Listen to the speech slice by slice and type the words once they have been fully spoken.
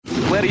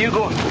Where are you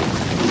going?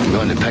 I'm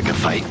going to pick a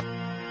fight.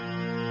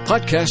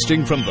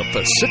 Podcasting from the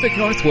Pacific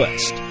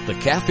Northwest, the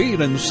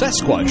caffeine and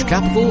Sasquatch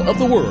capital of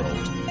the world,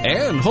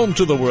 and home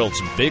to the world's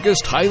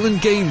biggest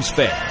Highland Games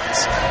fans.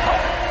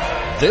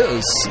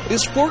 This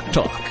is Fork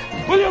Talk.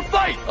 Will you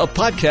fight? A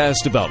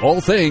podcast about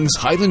all things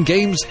Highland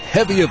Games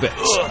heavy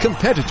events,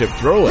 competitive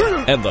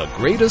throwing, and the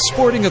greatest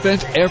sporting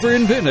event ever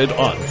invented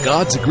on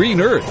God's green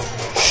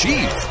earth,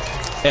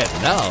 Sheath. And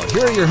now,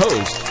 here are your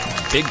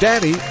hosts, Big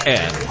Daddy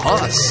and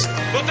Hoss.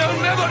 But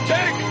they'll never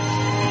take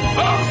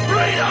our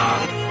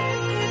freedom!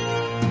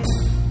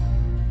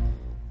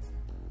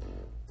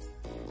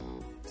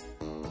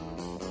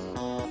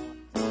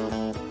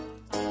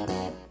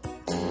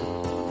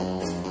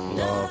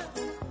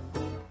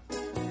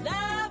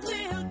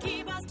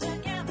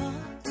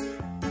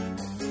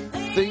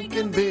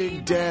 Thinking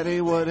Big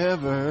Daddy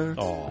whatever.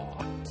 Aww.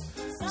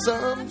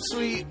 Some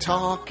sweet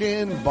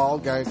talking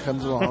bald guy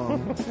comes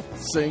along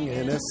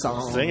singing a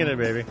song. Singing it,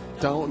 baby.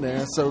 Don't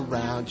mess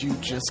around, you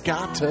just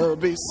got to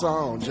be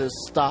song. Just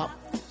stop.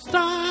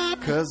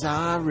 Stop. 'Cause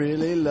I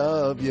really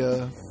love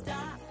you.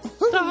 Stop.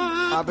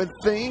 I've been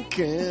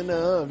thinking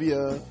of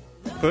you.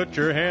 Put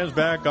your hands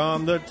back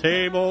on the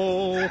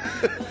table.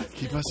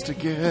 Keep us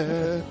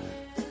together.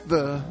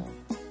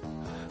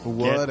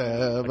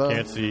 Whatever.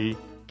 I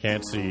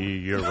can't see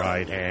your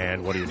right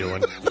hand. What are you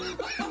doing?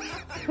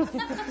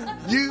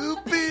 You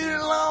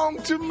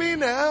belong to me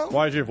now.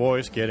 Why is your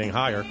voice getting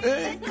higher?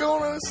 Ain't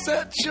gonna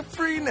set you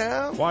free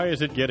now. Why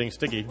is it getting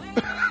sticky?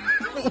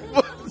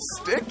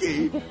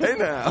 Sticky? Hey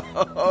now.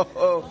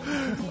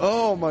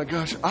 Oh my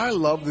gosh. I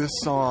love this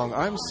song.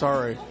 I'm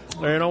sorry.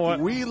 You know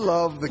what? We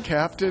love the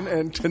Captain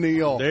and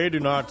Tennille. They do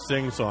not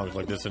sing songs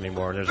like this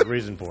anymore, and there's a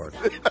reason for it.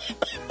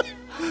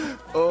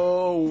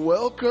 Oh,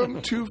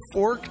 welcome to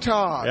Fork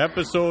Talk.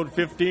 Episode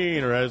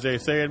 15, or as they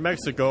say in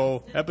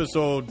Mexico,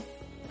 episode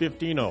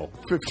 15-0.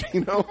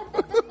 15-0.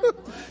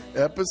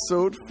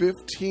 Episode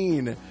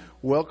 15.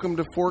 Welcome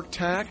to Fork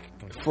Talk.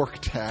 Fork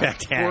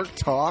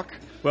Talk.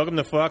 Welcome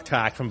to Fork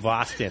Talk from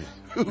Boston.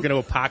 We're going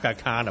to park our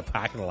car in a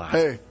parking lot.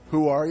 Hey,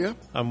 who are you?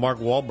 I'm Mark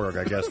Wahlberg,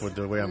 I guess, with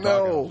the way I'm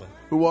talking. No,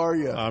 who are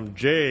you? I'm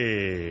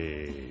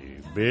Jay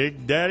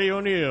Big Daddy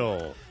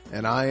O'Neill.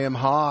 And I am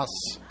Hoss,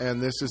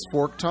 and this is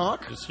Fork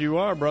Talk. Yes, you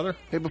are, brother.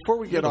 Hey, before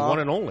we get You're the off, one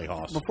and only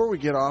Hoss. Before we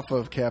get off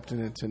of Captain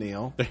and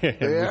Tennille,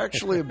 they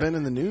actually have been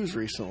in the news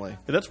recently.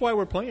 That's why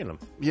we're playing them.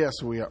 Yes,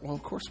 we are. Well,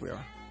 of course we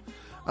are.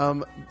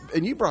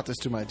 And you brought this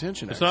to my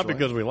attention. It's actually. not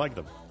because we like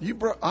them.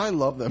 I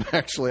love them.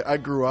 Actually, I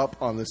grew up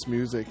on this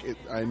music.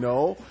 I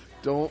know.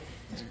 Don't.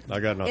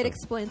 I got nothing. It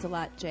explains a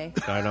lot, Jay.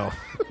 I know.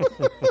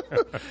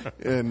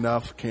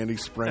 Enough candy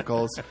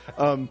sprinkles.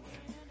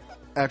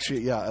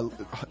 Actually, yeah.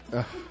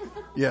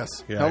 Yes.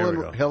 Yeah,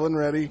 Helen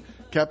Reddy,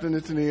 Captain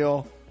and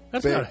Tennille.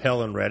 That's not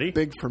Helen Reddy.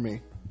 Big for me.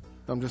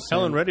 I'm just saying,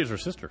 Helen Reddy's her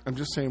sister. I'm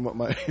just saying what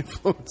my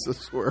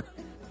influences were.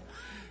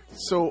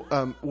 So,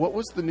 what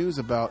was the news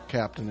about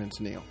Captain and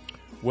Tennille?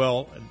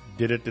 Well,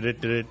 the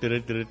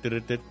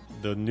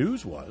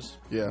news was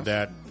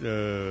that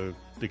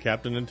the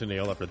Captain and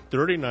Tennille, after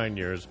 39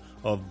 years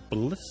of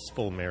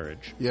blissful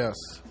marriage,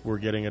 were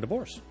getting a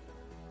divorce.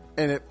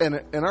 And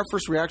our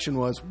first reaction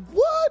was,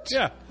 what?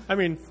 Yeah. I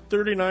mean,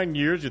 39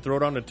 years, you throw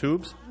it on the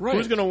tubes. Right.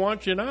 Who's going to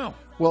want you now?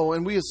 Well,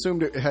 and we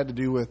assumed it had to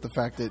do with the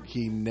fact that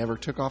he never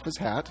took off his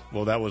hat.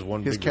 Well, that was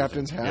one his big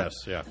captain's reason. hat.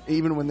 Yes, yeah.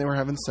 Even when they were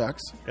having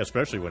sex.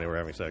 Especially when they were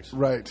having sex.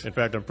 Right. In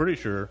fact, I'm pretty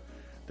sure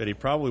that he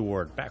probably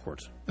wore it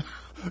backwards.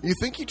 You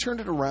think he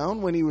turned it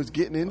around when he was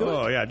getting into it?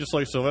 Oh, yeah, just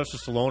like Sylvester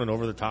Stallone and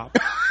Over the Top.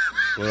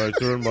 When I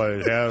turn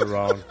my hat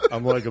around,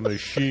 I'm like a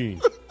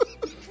machine.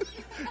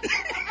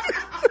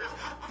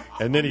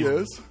 And then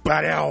he's,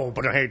 but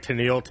hey,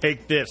 Tennille,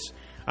 take this.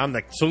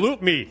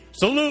 Salute me.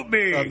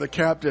 I'm the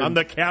captain. I'm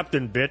the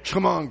captain, bitch.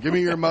 Come on, give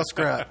me your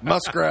muskrat.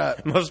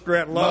 Muskrat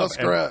love.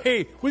 Muskrat. And,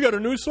 hey, we got a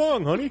new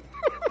song, honey.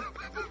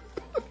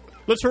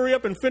 Let's hurry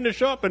up and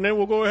finish up, and then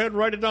we'll go ahead and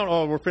write it down.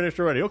 Oh, we're finished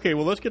already. Okay,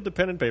 well, let's get the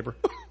pen and paper.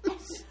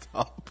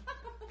 Stop.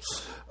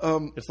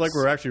 It's like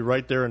we're actually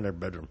right there in their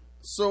bedroom.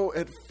 So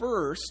at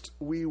first,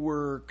 we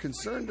were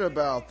concerned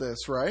about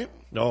this, right?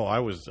 No, I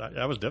was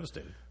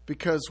devastated.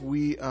 Because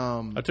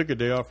I took a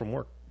day off from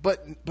work.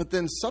 But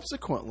then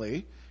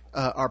subsequently,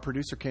 our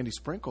producer, Candy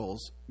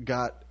Sprinkles,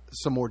 got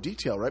some more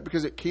detail, right?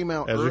 Because it came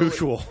out as early.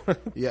 usual.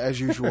 Yeah, as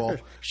usual.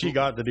 She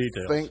got the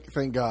details.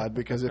 Thank God,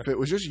 because if it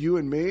was just you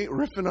and me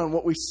riffing on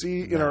what we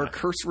see in our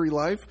cursory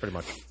life, pretty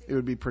much, it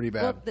would be pretty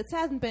bad. Well, this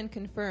hasn't been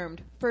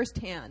confirmed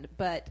firsthand,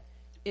 but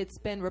it's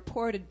been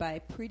reported by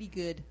pretty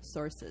good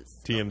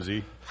sources.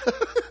 TMZ.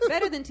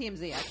 Better than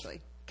TMZ,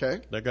 actually.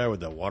 Okay. That guy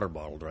with that water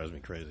bottle drives me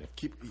crazy.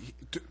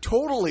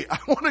 Totally. I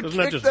want to Doesn't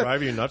that just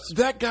drive you nuts?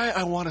 That guy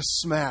I want to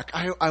smack.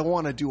 I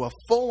want to do a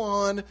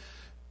full-on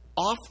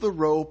off the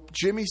rope,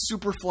 Jimmy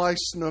Superfly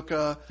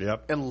Snuka,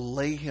 and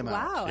lay him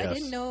out. Wow, I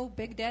didn't know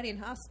Big Daddy and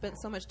Haas spent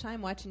so much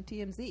time watching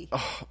TMZ.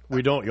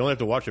 We don't. You only have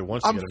to watch it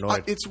once to get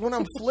annoyed. It's when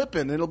I'm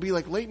flipping. It'll be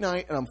like late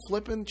night, and I'm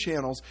flipping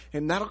channels,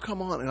 and that'll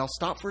come on, and I'll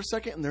stop for a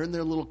second, and they're in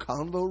their little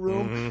convo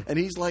room, and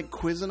he's like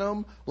quizzing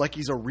them like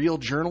he's a real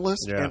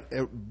journalist, and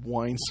it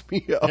winds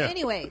me up. Yeah.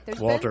 Anyway, there's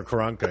Walter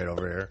Cronkite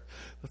over here.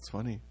 That's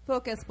funny.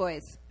 Focus,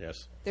 boys.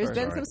 Yes. There's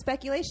been some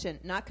speculation,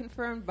 not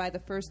confirmed by the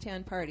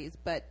first-hand parties,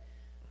 but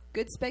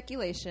good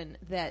speculation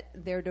that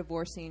they're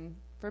divorcing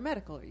for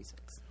medical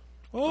reasons.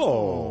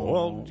 Oh,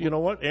 well, you know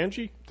what,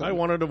 Angie? I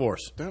want a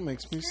divorce. That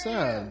makes me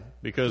sad.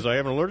 Because I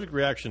have an allergic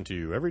reaction to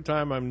you. Every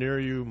time I'm near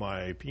you,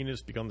 my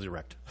penis becomes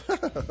erect. You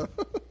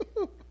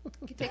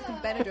can take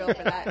some Benadryl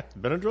for that.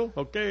 Benadryl?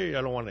 Okay,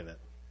 I don't want any of that.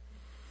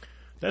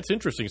 That's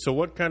interesting. So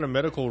what kind of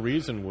medical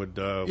reason would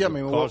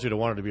cause you to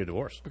want it to be a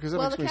divorce? Because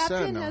that makes me sad now. Well,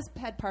 the captain has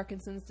had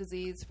Parkinson's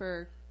disease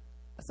for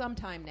some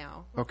time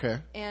now. Okay.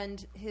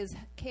 And his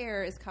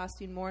care is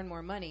costing more and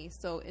more money.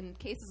 So in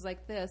cases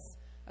like this,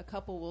 a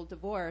couple will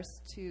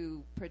divorce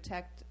to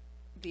protect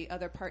the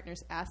other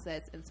partner's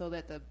assets and so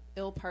that the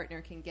ill partner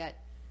can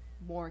get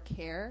more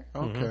care.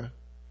 Okay. Mm-hmm.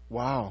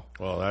 Wow.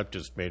 Well, that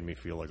just made me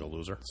feel like a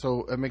loser.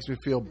 So it makes me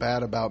feel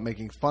bad about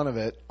making fun of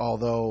it,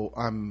 although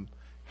I'm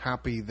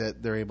happy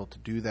that they're able to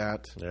do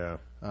that. Yeah.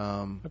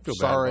 I feel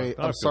sorry.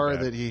 I'm sorry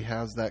that he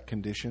has that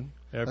condition.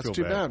 Yeah, that's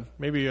too bad.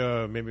 Maybe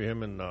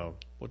him and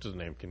what's his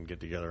name can get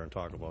together and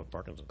talk about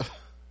Parkinson's.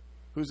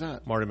 Who's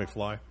that? Marty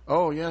McFly.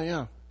 Oh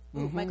yeah.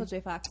 Mm-hmm. Michael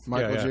J. Fox.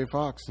 Michael J.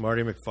 Fox.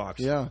 Marty McFox.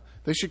 Yeah.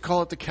 They should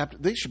call it the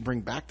Captain. They should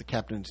bring back the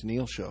Captain and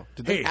Tennille show.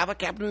 Did they have a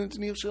Captain and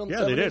Tennille show in the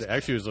 70s? They did.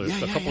 Actually, it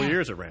was a couple of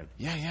years it ran.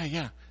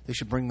 Yeah. They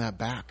should bring that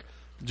back.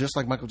 Just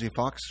like Michael J.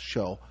 Fox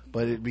show,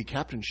 but it'd be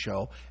Captain's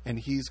show, and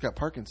he's got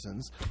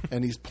Parkinson's,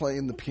 and he's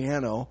playing the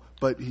piano,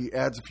 but he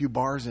adds a few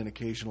bars in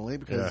occasionally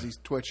because he's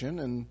twitching,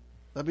 and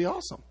that'd be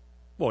awesome.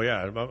 Well,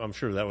 yeah, I'm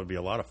sure that would be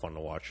a lot of fun to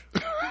watch.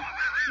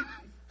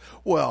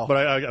 Well,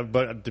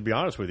 but to be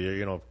honest with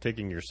you,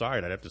 taking your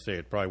side, I'd have to say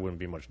it probably wouldn't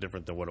be much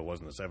different than what it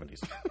was in the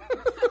 70s.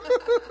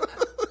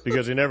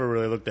 Because he never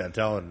really looked that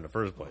talented in the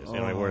first place.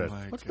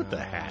 What's with the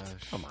hat?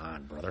 Come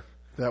on, brother.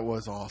 That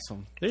was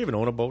awesome. They even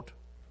own a boat.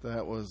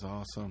 That was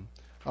awesome.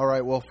 All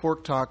right, well,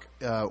 Fork Talk,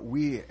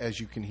 we, as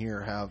you can hear,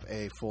 have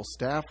a full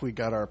staff. We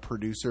got our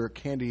producer,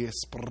 Candy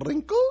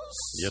Sprinkles.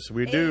 Yes,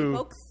 we do.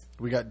 Folks.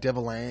 We got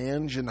Devil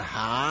Ange in the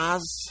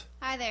house.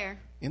 Hi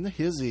there. In the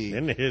hizzy.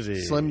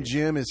 Slim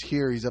Jim is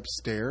here. He's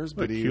upstairs,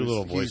 but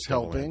he's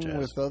helping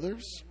with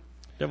others.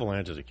 Devil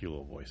Ange has a cute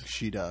little voice.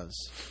 She does.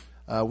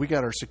 We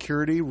got our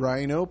security,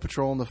 Rhino,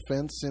 patrolling the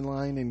fence in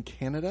line in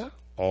Canada.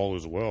 All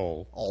is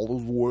well. All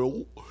is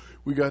well.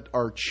 We got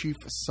our chief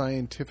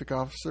scientific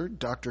officer,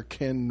 Dr.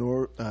 Ken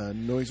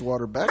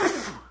Noisewater Beck.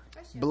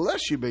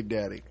 Bless you, Big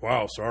Daddy.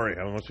 Wow, sorry.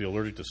 I must be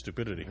allergic to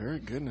stupidity. Very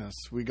goodness.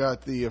 We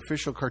got the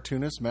official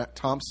cartoonist, Matt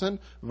Thompson,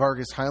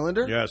 Vargas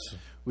Highlander. Yes.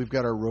 We've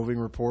got our roving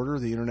reporter,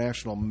 the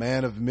international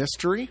man of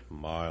mystery,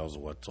 Miles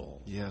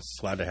Wetzel. Yes.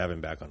 Glad to have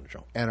him back on the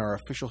show. And our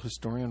official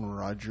historian,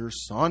 Roger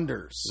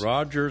Saunders.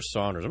 Roger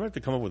Saunders. I'm going to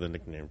have to come up with a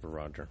nickname for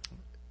Roger.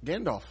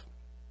 Gandalf.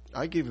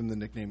 I gave him the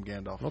nickname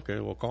Gandalf. Okay,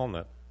 we'll call him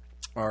that.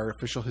 Our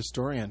official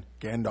historian,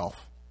 Gandalf.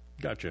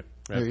 Gotcha.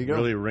 There you go.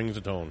 Really rings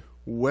a tone.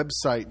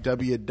 Website,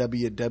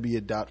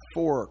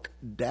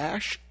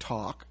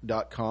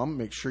 www.fork-talk.com.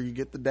 Make sure you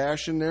get the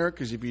dash in there,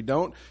 because if you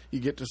don't,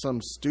 you get to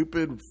some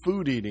stupid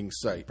food-eating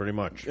site. Pretty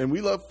much. And we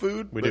love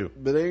food, we do.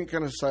 But they ain't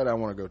kind of site I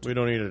want to go to. We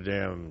don't need a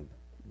damn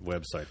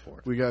website for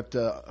it. We got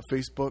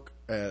Facebook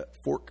at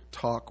Fork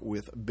Talk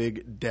with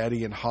Big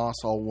Daddy and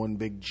Haas, all one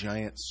big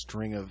giant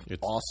string of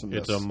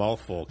awesomeness. It's a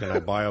mouthful. Can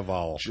I buy a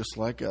vowel? Just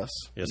like us.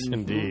 Yes,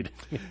 indeed.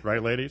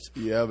 Right, ladies?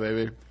 Yeah,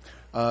 baby.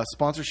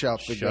 Sponsor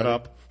shouts, Big Daddy. Shut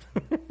up.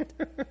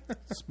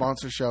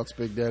 Sponsor shouts,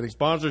 Big Daddy.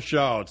 Sponsor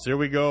shouts. Here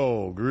we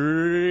go.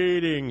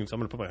 Greetings. I'm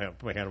going to put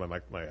my hand on my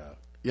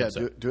yeah,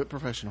 do it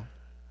professional.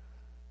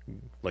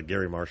 Like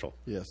Gary Marshall.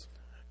 Yes.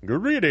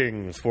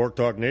 Greetings, Fork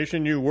Talk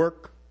Nation. You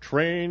work,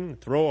 train,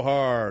 throw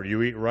hard.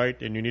 You eat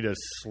right, and you need to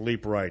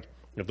sleep right.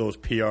 If those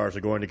PRs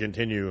are going to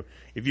continue,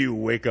 if you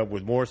wake up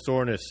with more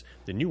soreness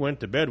than you went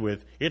to bed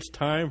with, it's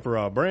time for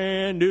a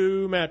brand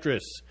new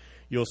mattress.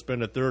 You'll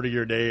spend a third of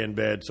your day in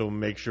bed, so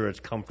make sure it's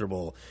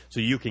comfortable so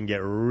you can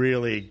get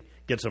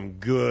some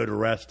good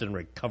rest and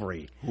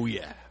recovery. Oh,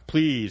 yeah.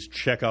 Please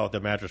check out the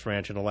Mattress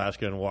Ranch in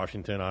Alaska and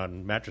Washington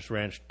on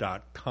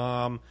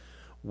mattressranch.com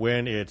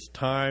when it's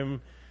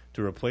time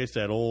to replace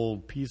that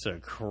old piece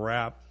of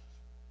crap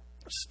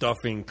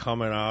stuffing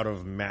coming out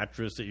of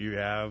mattress that you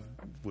have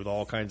with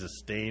all kinds of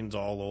stains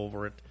all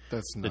over it.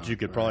 That you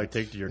could probably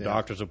take to your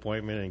doctor's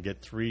appointment and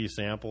get 3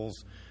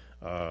 samples.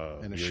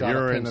 And your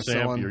urine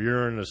sample, your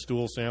urine, a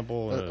stool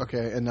sample.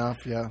 Okay,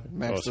 enough. Yeah,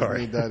 Max doesn't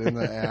need that in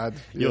the ad.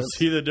 You'll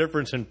see the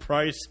difference in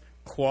price,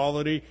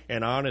 quality,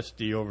 and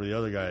honesty over the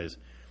other guys.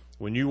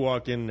 When you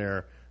walk in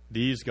there,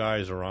 these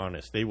guys are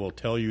honest. They will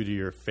tell you to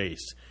your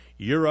face,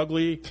 "You're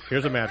ugly.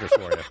 Here's a mattress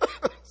for you."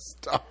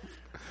 Stop.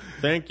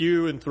 Thank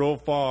you and throw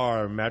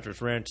far, Mattress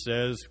Ranch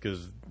says,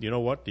 because you know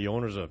what? The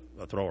owner's a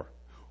thrower.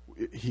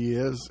 He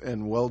is,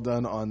 and well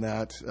done on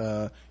that.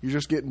 You're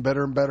just getting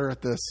better and better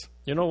at this.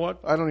 You know what?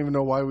 I don't even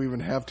know why we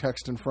even have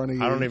text in front of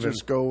you. I don't even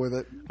just go with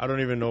it. I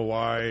don't even know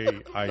why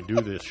I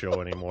do this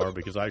show anymore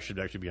because I should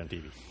actually be on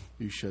TV.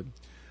 You should.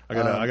 I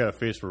got a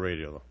face for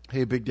radio though.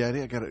 Hey, Big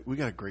Daddy, we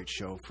got a great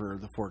show for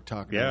the Fork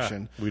Talk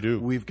Nation. We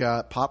do. We've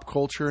got pop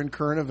culture and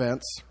current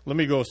events. Let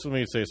me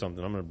say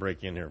something. I'm going to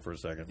break in here for a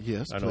second.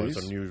 Yes, I know please.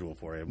 it's unusual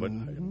for you, but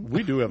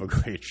we do have a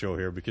great show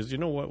here because you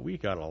know what? We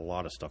got a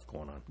lot of stuff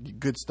going on.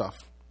 Good stuff.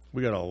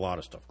 We got a lot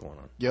of stuff going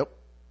on. Yep.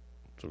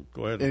 So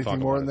go ahead and Anything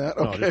talk more about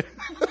than it. that?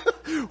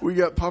 Okay. We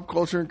got pop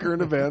culture and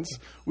current events.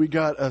 We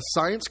got a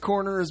Science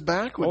Corner is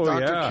back with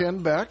Dr. Ken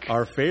Beck.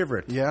 Our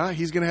favorite. Yeah,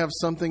 he's going to have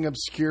something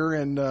obscure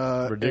and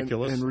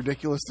ridiculous and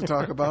ridiculous to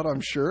talk about.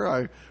 I'm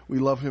sure. We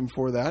love him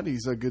for that.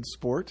 He's a good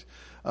sport.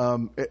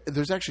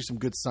 There's actually some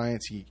good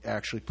science he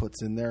actually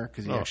puts in there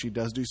because he actually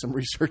does do some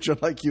research,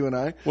 unlike you and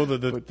I. Well,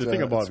 the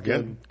thing about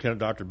Ken,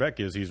 Dr. Beck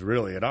is he's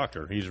really a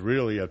doctor. He's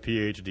really a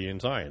PhD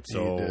in science.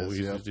 So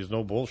he's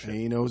no bullshit. And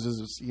he knows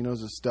his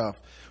stuff.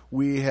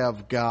 We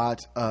have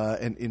got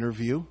an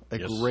interview,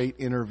 great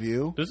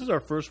interview. This is our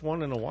first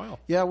one in a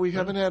while. Yeah, we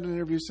haven't had an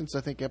interview since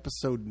I think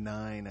episode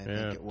 9. I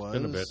think it was,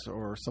 been a bit.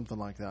 or something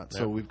like that. Yeah.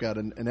 So we've got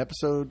an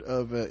episode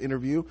of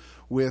interview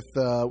with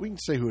we can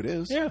say who it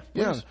is. Yeah.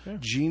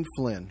 Gene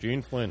Flynn.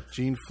 Gene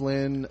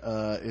Flynn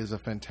is a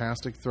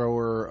fantastic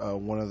thrower.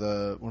 One of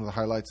the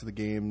highlights of the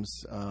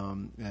games,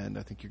 and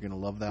I think you're going to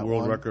love that.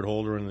 World record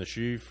holder in the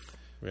sheaf.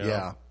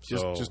 Yeah,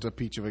 just a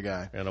peach of a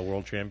guy. And a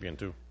world champion,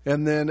 too.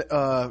 And then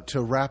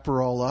to wrap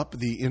her all up,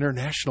 the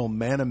International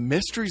Man of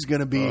Mystery is going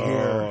to be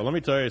here. Let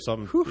me tell you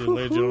something.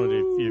 Ladies and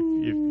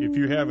gentlemen, if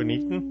you haven't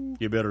eaten,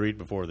 you better eat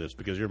before this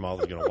because your mouth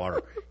is going to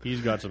water.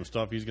 He's got some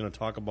stuff he's going to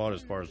talk about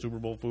as far as Super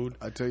Bowl food.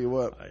 I tell you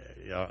what.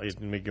 It's going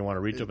to make you want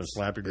to reach up and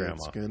slap your grandma.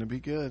 It's going to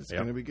be good. It's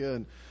going to be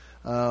good.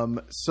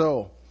 Well,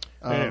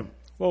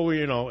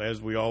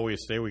 as we always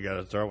say, we got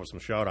to start with some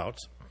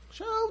shout-outs.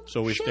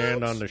 So we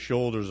stand on the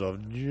shoulders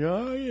of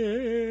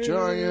giants.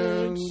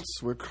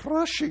 We're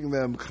crushing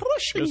them.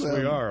 Yes,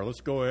 we are.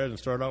 Let's go ahead and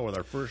start out with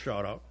our first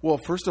shout-out.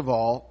 Well, first of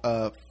all,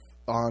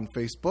 on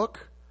Facebook,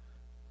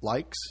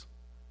 likes.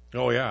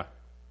 Oh, yeah.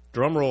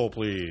 Drum roll,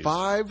 please.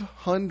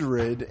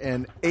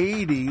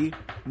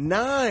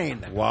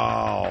 589.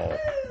 Wow.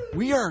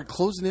 We are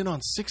closing in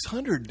on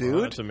 600, dude. Oh,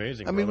 that's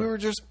amazing. I mean, we were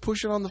just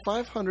pushing on the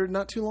 500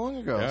 not too long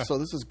ago, so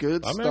this is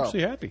good stuff. I'm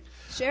actually happy.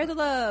 Share the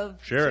love.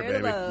 Share it,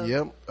 baby. Love.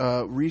 Yep.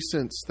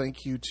 Recents,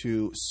 thank you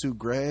to Sue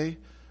Gray,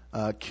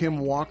 Kim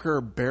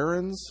Walker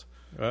Barons.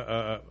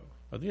 I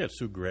think that's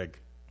Sue Gregg.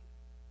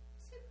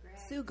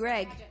 Sue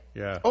Gregg.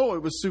 Yeah. Oh,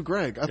 it was Sue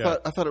Gregg. I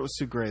thought it was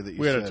Sue Gray that you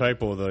said. We had a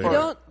typo there.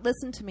 Don't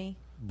listen to me.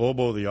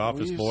 Bobo the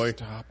office boy.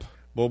 Stop.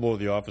 Bobo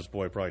the office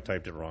boy probably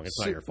typed it wrong. It's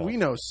not your fault. We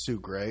know Sue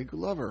Gregg.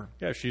 Love her.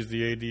 Yeah, she's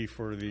the AD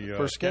for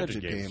the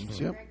Skagit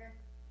games. Yep.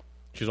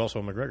 She's also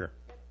a McGregor.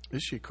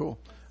 Is she? Cool.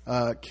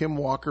 Kim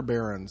Walker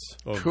Barons.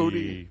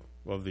 Cody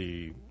of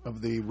the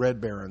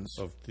Red Barons.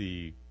 Of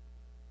the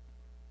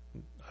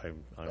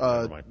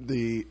never mind.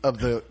 Of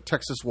the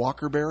Texas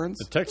Walker Barons.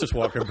 The Texas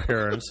Walker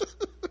Barons.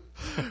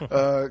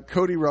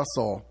 Cody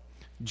Russell,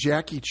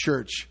 Jackie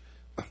Church.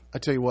 I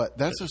tell you what,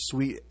 that's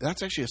actually a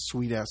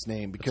sweet ass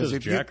name because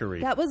if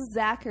Zachary. That was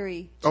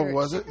Zachary. Oh,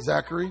 was it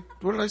Zachary?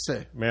 What did I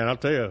say? Man, I'll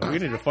tell you, we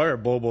need to fire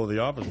Bobo the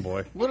office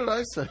boy. What did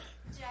I say?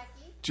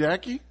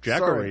 Jackie.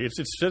 Jackery. It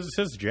says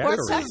Jackery.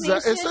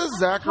 It says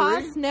Zachary.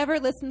 Haas never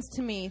listens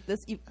to me.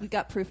 We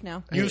got proof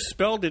now. You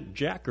spelled it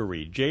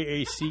Jackery.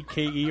 Jackery.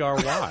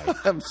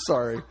 I'm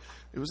sorry.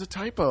 It was a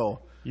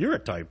typo. You're a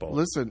typo.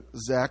 Listen,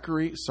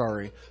 Zachary.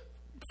 Sorry.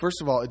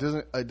 First of all, it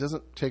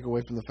doesn't take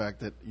away from the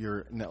fact that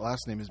your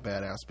last name is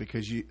badass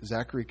because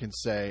Zachary can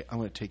say, "I'm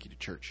going to take you to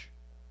church."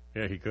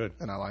 Yeah, he could,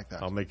 and I like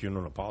that. I'll make you an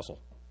apostle.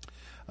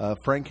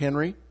 Frank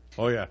Henry.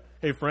 Oh yeah.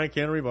 Hey, Frank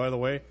Henry. By the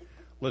way,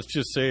 let's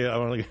just say I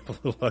want to give a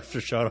little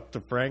extra shout out to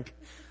Frank.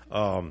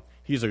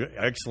 He's an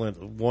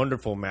excellent,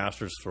 wonderful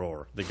Masters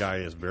thrower. The guy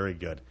is very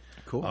good.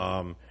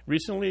 Cool.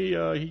 Recently,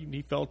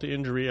 he fell to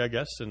injury, I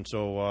guess, and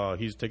so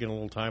he's taking a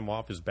little time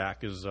off. His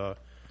back is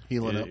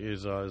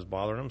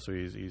bothering him, so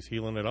he's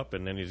healing it up,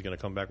 and then he's going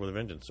to come back with a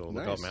vengeance. So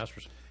look out,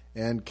 Masters.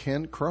 And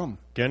Ken Crum.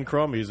 Ken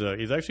Crum, he's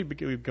actually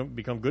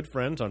become good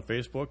friends on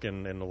Facebook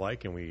and the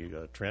like, and we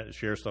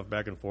share stuff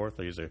back and forth.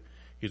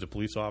 He's a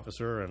police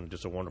officer and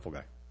just a wonderful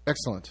guy.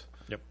 Excellent.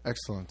 Yep.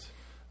 Excellent.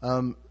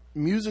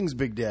 Musing's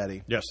Big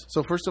Daddy. Yes.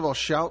 So first of all,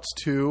 shouts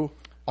to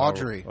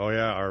Audrey.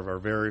 Our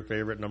very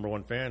favorite number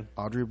one fan.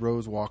 Audrey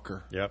Rose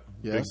Walker. Yep.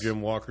 Yes. Big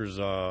Jim Walker's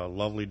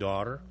lovely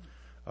daughter.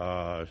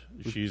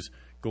 She's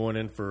going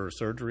in for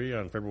surgery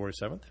on February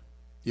 7th.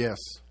 Yes.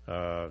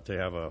 To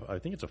have I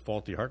think it's a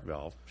faulty heart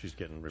valve. She's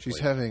getting replaced. She's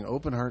having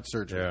open heart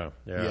surgery. Yeah.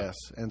 Yes.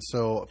 And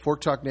so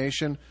Fork Talk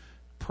Nation,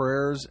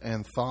 prayers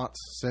and thoughts,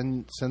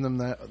 send them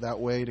that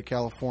way to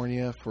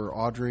California for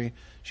Audrey.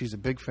 She's a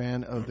big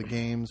fan of the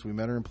games. We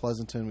met her in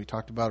Pleasanton. We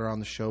talked about her on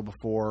the show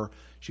before.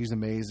 She's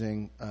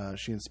amazing.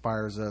 She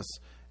inspires us.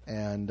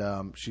 And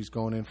she's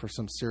going in for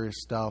some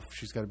serious stuff.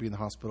 She's got to be in the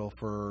hospital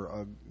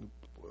for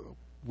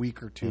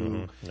week or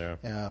two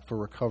for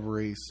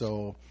recovery.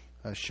 So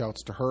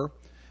shouts to her.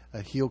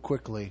 Heal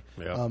quickly.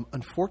 Yeah.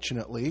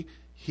 Unfortunately,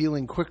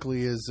 healing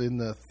quickly is in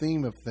the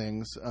theme of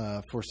things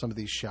for some of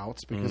these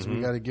shouts, because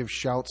we got to give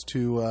shouts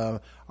to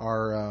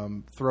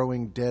our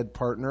throwing dead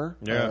partner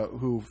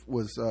who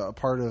was a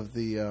part of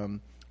the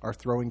our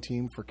throwing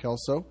team for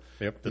Kelso.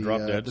 Yep, the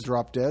Drop Deads. The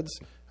Drop Deads.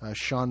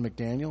 Sean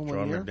McDaniel.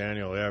 Sean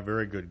McDaniel, yeah,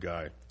 very good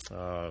guy.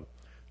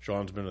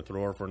 Sean's been a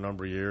thrower for a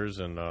number of years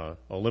and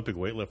Olympic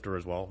weightlifter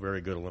as well. Very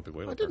good Olympic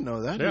weightlifter. I didn't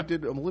know that. Yeah. He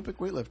did Olympic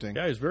weightlifting.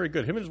 Yeah, he's very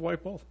good. Him and his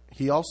wife both.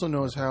 He also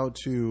knows how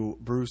to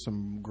brew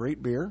some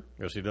great beer.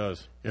 Yes, he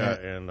does. Yeah,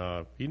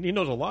 and he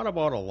knows a lot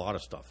about a lot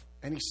of stuff.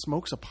 And he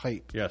smokes a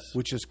pipe. Yes,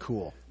 which is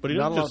cool. But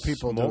not a lot of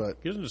people do it.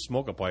 He doesn't just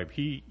smoke a pipe.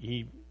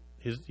 He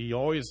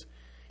always,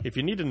 if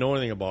you need to know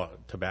anything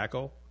about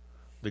tobacco,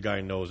 the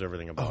guy knows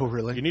everything about it. Oh,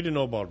 really? You need to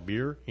know about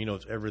beer, he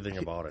knows everything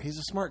about it. He's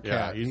a smart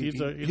cat. Yeah,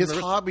 he's his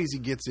hobbies he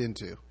gets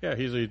into. Yeah,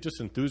 he's just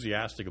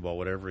enthusiastic about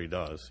whatever he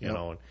does, you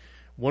know. And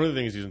one of the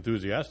things he's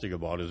enthusiastic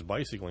about is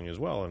bicycling as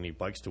well, and he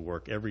bikes to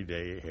work every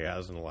day. He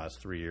has in the last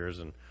 3 years,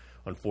 and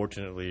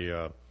unfortunately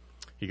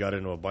he got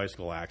into a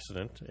bicycle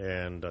accident,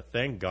 and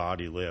thank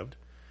God he lived.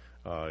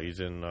 He's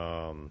in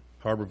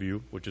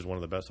Harborview, which is one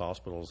of the best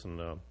hospitals on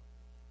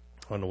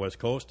the West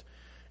Coast.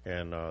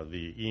 And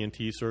the ENT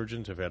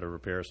surgeons have had to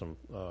repair some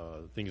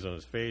things on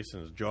his face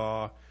and his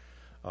jaw.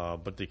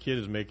 But the kid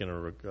is making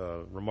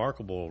a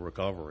remarkable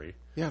recovery.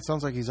 Yeah, it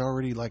sounds like he's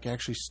already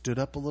actually stood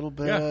up a little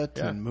bit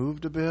and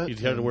moved a bit.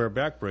 He's had to wear a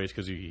back brace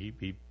because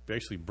he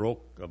basically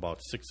broke about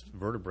 6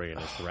 vertebrae in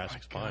his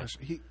thoracic spine.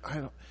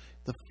 Gosh.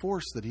 The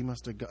force that he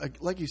must have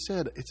got. Like you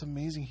said, it's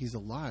amazing he's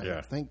alive.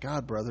 Yeah. Thank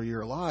God, brother, you're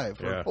alive.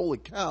 Yeah. Holy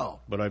cow.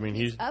 But I mean,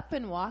 he's up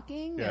and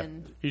walking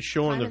and he's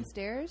showing climbing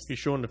stairs. He's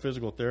showing the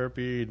physical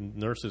therapy,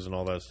 nurses and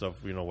all that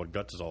stuff, what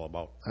guts is all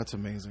about. That's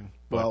amazing.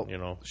 But,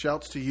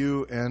 shouts to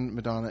you and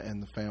Madonna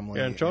and the family.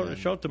 Yeah, and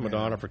shout to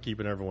Madonna for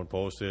keeping everyone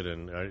posted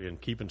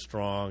and keeping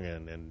strong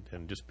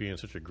and just being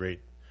such a great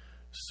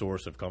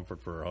source of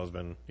comfort for her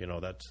husband.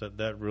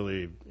 That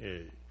really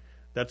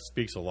that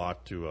speaks a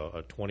lot to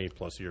a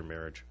 20-plus year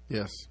marriage.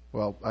 Yes.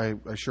 Well, I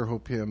sure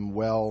hope him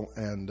well,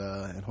 and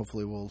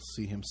hopefully we'll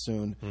see him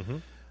soon.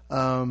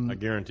 I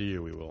guarantee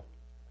you we will.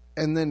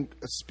 And then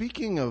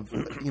speaking of,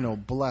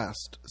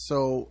 blessed.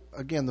 So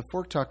again, the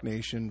Fork Talk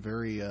Nation,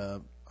 very, I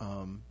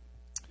don't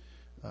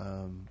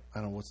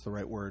know what's the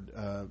right word,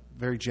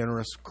 very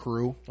generous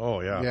crew.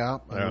 Oh yeah, yeah.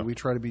 I mean, we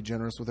try to be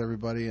generous with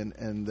everybody,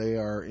 and they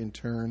are in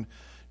turn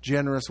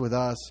generous with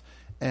us.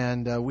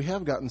 And we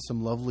have gotten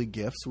some lovely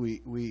gifts.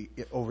 We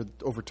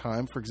over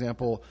time. For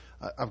example,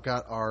 I've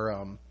got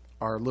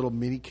our little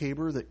mini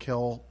caber that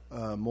Kel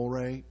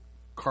Mulray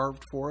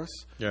carved for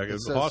us. Yeah,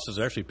 the boss is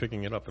actually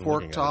picking it up and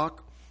Fork looking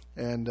Talk.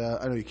 At it. And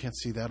I know you can't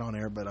see that on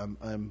air, but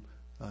I'm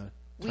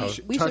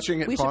we touching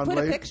should, it we fondly.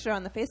 should put a picture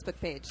on the Facebook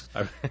page.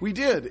 We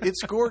did.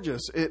 It's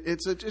gorgeous.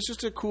 It's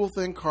just a cool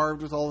thing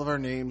carved with all of our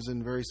names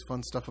and very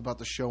fun stuff about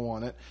the show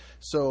on it.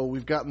 So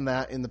we've gotten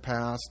that in the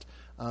past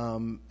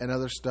and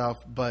other stuff,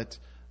 but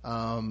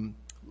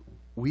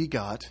we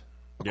got,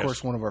 of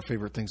course, one of our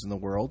favorite things in the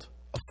world,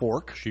 a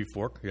fork. Sheaf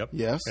fork, yep.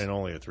 Yes. And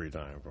only a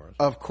 3-time, of course.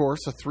 Of course,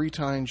 a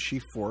 3-time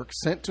sheaf fork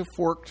sent to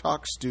Fork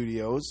Talk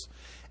Studios.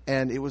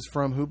 And it was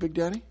from who, Big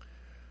Daddy?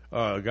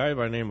 A guy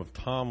by the name of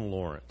Tom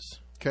Lawrence.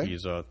 Okay.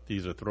 He's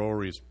a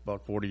thrower. He's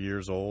about 40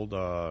 years old,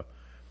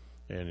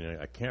 and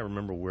I can't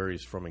remember where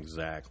he's from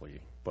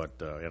exactly.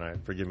 But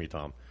forgive me,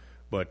 Tom,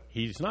 but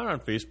he's not on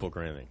Facebook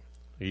or anything.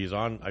 He's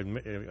on.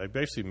 I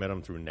basically met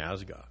him through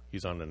NASGA.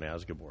 He's on the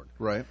NASGA board.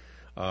 Right.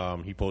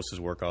 He posts his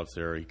workouts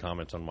there. He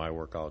comments on my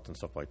workouts and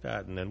stuff like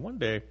that. And then one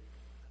day,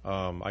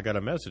 I got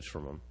a message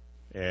from him,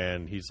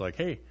 and he's like,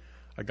 "Hey,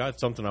 I got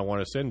something I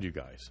want to send you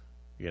guys.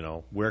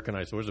 Where can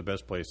I? So where's the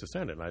best place to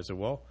send it?" And I said,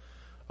 "Well,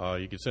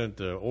 you can send it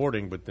to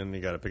Ording, but then you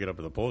got to pick it up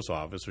at the post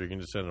office, or you can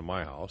just send it to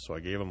my house." So I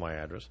gave him my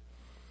address,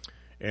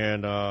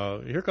 and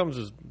here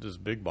comes this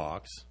big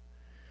box,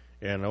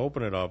 and I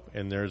open it up,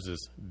 and there's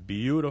this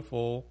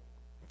beautiful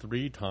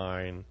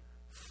 3-time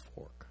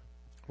fork.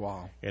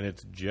 Wow. And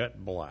it's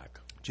jet black.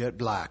 Jet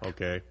black.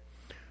 Okay.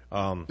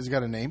 Has it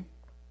got a name?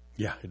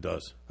 Yeah, it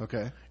does.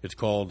 Okay. It's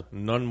called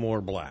None More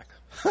Black.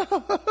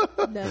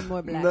 None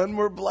More Black. None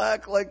More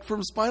Black, like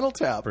from Spinal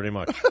Tap. Pretty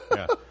much,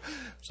 yeah.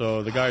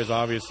 So the guy's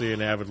obviously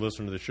an avid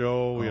listener to the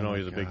show.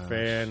 He's a big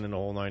fan and the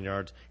whole 9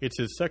 yards. It's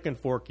his second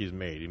fork he's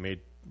made. He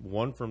made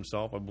one for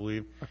himself, I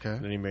believe. Okay.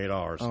 And then he made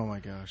ours. Oh, my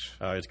gosh.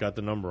 It's got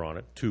the number on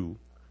it, 2.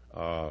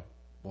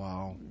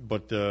 Wow.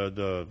 But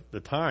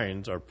the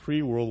tines are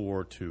pre-World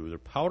War II. They're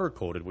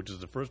powder-coated, which is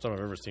the first time I've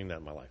ever seen that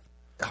in my life.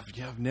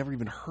 I've never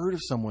even heard of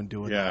someone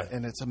doing that,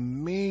 and it's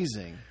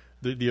amazing.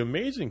 The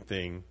amazing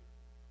thing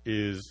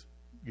is,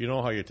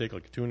 how you take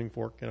like a tuning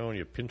fork, and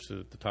you pinch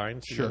the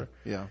tines together?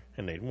 Yeah.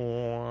 And they,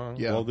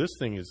 yeah. Well, this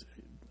thing is,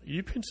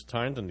 you pinch the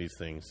tines on these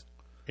things,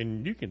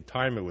 and you can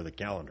time it with a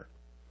calendar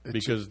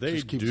because they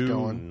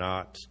do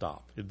not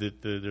stop.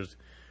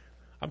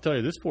 I'm telling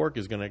you, this fork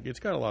it's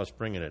got a lot of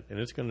spring in it, and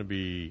it's gonna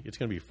be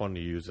fun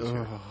to use this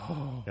year.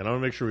 And I'm gonna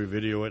make sure we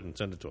video it and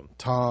send it to him.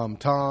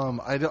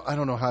 Tom, I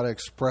don't know how to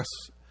express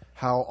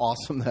how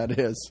awesome that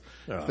is.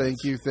 Oh, thank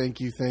you.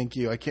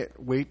 I can't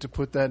wait to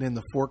put that in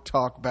the Fork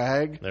Talk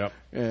bag. Yep.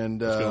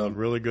 And it's gonna look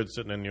really good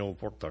sitting in the old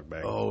Fork Talk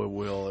bag. Oh, it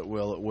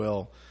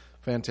will.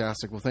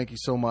 Fantastic. Well, thank you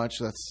so much.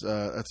 That's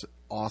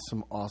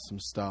awesome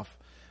stuff.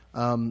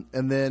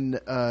 And then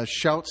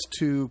shouts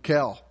to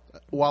Kel.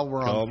 While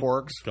we're on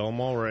forks, tell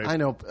them all right. I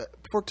know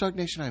Fork Talk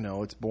Nation. I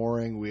know it's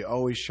boring. We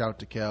always shout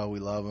to Kel. We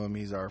love him.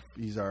 He's our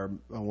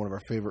one of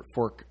our favorite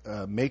fork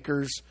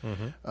makers.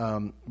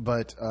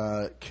 But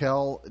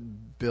Kel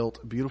built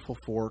a beautiful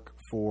fork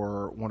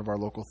for one of our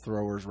local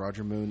throwers,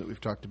 Roger Moon, that we've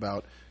talked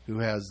about, who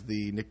has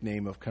the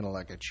nickname of kind of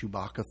like a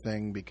Chewbacca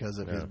thing because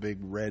of his big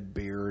red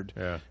beard.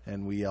 Yeah.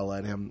 And we yell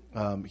at him.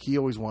 He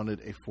always wanted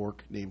a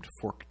fork named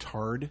Fork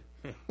Tard.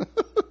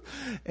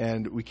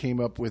 And we came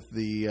up with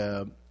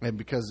and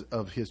because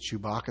of his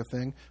Chewbacca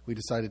thing, we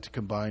decided to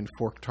combine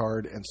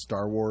Forktard and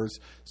Star Wars.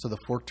 So the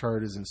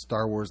Forktard is in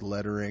Star Wars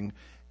lettering,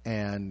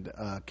 and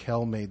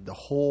Kel made the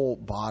whole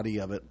body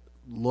of it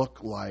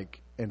look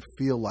like and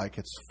feel like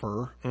it's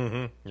fur.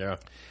 Mm-hmm. Yeah,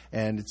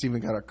 and it's even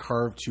got a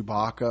carved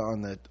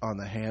Chewbacca on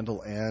the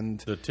handle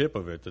end. The tip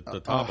of it, the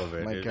top of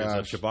it, is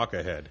a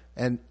Chewbacca head.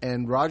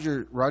 And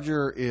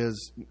Roger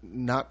is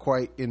not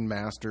quite in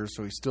Masters,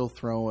 so he's still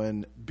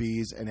throwing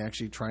Bs and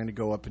actually trying to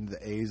go up into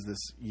the A's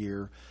this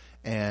year.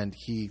 And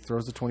he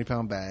throws a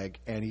 20-pound bag,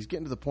 and he's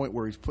getting to the point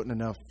where he's putting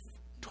enough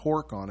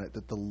torque on it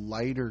that the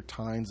lighter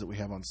tines that we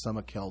have on some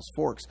of Kel's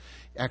forks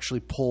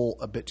actually pull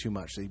a bit too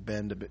much. They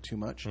bend a bit too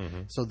much.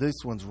 So this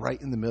one's right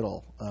in the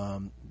middle.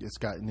 It's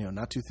got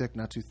not too thick,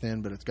 not too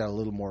thin, but it's got a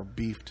little more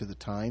beef to the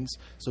tines,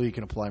 so you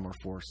can apply more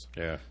force.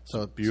 Yeah,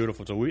 so it's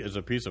beautiful. So it really is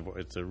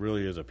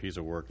a piece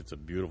of work. It's a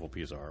beautiful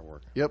piece of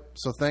artwork. Yep.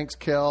 So thanks,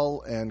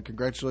 Kel, and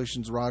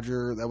congratulations,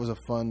 Roger. That was a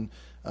fun.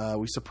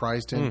 We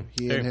surprised him.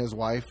 He and his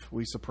wife.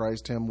 We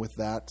surprised him with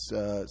that,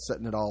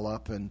 setting it all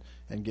up and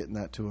getting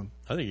that to him.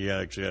 I think he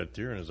actually had a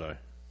tear in his eye.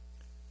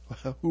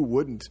 Who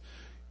wouldn't?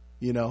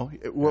 We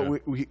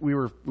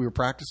were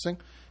practicing,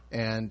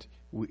 and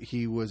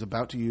he was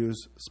about to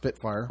use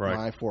Spitfire,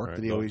 my fork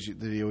that he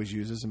always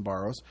uses and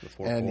borrows.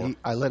 And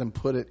I let him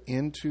put it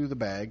into the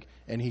bag,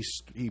 and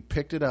he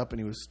picked it up and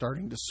he was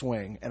starting to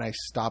swing, and I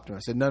stopped him. I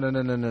said, No,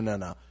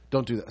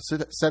 don't do that.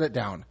 Set it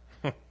down.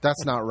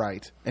 That's not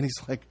right. And he's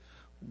like,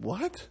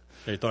 what?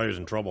 He thought he was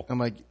in trouble. I'm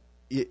like,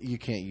 you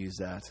can't use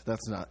that.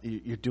 That's not.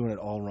 You're doing it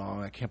all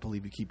wrong. I can't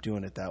believe you keep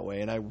doing it that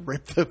way. And I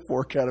ripped the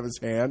fork out of his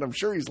hand. I'm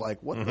sure he's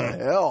like, what the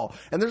hell?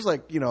 And there's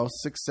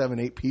 6, 7,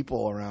 8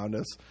 people around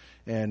us.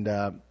 And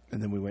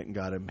then we went and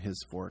got him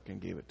his fork and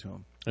gave it to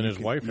him. And his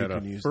wife had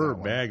a fur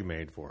bag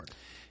made for it.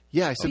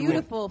 Yeah, I said,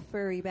 beautiful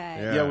furry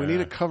bag. Yeah, we need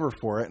a cover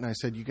for it. And I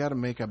said, you got to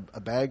make a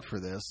bag for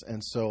this.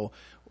 And so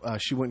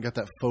she went and got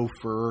that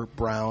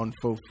brown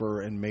faux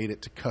fur, and made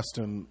it to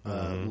custom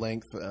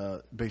length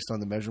based on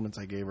the measurements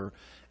I gave her.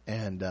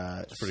 And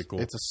it's pretty cool.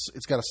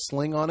 It's got a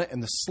sling on it,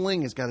 and the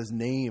sling has got his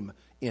name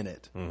in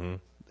it.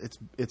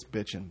 It's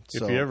bitching.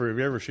 If he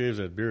ever shaves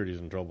that beard,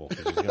 he's in trouble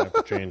because he's gonna have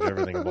to change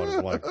everything about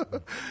his life.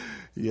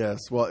 Yes,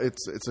 well,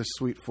 it's a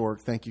sweet fork.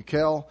 Thank you,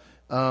 Kel.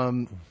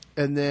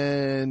 And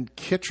then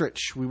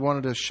Kittredge, we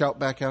wanted to shout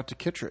back out to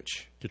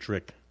Kittredge.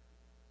 Kittrick.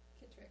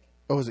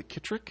 Oh, is it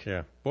Kittrick?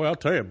 Yeah. Boy, I'll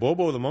tell you,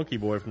 Bobo the monkey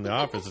boy from The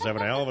Office is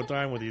having a hell of a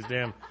time with these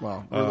damn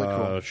really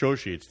cool show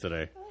sheets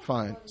today.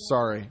 Fine.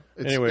 Sorry.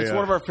 It's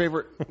one of our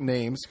favorite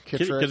names,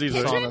 Kittrick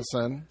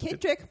Sonnensen.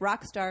 Kittrick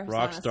Rockstar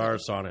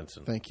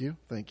Sonnensen. Thank you.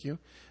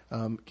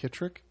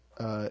 Kittrick,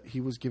 he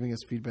was giving us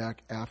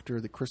feedback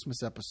after the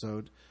Christmas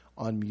episode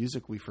on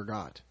music we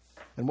forgot.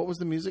 And what was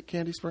the music,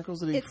 Candy Sprinkles,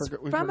 that it's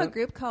from a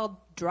group called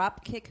the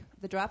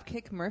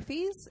Dropkick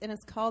Murphys, and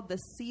it's called The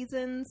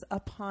Seasons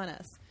Upon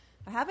Us.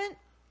 I haven't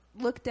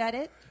looked at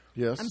it.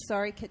 Yes. I'm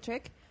sorry,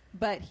 Kittrick,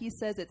 but he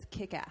says it's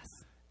kick-ass.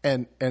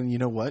 And you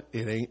know what?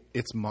 It ain't.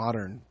 It's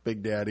modern,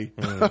 Big Daddy.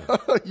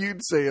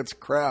 You'd say it's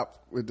crap.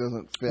 It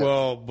doesn't fit.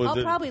 Well, but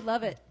I'll probably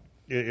love it.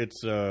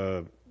 It's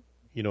it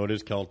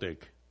is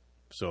Celtic,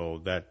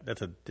 so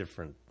that's a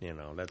different.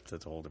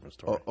 That's a whole different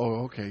story.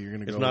 Oh, okay. You're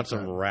gonna go. It's not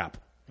some rap.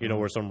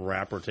 Where some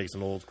rapper takes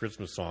an old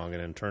Christmas song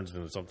and then turns it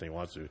into something he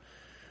wants to.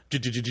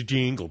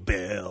 Jingle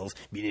bells,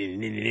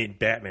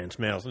 Batman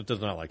smells. It does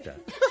not like that.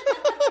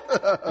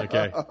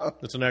 Okay,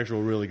 it's an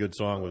actual really good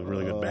song with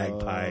really good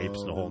bagpipes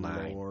and the whole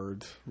nine.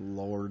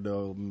 Lord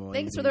Almighty.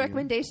 Thanks for the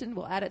recommendation.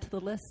 We'll add it to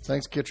the list.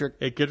 Thanks, Kittrick.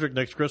 Hey, Kittrick,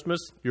 next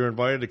Christmas, you're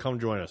invited to come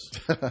join us.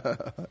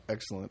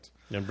 Excellent.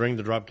 And bring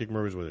the Dropkick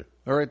Murphys with you.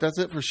 All right, that's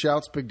it for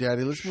Shouts, Big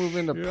Daddy. Let's move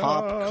into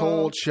pop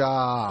culture.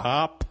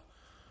 Pop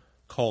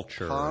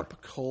culture.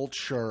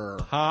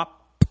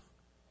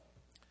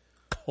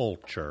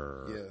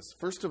 Yes.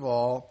 First of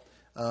all,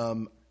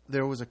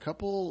 there was a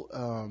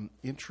couple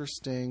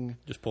interesting...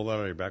 Just pull that out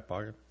of your back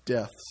pocket?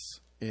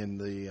 ...deaths in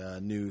the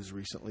news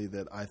recently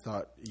that I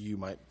thought you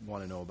might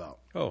want to know about.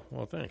 Oh,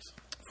 well, thanks.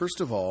 First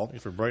of all...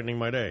 Thanks for brightening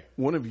my day.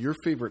 One of your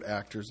favorite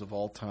actors of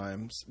all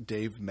times,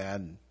 Dave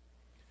Madden.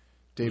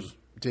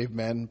 Dave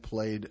Madden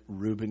played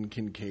Reuben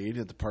Kincaid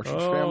at the Partridge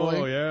Oh,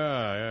 Family.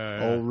 yeah.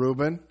 Old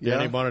Reuben.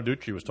 Danny Yeah.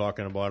 Bonaducci was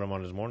talking about him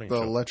on his morning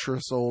The show.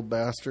 lecherous old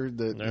bastard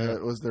that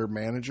was their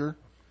manager.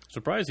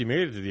 Surprised he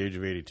made it to the age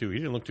of 82. He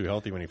didn't look too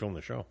healthy when he filmed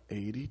the show.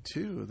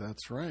 82,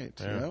 that's right.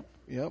 Yeah.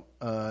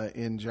 Yep.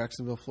 In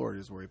Jacksonville, Florida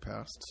is where he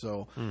passed.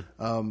 So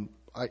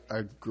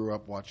I grew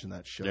up watching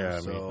that show. Yeah,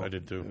 so I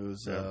did too. It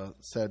was Yeah.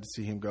 sad to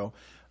see him go.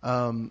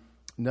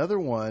 Another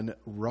one,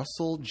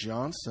 Russell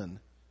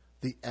Johnson,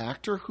 the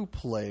actor who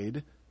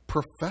played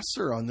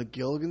Professor on the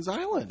Gilligan's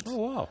Island. Oh,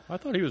 wow. I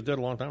thought he was dead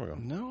a long time ago.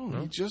 No,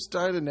 he just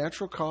died of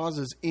natural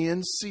causes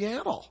in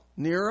Seattle,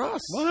 near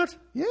us. What?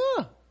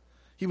 Yeah.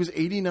 He was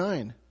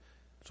 89.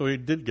 So he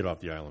did get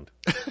off the island.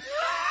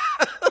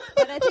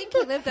 But I think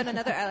he lived on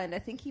another island. I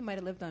think he might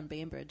have lived on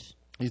Bainbridge.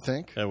 You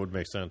think? That would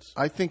make sense.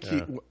 I think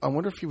Yeah. I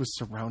wonder if he was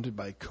surrounded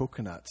by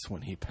coconuts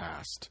when he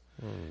passed.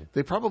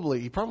 He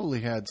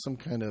probably had some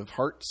kind of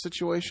heart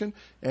situation,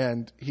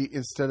 and he,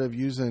 instead of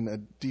using a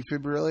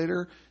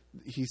defibrillator,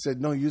 he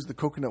said, "No, use the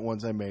coconut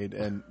ones I made,"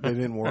 and they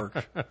didn't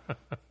work.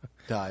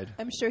 Died.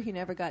 I'm sure he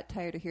never got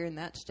tired of hearing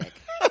that shtick.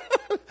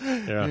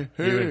 Yeah.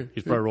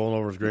 He's probably rolling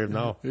over his grave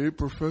now. Hey,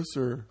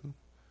 Professor.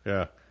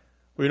 Yeah.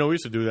 Well, we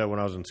used to do that when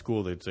I was in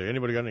school. They'd say,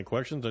 "Anybody got any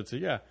questions?" I'd say,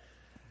 "Yeah."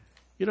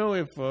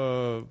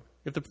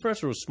 If the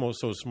professor was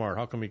so smart,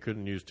 how come he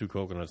couldn't use 2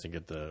 coconuts and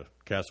get the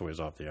castaways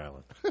off the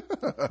island?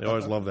 They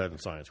always loved that in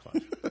science class.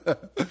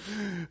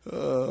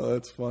 Oh,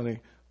 that's funny.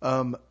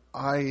 Or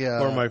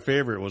my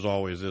favorite was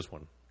always this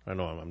one. I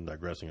know I'm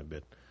digressing a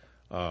bit.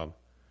 The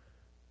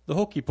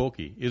hokey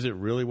pokey. Is it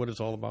really what it's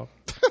all about?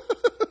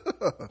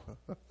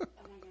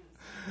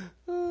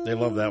 They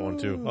love that one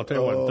too. I'll tell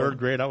you what. In 3rd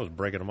grade, I was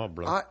breaking them up,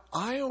 bro.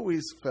 I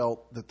always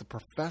felt that the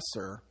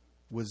professor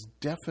was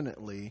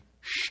definitely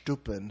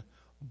stooping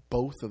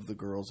both of the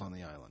girls on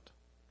the island.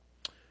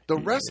 The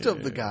rest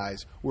of the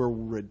guys were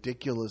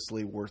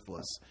ridiculously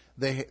worthless.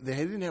 They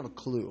didn't have a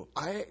clue.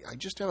 I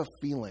just have a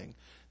feeling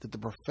that the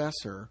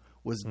professor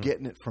was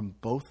getting it from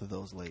both of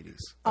those ladies.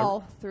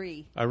 All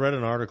 3. I read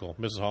an article,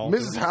 Mrs. Hall.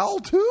 Mrs. Howell,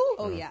 too?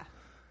 Oh, yeah.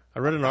 I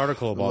read an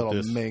article about Little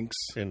this minx.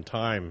 in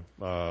Time.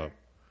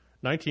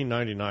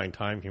 1999,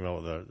 Time came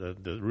out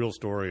with the real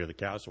story of the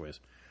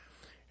castaways.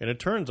 And it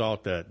turns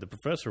out that the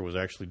professor was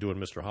actually doing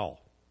Mr. Howell.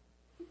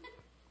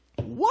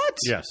 What?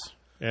 Yes.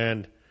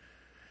 And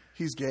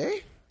He's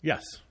gay?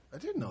 yes. I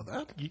didn't know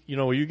that.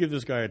 You give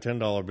this guy a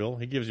 $10 bill,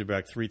 he gives you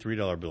back three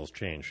 $3 bills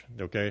change.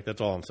 Okay?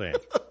 That's all I'm saying.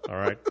 All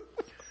right?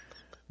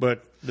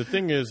 But the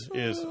thing is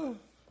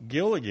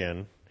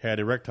Gilligan had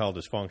erectile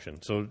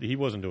dysfunction, so he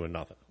wasn't doing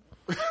nothing.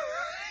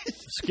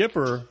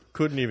 Skipper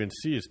couldn't even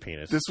see his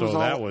penis. This so was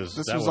that all, was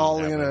this that was wasn't all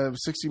in happening. a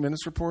 60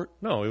 Minutes report?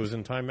 No, it was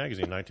in Time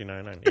Magazine,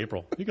 1999,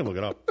 April. You can look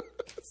it up.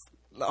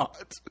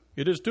 Not.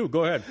 It is too.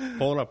 Go ahead.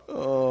 Pull it up.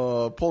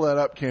 Pull that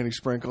up, Candy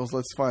Sprinkles.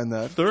 Let's find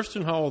that.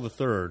 Thurston Howell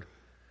III,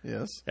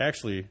 Yes.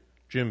 actually,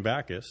 Jim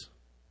Backus,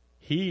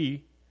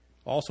 he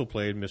also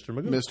played Mr.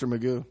 Magoo. Mr.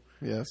 Magoo.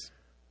 Yes.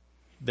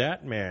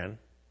 That man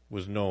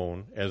was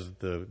known as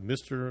the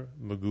Mr.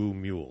 Magoo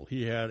Mule.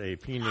 He had a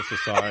penis the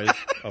size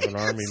of an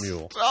army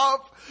mule.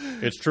 Stop.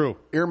 It's true.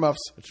 Earmuffs.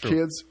 true.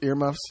 Kids,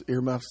 earmuffs,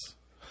 earmuffs.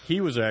 He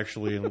was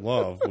actually in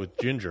love with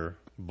Ginger,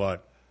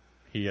 but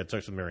he had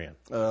sex with Marianne.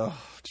 Oh,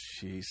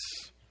 jeez.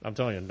 I'm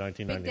telling you, Big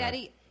 1999.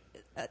 Daddy,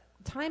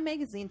 Time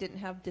Magazine didn't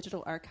have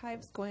digital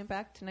archives going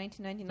back to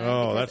 1999.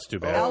 Oh, because that's too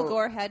bad. Al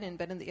Gore hadn't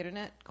invented the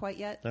internet quite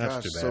yet. That's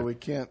Gosh, too bad. so we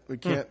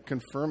can't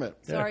confirm it.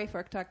 Sorry,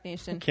 Fork Talk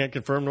Nation. Can't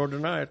confirm nor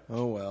deny it.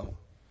 Oh well.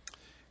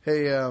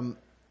 Hey,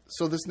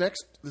 so this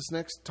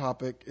next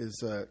topic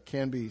is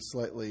can be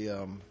slightly I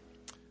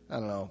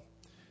don't know,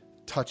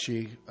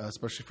 touchy,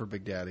 especially for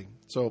Big Daddy.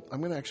 So I'm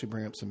going to actually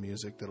bring up some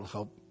music that'll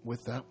help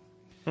with that.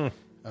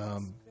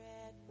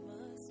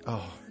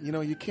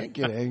 You can't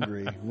get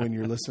angry when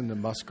you're listening to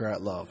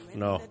Muskrat Love.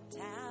 No.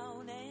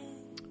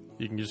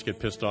 You can just get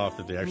pissed off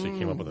that they actually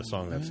came up with a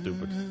song that's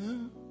stupid.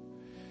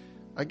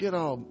 I get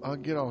all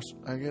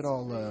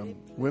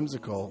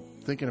whimsical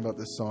thinking about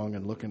this song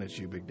and looking at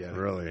you, Big Daddy.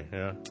 Really?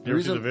 Yeah. You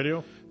ever see the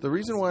video? The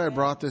reason why I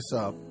brought this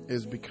up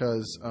is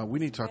because we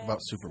need to talk about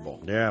Super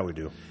Bowl. Yeah, we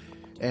do.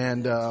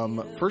 And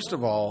first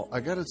of all, I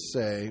got to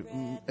say,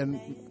 and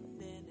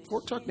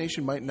Fork Talk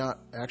Nation might not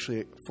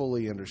actually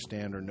fully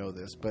understand or know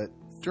this, but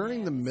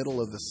during the middle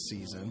of the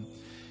season,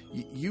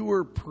 you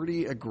were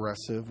pretty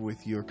aggressive with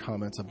your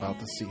comments about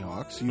the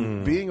Seahawks.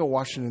 You being a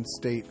Washington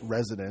State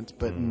resident,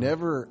 but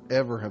never,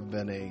 ever have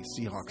been a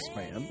Seahawks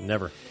fan.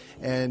 Never.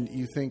 And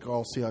you think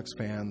all Seahawks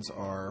fans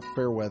are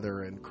fair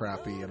weather and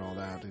crappy and all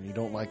that, and you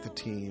don't like the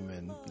team.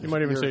 And You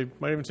might even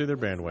say they're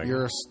bandwagon.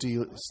 you're a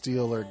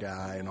Steeler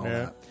guy and all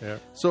that. Yeah.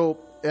 So,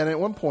 and at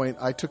one point,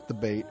 I took the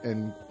bait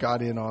and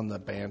got in on the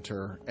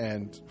banter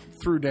and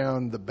threw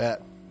down the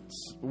bet,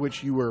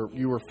 which you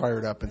were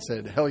fired up and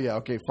said, "Hell yeah,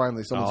 okay,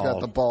 finally someone's got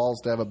the balls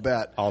to have a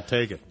bet." I'll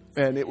take it.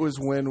 And it was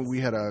when we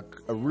had a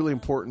really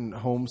important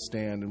home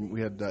stand, and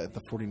we had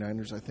the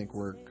 49ers, I think,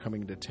 were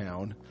coming to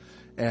town.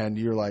 And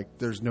you're like,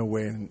 "There's no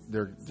way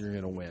they're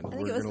going to win. I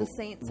think it was the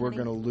Saints, We're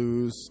honey. going to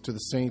lose to the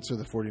Saints or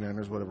the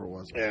 49ers, whatever it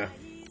was." Yeah.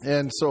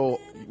 And so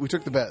we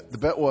took the bet. The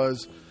bet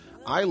was,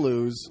 I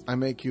lose, I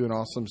make you an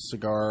awesome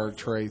cigar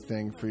tray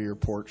thing for your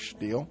porch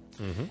deal.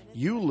 Mm-hmm.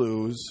 You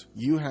lose,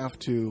 you have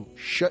to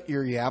shut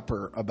your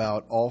yapper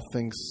about all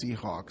things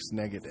Seahawks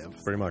negative.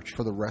 Pretty much.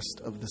 For the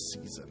rest of the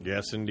season.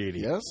 Yes, indeed.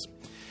 Yes.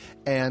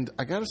 And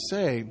I got to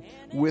say,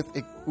 with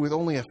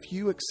only a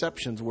few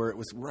exceptions where it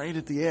was right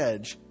at the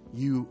edge,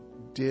 you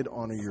did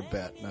honor your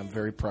bet, and I'm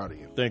very proud of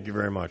you. Thank you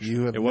very much.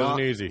 It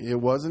wasn't easy.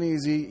 It wasn't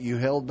easy. You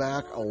held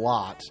back a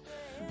lot.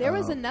 There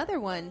was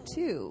another one,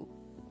 too,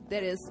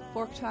 that is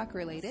Fork Talk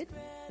related,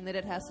 and that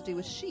it has to do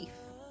with sheaf.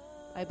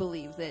 I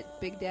believe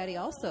that Big Daddy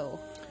also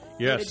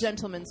made a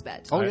gentleman's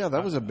bet. Oh, yeah,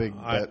 that was a big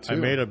bet, too. I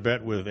made a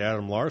bet with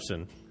Adam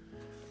Larson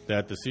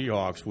that the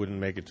Seahawks wouldn't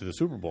make it to the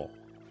Super Bowl.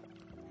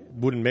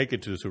 Wouldn't make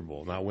it to the Super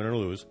Bowl, not win or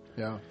lose.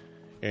 Yeah.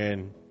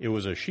 And it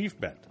was a sheaf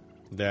bet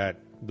that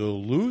the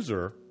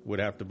loser would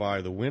have to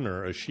buy the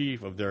winner a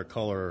sheaf of their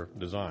color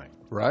design.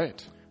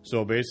 Right.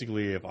 So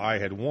basically, if I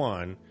had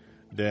won,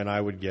 then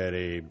I would get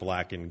a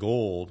black and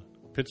gold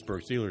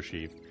Pittsburgh Steelers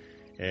sheaf.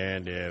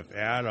 And if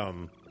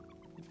Adam,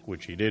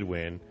 which he did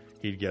win,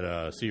 he'd get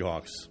a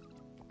Seahawks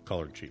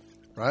colored sheaf.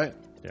 Right.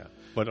 Yeah.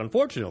 But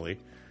unfortunately,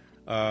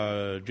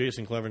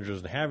 Jason Clevenger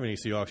doesn't have any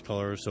Seahawks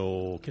colors,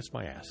 so kiss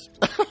my ass.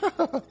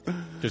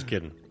 Just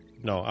kidding.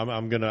 No,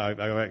 I'm gonna.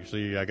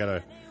 I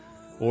gotta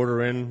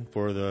order in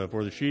for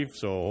the sheaf,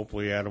 so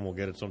hopefully Adam will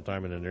get it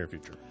sometime in the near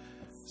future.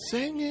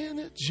 Singing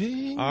a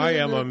jingle. I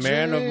am a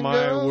man of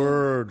my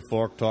word,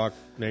 Fork Talk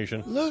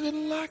Nation.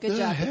 Looking like Good the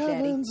job, Big Daddy.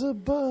 heavens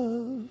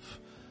above.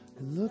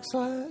 Looks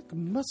like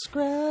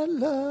muskrat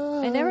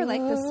love. I never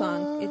liked this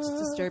song. It's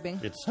disturbing.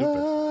 It's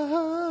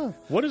stupid.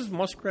 What is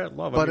muskrat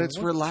love? But it's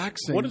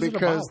relaxing what is it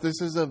because about? this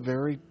is a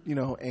very,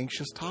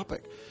 anxious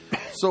topic.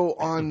 So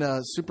on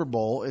Super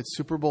Bowl, it's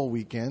Super Bowl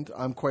weekend.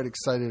 I'm quite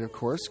excited, of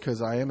course,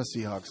 because I am a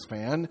Seahawks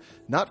fan.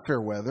 Not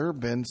fair weather,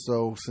 been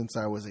so since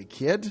I was a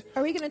kid.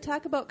 Are we going to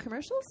talk about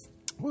commercials?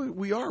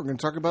 We are. We're going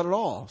to talk about it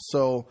all.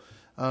 So,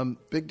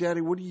 Big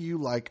Daddy, what do you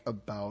like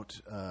about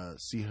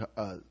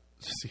Seahawks?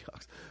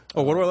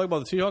 Oh, what do I like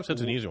about the Seahawks?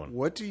 That's an easy one.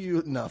 What do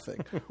you?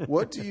 Nothing.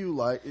 What do you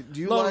like? Do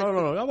you No.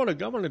 I want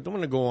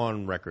to go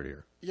on record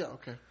here. Yeah.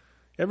 Okay.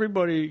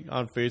 Everybody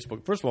on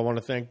Facebook. First of all, I want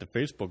to thank the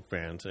Facebook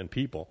fans and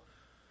people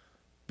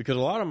because a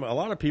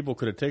lot of people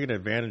could have taken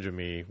advantage of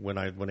me when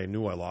they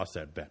knew I lost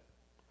that bet,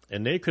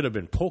 and they could have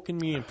been poking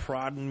me and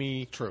prodding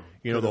me. True.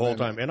 The whole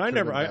time. And I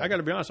got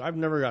to be honest. I've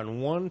never gotten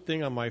one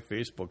thing on my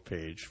Facebook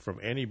page from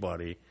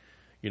anybody.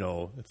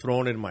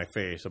 Thrown in my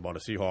face about a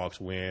Seahawks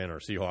win or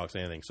Seahawks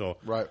anything. So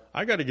right.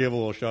 I got to give a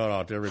little shout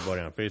out to everybody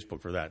on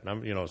Facebook for that. And I'm,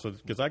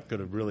 because I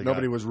could have really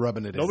nobody was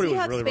rubbing it in. Nobody was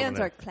Seahawks really fans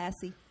rubbing are it.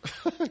 classy.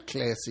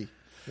 Classy.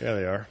 Yeah,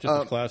 they are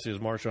just as classy as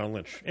Marshawn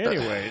Lynch.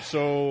 Anyway,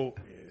 so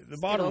the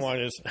bottom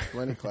line is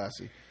plenty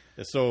classy.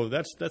 So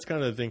that's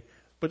kind of the thing.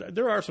 But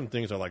there are some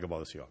things I like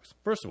about the Seahawks.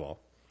 First of all,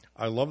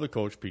 I love the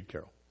coach Pete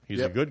Carroll.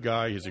 He's a good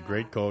guy. He's a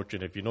great coach.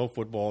 And if you know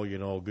football, you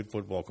know good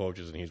football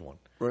coaches, and he's one.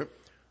 Right.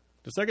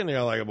 The second thing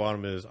I like about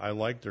him is I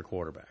like their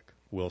quarterback,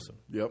 Wilson.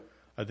 Yep.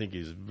 I think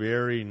he's a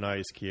very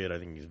nice kid. I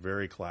think he's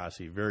very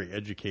classy, very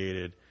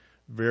educated,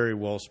 very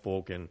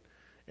well-spoken,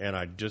 and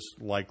I just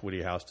like what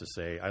he has to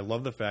say. I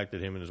love the fact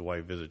that him and his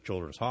wife visit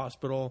Children's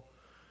Hospital,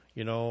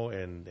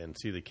 and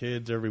see the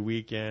kids every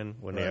weekend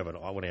when they have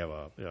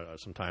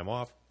some time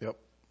off. Yep.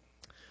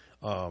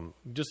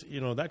 Just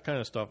that kind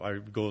of stuff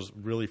goes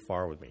really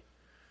far with me.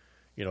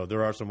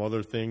 There are some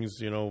other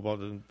things,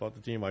 about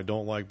the team I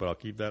don't like, but I'll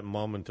keep that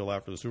mum until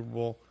after the Super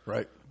Bowl.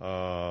 Right.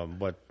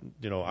 But,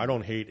 I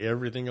don't hate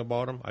everything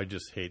about them. I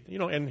just hate,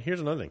 and here's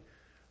another thing.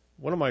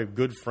 One of my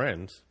good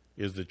friends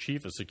is the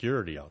chief of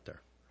security out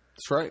there.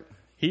 That's right.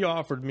 He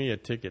offered me a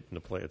ticket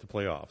at the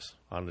playoffs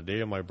on the day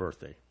of my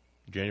birthday,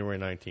 January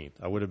 19th.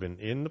 I would have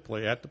been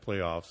at the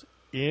playoffs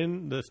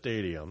in the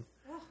stadium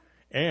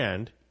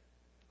and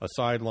a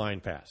sideline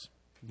pass.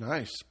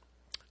 Nice.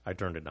 I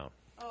turned it down.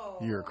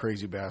 You're a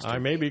crazy bastard. I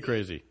may be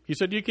crazy. He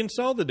said, you can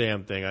sell the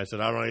damn thing. I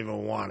said, I don't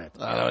even want it.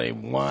 I don't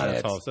even want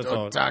it.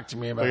 Don't talk to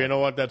me about it. But you know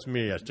what? That's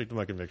me. I stick to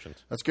my convictions.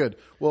 That's good.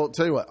 Well,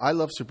 tell you what. I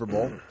love Super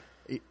Bowl.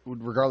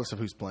 Regardless of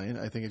who's playing,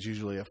 I think it's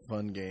usually a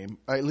fun game.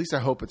 At least I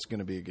hope it's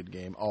going to be a good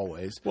game,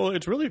 always. Well,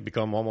 it's really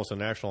become almost a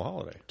national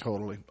holiday.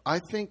 Totally. I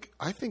think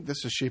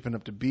this is shaping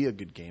up to be a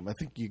good game. I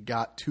think you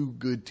got two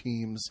good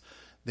teams.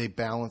 They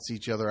balance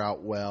each other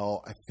out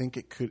well. I think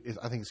it's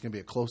going to be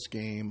a close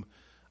game.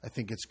 I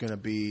think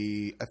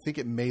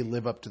it may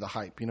live up to the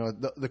hype.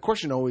 The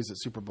question always at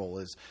Super Bowl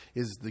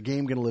is the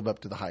game going to live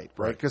up to the hype,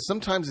 right? Because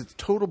sometimes it's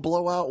total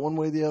blowout one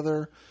way or the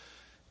other.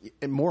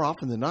 And more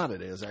often than not,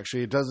 it is.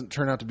 Actually, it doesn't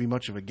turn out to be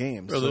much of a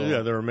game. Well,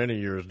 yeah, there were many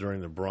years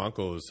during the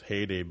Broncos'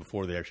 heyday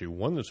before they actually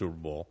won the Super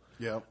Bowl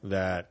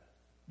that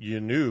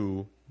you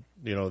knew,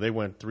 they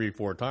went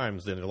 3-4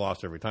 times, then they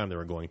lost every time they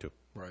were going to.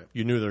 Right.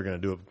 You knew they were going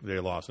to do it. They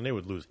lost, and they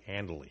would lose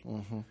handily.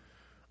 Mm-hmm.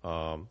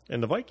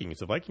 And the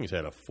Vikings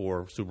had a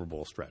 4 Super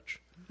Bowl stretch.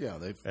 Yeah,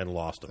 and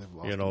lost them.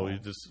 Lost them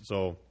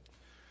all.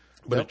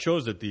 But it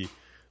shows that the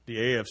the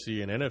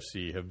AFC and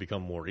NFC have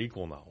become more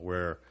equal now.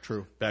 Where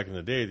True. back in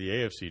the day, the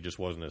AFC just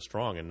wasn't as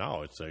strong, and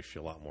now it's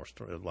actually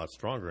a lot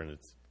stronger, and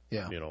it's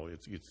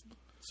it's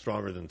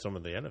stronger than some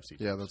of the NFC.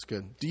 Yeah, that's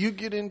good. Do you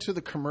get into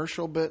the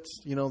commercial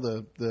bits? You know,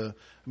 I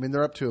mean,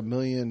 they're up to $1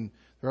 million.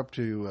 They're up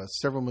to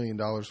several $1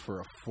 million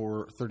for a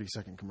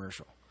 30-second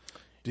commercial.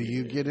 Do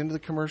you get into the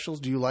commercials?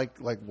 Do you like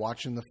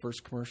watching the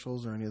first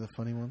commercials or any of the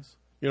funny ones?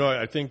 You know,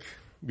 I think,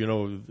 you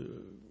know,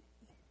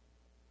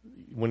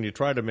 when you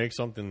try to make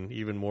something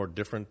even more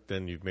different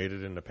than you've made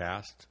it in the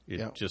past,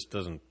 it just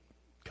doesn't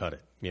cut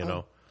it, you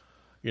know.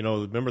 You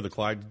know, remember the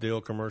Clydesdale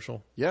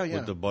commercial? Yeah, yeah.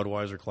 With the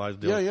Budweiser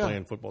Clydesdale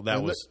playing football?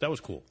 That was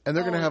cool. And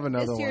they're going to have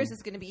another one. This year's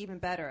is going to be even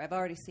better. I've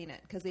already seen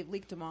it because they've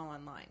leaked them all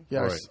online. Yeah,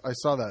 Right. I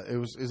saw that.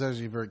 It's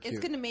actually very cute.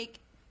 It's going to make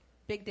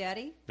Big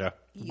Daddy,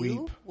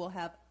 you Weep. will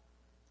have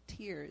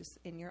tears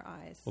in your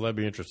eyes. Well, that'd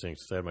be interesting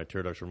since I had my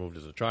tear ducts removed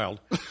as a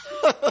child.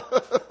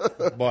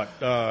 But,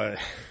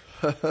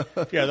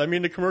 yeah, I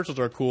mean, the commercials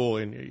are cool.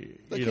 And,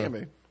 They can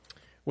be.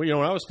 Well, you know,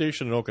 when I was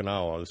stationed in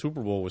Okinawa, the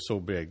Super Bowl was so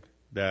big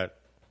that,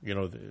 you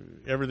know,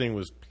 everything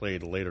was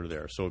played later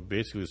there. So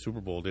basically the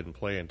Super Bowl didn't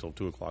play until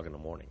 2 o'clock in the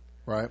morning.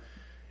 Right.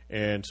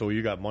 And so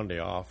you got Monday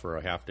off or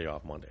a half day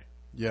off Monday.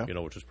 Yeah. You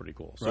know, which is pretty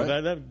cool. So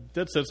Right.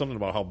 that says something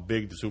about how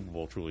big the Super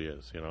Bowl truly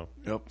is, you know.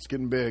 Yep, it's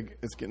getting big.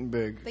 It's getting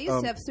big. They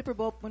used to have Super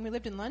Bowl, when we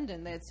lived in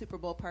London, they had Super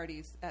Bowl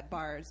parties at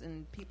bars,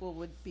 and people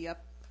would be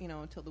up, you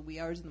know, until the wee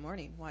hours in the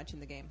morning watching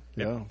the game.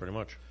 Yeah. Pretty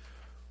much.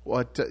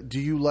 What do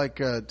you like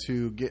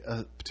to get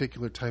a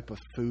particular type of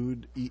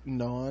food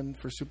eaten on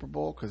for Super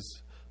Bowl?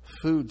 Because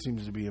food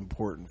seems to be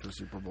important for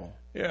Super Bowl.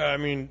 Yeah, I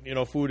mean, you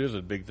know, food is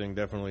a big thing,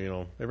 definitely. You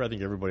know, I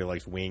think everybody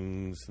likes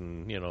wings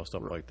and, you know,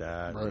 stuff like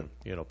that. Right. And,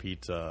 you know,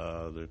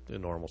 pizza, the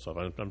normal stuff.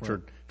 I'm sure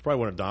it's probably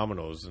one of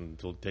Domino's and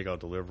to take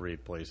out delivery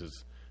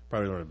places,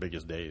 probably one of the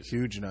biggest days.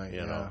 Huge night,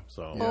 You know,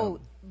 so. Yeah. Oh,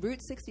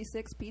 Route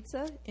 66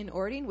 Pizza in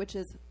Ording, which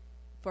is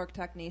Fork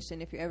Talk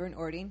Nation. If you're ever in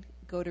Ording,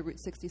 go to Route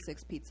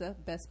 66 Pizza.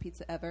 Best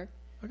pizza ever.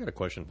 I got a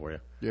question for you.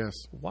 Yes.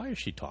 Why is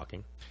she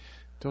talking?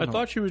 Don't I know.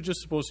 thought she was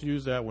just supposed to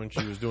use that when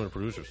she was doing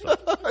producer stuff.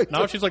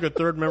 Now she's like a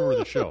third member of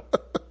the show.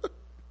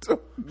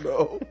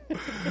 No.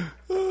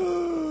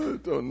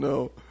 Don't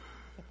know.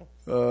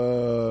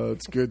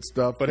 It's good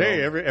stuff. But though.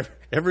 hey,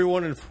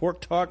 everyone in Fork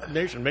Talk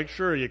Nation, make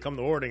sure you come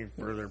to Ording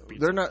for their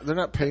pizza. they're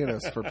not paying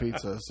us for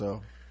pizza,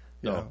 so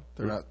yeah,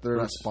 they're not They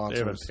haven't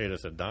sponsors. paid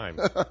us a dime.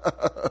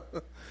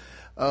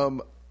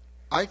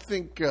 I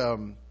think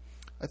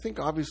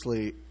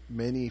obviously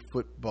many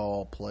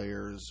football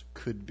players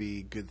could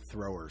be good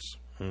throwers.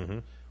 Mm-hmm.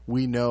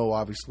 We know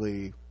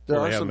obviously there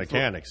Well, are they have some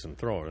mechanics and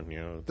throwing, you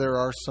know. there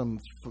are some.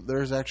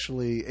 There's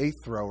actually a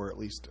thrower, at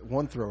least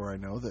one thrower I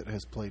know that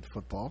has played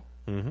football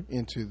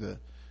into the.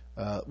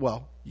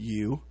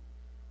 You.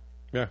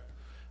 Yeah.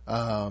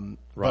 Robin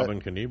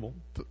Robin Knievel.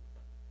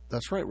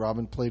 That's right.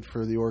 Robin played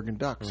for the Oregon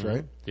Ducks,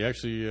 right? He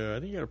actually, I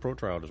think he had a pro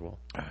tryout as well.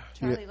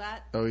 Charlie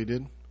Latt. Oh, he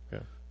did. Yeah.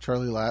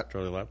 Charlie Latt.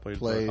 Charlie Latt played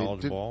Played-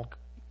 college did- ball.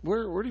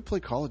 Where did he play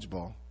college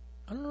ball?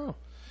 I don't know.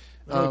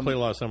 I played a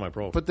lot of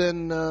semi-pro. But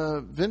then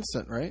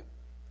Vincent, right?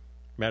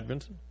 Matt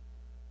Vincent?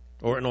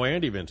 Or, no,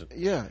 Andy Vincent.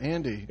 Yeah,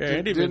 Andy. Yeah,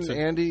 Andy didn't Vincent.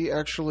 Andy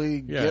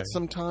actually Yeah. get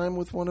some time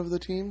with one of the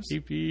teams?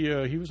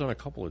 He was on a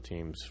couple of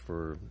teams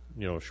for,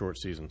 you know, short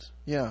seasons.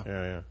 Yeah.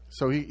 Yeah.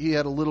 So he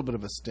had a little bit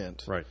of a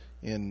stint Right.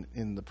 in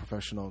the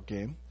professional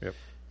game. Yep.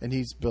 And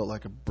he's built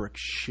like a brick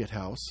shit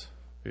house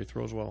He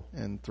throws well.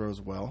 and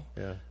throws well.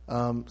 Yeah.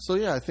 So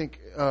yeah, I think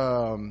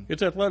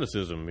It's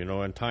athleticism, you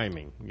know, and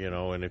timing, you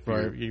know, and if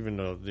Right. you're, even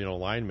though, you know,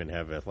 linemen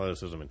have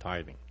athleticism and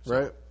timing. So,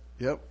 right.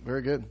 Yep,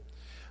 very good.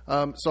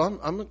 So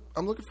I'm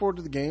looking forward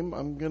to the game.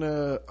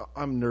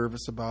 I'm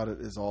nervous about it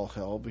as all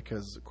hell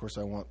because of course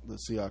I want the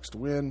Seahawks to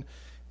win,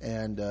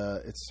 and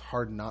it's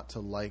hard not to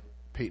like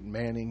Peyton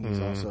Manning. He's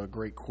also a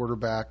great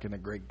quarterback and a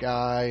great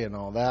guy and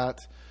all that.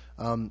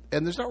 And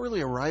there's not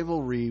really a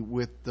rivalry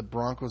with the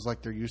Broncos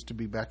like there used to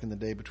be back in the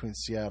day between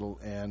Seattle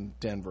and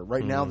Denver.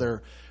 Right now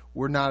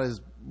we're not as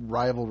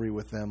rivalry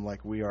with them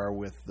like we are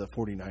with the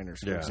 49ers,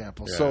 for Yeah,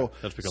 example. yeah, So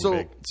that's become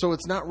big. so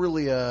it's not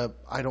really a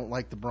I don't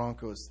like the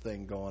Broncos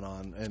thing going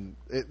on, and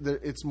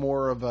it's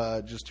more of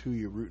a just who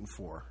you're rooting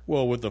for.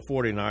 Well, with the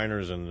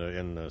 49ers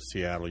and the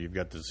Seattle, you've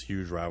got this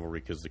huge rivalry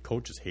because the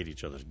coaches hate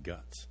each other's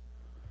guts.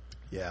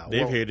 Yeah,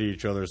 They've hated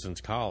each other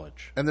since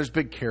college. and there's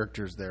big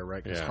characters there,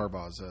 right? Because Yeah.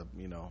 Harbaugh's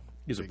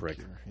He's a big prick.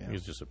 character, yeah.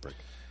 He's just a prick.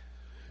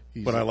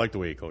 He's But I like the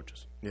way he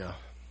coaches. yeah.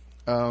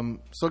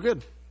 So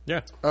good.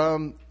 Yeah.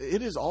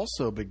 It is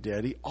also, Big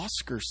Daddy,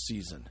 Oscar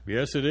season.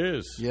 Yes, it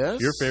is. Yes?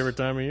 Your favorite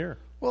time of year.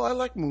 Well, I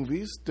like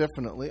movies,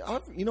 definitely.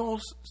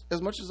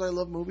 As much as I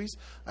love movies,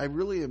 I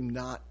really am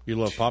not. You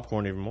love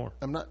popcorn even more.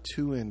 I'm not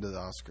too into the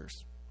Oscars.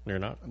 You're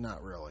not?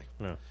 Not really.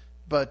 No.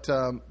 But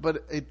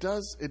it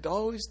does. It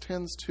always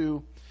tends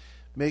to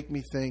make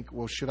me think.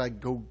 Well, should I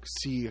go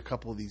see a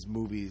couple of these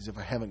movies if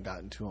I haven't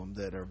gotten to them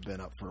that have been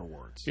up for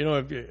awards? You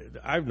know,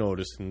 I've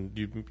noticed, and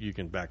you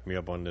can back me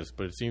up on this,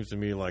 but it seems to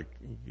me like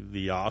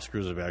the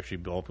Oscars have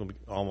actually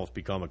almost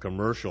become a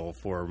commercial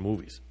for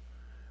movies,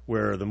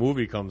 where the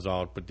movie comes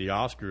out, but the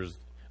Oscars,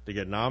 they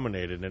get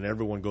nominated, and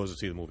everyone goes to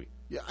see the movie.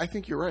 Yeah, I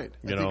think you're right.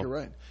 I think you're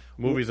right.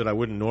 Movies that I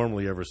wouldn't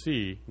normally ever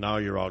see, now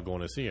you're out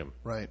going to see them.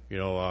 Right.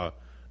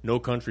 No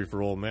Country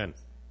for Old Men.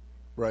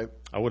 Right.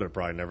 I would have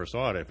probably never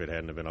saw it if it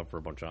hadn't have been up for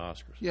a bunch of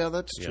Oscars. Yeah,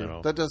 that's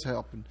true. That does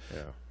happen.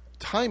 Yeah.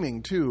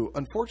 Timing, too,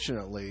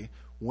 unfortunately,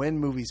 when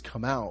movies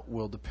come out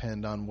will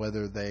depend on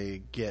whether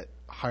they get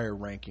higher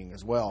ranking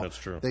as well. That's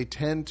true. They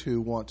tend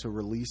to want to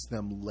release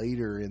them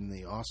later in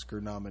the Oscar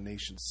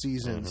nomination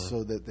season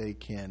so that they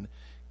can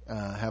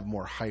have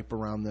more hype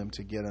around them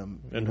to get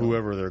them. And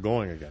whoever they're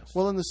going against.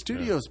 Well, and the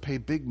studios pay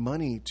big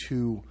money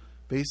to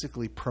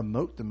basically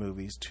promote the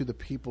movies to the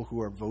people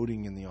who are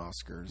voting in the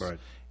Oscars. Right.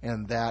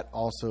 And that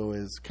also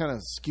is kind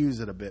of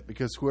skews it a bit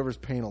because whoever's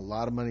paying a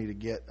lot of money to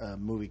get a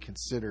movie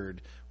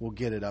considered will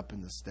get it up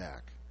in the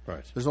stack.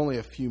 Right. There's only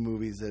a few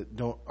movies that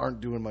aren't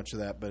doing much of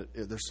that, but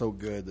they're so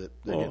good that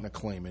they're getting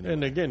acclaim anyway.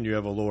 And again, you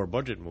have a lower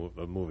budget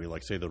movie,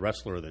 like say The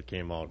Wrestler that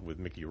came out with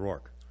Mickey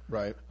Rourke.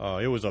 Right.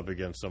 It was up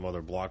against some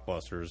other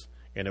blockbusters,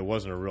 and it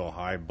wasn't a real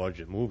high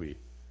budget movie,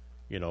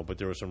 but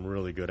there was some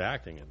really good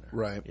acting in there.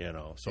 Right.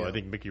 So I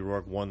think Mickey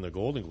Rourke won the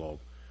Golden Globe,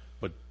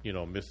 but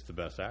missed the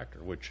Best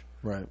Actor, which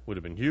Right. would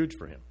have been huge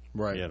for him.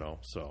 Right.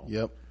 So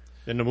Yep.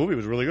 And the movie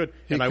was really good.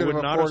 He and could I would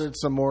have not afforded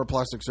some more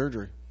plastic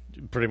surgery.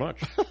 Pretty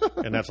much.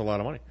 And that's a lot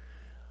of money.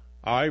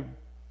 I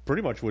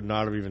pretty much would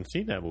not have even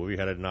seen that movie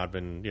had it not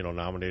been,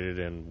 nominated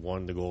and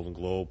won the Golden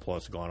Globe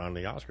plus gone on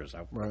the Oscars.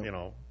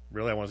 Right.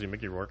 Really, I want to see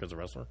Mickey Rourke as a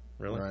wrestler.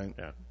 Really? Right.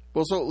 Yeah.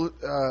 Well, so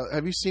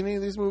have you seen any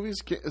of these movies?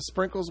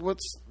 Sprinkles,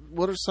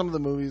 what are some of the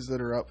movies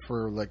that are up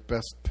for like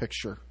Best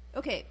Picture?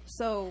 Okay,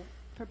 so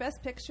for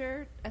Best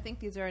Picture, I think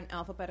these are in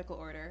alphabetical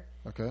order.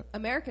 Okay.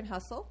 American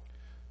Hustle.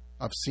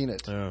 I've seen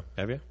it.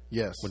 Have you?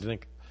 Yes. What do you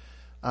think?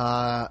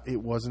 It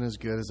wasn't as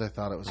good as I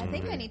thought it was I going to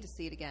think be. I need to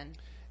see it again.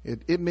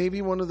 It may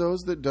be one of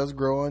those that does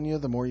grow on you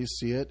the more you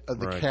see it. The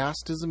Right.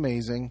 cast is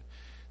amazing.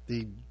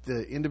 The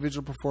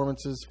individual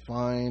performance is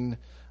fine.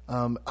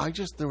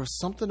 There was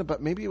something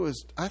about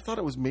I thought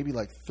it was maybe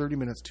like 30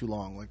 minutes too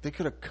long. Like they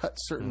could have cut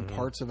certain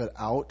parts of it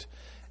out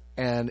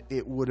and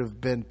it would have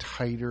been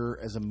tighter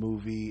as a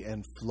movie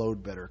and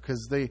flowed better.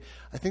 Because I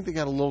think they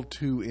got a little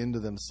too into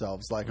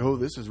themselves. Like, oh,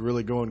 this is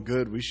really going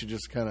good. We should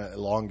just kind of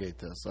elongate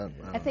this.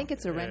 I think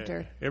it's a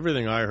renter.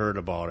 Everything I heard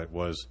about it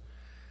was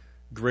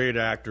great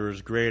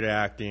actors, great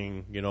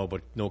acting,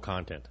 but no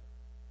content.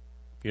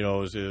 It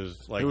was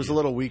like it was a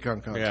little weak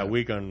on content. Yeah,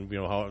 weak on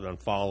on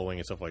following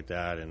and stuff like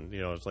that, and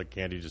it's like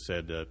Candy just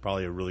said,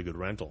 probably a really good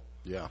rental.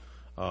 Yeah.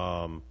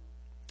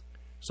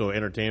 So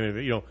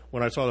entertainment.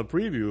 When I saw the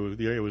preview,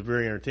 it was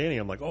very entertaining.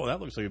 I'm like, oh, that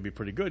looks like it'd be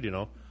pretty good.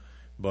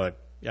 But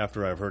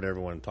after I've heard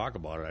everyone talk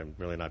about it, I'm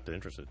really not that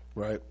interested.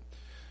 Right.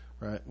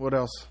 What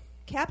else?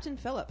 Captain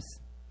Phillips.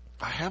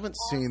 I haven't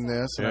seen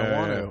this, and I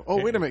want to.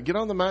 Oh, wait a minute. Get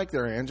on the mic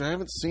there, Ange. I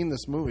haven't seen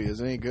this movie.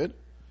 Is it any good?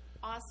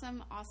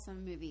 Awesome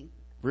movie.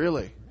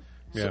 Really?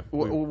 Yeah.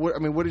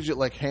 What did you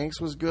like?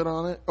 Hanks was good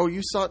on it. Oh,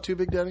 you saw it too,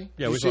 Big Daddy?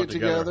 Yeah, Did you we see saw it it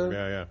together.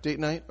 together. Yeah. Date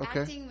night.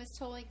 Okay. Acting was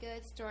totally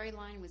good.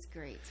 Storyline was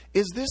great.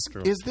 Is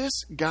this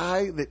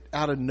guy that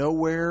out of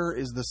nowhere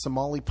is the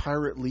Somali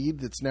pirate lead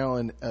that's now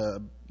in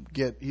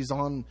he's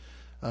on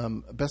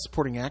Best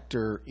Supporting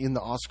Actor in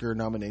the Oscar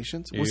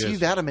nominations? Was he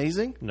that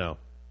amazing? No.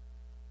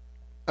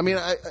 I mean,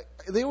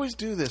 they always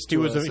do this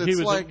to us.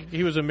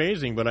 He was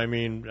amazing, but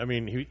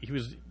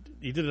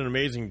he did an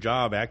amazing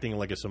job acting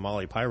like a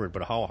Somali pirate.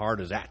 But how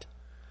hard is that?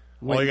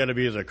 All you got to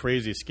be is a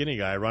crazy skinny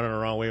guy running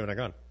around waving a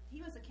gun.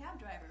 He was a cab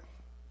driver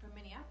from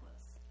Minneapolis.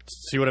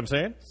 See what I'm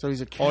saying? So he's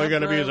a cab all you got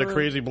to be is a driver?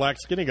 crazy black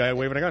skinny guy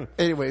waving a gun.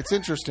 Anyway, it's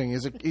interesting.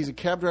 He's a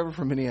cab driver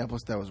from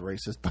Minneapolis. That was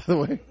racist, by the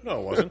way.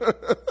 No, it wasn't.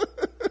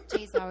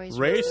 Jay's always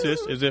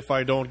Racist is if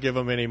I don't give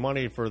him any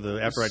money after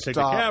I take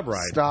the cab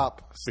ride.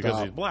 Stop.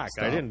 Because he's black.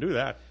 Stop. I didn't do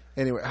that.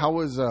 Anyway, how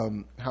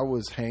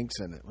was Hanks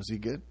in it? Was he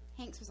good?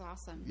 Hanks was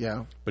awesome.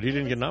 Yeah. But he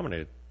didn't get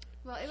nominated.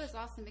 Well, it was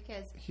awesome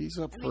because He's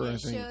up I for, mean, I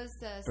it think, shows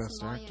the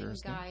Best Somalian Actor,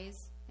 isn't it?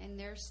 guys and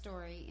their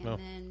story, and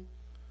then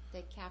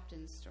the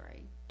captain's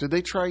story. Did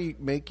they try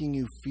making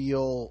you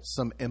feel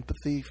some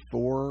empathy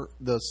for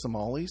the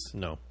Somalis,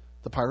 No.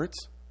 the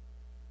pirates?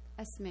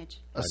 A smidge.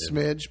 A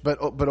smidge, but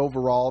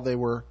overall they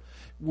were.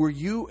 Were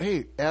you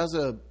as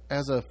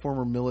a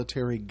former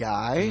military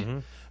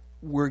guy?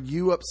 Were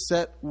you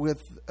upset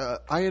with?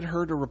 I had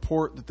heard a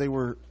report that they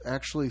were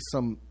actually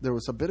there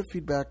was a bit of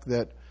feedback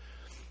that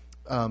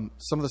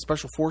some of the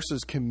special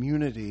forces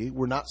community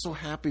were not so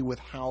happy with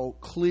how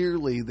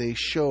clearly they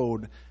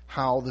showed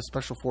how the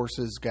special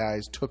forces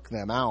guys took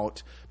them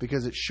out,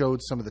 because it showed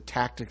some of the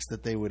tactics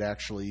that they would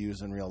actually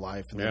use in real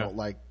life, and they don't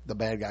like the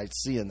bad guys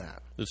seeing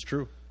that. It's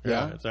true.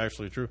 Yeah? It's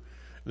actually true.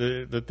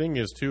 The thing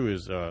is, too,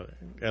 is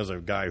as a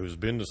guy who's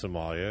been to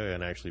Somalia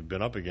and actually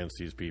been up against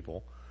these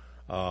people,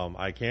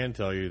 I can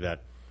tell you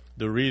that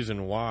the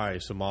reason why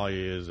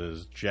Somalia is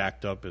as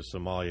jacked up as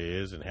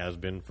Somalia is and has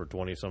been for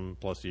 20-some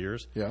plus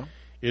years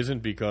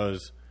isn't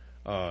because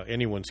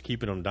anyone's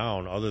keeping them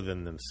down other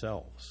than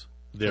themselves.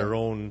 Their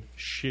own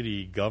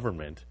shitty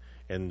government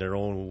and their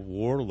own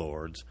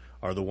warlords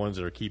are the ones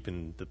that are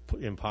keeping the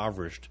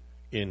impoverished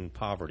in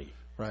poverty.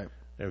 Right.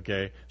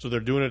 Okay, so they're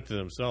doing it to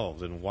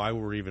themselves, and why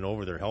we're even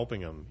over there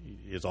helping them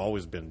has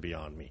always been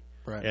beyond me.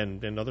 Right.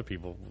 And other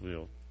people,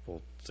 will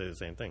say the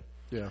same thing.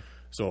 Yeah.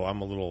 So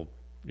I'm a little,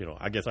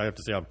 I guess I have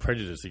to say I'm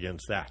prejudiced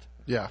against that.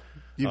 Yeah.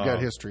 You've got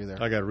history there.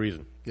 I got a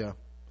reason. Yeah.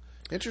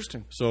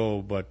 Interesting.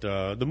 So, but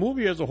the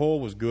movie as a whole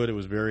was good. It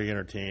was very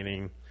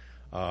entertaining.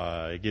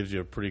 It gives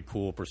you a pretty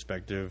cool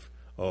perspective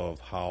of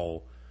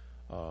how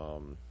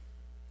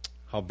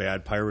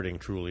bad pirating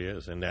truly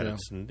is, and that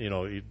it's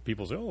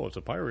people say, "Oh, it's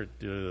a pirate."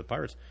 The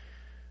pirates.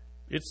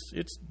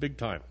 It's big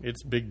time.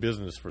 It's big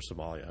business for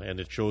Somalia, and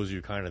it shows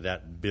you kind of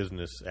that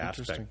business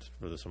aspect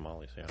for the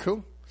Somalis. Yeah.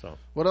 Cool. So,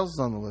 what else is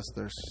on the list?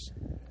 There's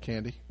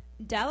Candy.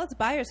 Dallas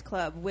Buyers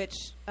Club, which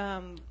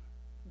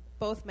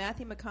both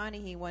Matthew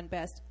McConaughey won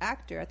Best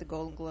Actor at the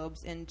Golden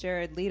Globes and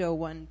Jared Leto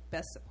won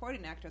Best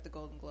Supporting Actor at the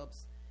Golden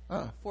Globes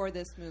for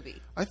this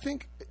movie. I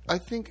think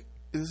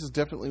this is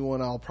definitely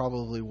one I'll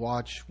probably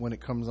watch when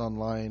it comes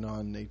online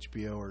on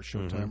HBO or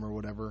Showtime or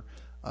whatever.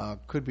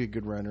 Could be a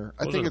good runner.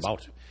 What is it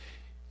about?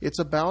 It's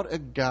about a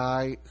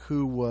guy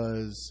who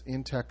was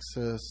in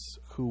Texas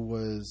who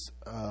was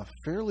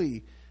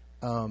fairly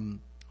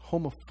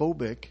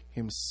homophobic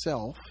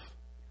himself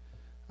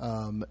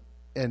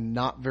and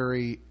not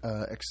very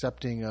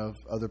accepting of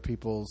other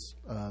people's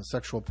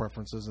sexual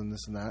preferences and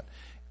this and that,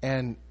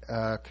 and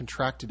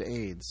contracted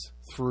AIDS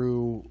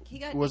through,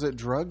 was it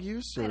drug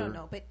use? Or? I don't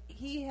know, but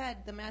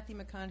the Matthew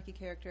McConaughey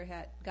character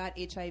got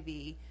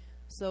HIV,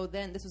 so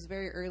then this was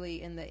very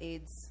early in the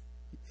AIDS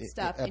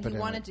stuff, and he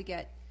wanted to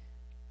get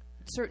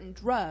certain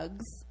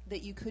drugs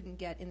that you couldn't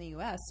get in the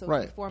U.S.,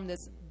 so he formed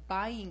this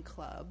buying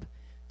club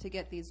to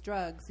get these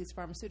drugs, these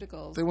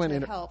pharmaceuticals. They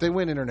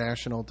went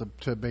international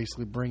to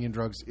basically bring in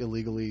drugs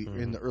illegally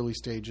in the early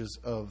stages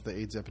of the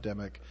AIDS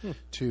epidemic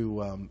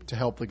to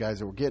help the guys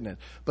that were getting it.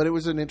 But it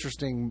was an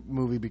interesting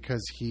movie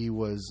because he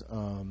was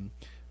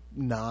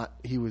not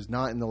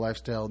in the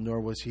lifestyle, nor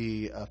was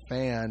he a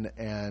fan,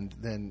 and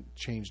then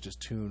changed his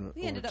tune.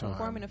 He ended up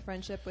forming a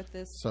friendship with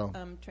this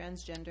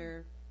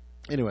transgender.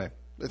 Anyway,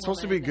 it's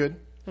supposed to be good.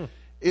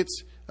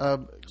 It's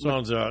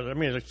sounds.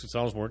 It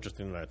sounds more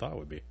interesting than I thought it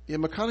would be. Yeah,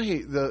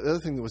 McConaughey. The other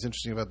thing that was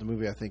interesting about the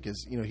movie, I think,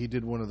 is he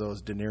did one of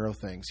those De Niro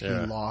things. He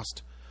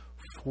lost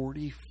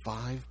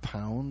 45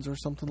 pounds or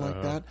something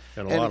like that,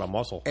 and a lot of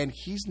muscle. And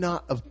he's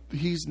not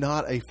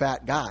a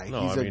fat guy.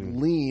 No, he's a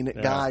lean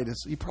guy.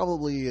 He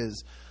probably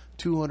is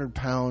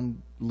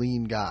 200-pound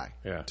lean guy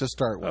to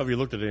start with. Well, if you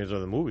looked at his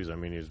other movies,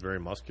 he's a very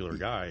muscular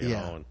guy. You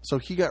know, so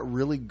he got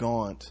really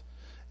gaunt.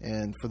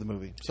 And for the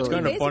movie, so it's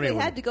kind of funny. They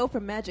had to go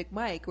from Magic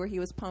Mike, where he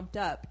was pumped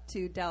up,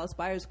 to Dallas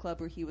Buyers Club,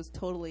 where he was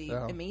totally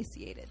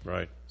emaciated.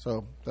 Right.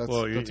 So that's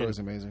always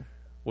amazing.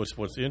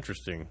 What's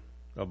interesting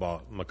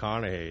about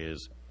McConaughey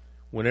is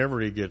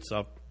whenever he gets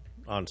up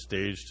on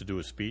stage to do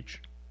a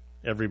speech,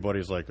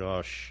 everybody's like,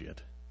 "Oh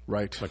shit!"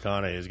 Right.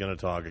 McConaughey is going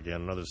to talk again.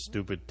 Another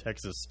stupid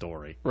Texas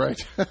story. Right.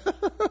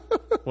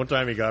 One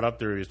time he got up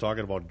there, he was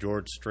talking about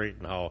George Strait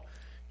and how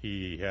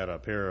he had a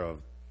pair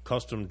of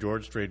custom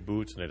George Strait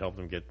boots, and it helped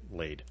him get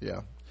laid.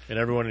 Yeah, and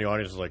everyone in the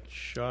audience was like,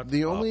 "Shut up."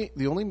 The only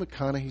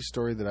McConaughey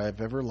story that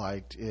I've ever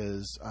liked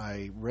is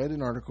I read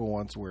an article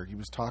once where he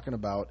was talking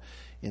about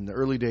in the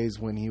early days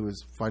when he was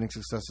finding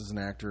success as an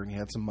actor and he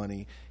had some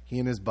money. He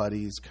and his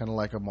buddies, kind of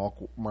like a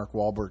Mark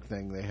Wahlberg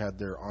thing, they had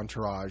their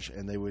entourage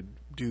and they would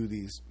do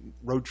these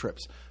road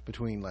trips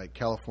between like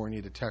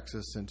California to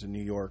Texas and to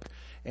New York,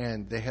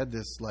 and they had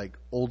this like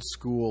old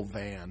school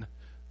van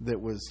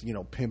that was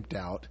pimped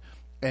out.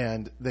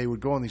 And they would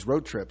go on these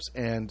road trips,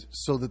 and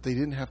so that they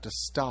didn't have to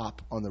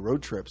stop on the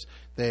road trips,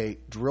 they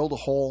drilled a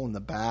hole in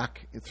the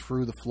back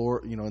through the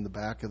floor, in the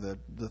back of the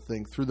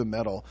thing, through the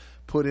metal,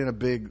 put in a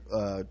big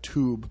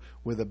tube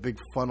with a big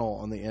funnel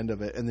on the end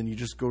of it, and then you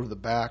just go to the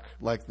back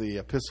like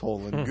the piss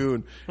hole in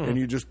Goon, and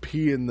you just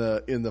pee in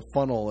the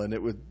funnel, and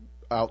it would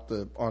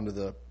onto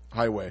the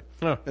highway,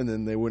 and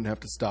then they wouldn't have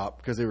to stop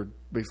because they were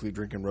basically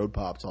drinking road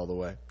pops all the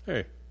way.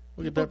 Hey.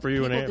 We'll get that for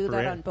you and People do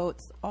that on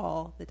boats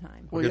all the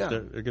time. We'll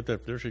get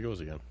that. There she goes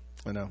again.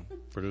 I know.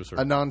 Producer.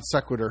 A non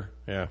sequitur.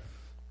 Yeah. I'm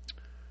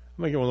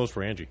going to get one of those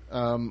for Angie.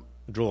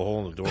 Drill a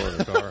hole in the door of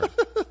the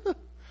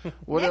car.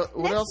 What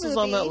else is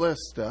on that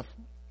list, Steph?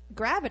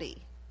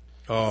 Gravity.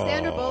 Oh.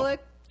 Sandra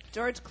Bullock,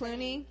 George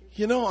Clooney.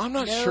 I'm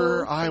not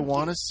sure I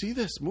want to see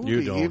this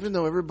movie, even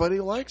though everybody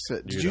likes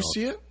it. Did you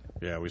see it?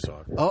 Yeah, we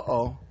saw it.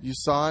 Uh-oh. You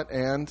saw it,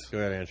 and... Go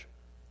ahead, Angie.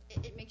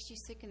 It makes you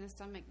sick in the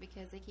stomach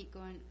because they keep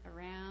going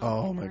around.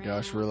 Oh my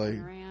gosh, really?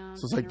 So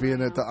it's like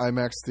being at the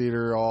IMAX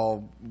theater,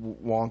 all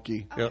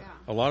wonky. Oh, yeah.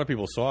 A lot of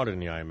people saw it in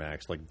the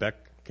IMAX. Like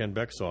Ken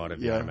Beck saw it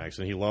at the IMAX,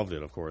 and he loved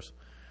it, of course.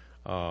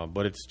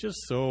 But it's just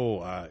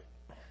so,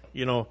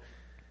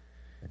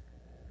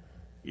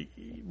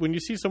 when you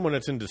see someone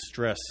that's in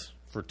distress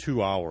for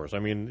 2 hours,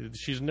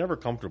 she's never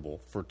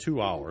comfortable for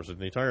 2 hours in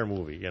the entire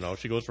movie.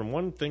 She goes from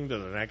one thing to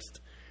the next,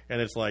 and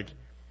it's like,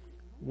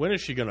 when is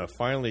she going to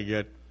finally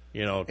get...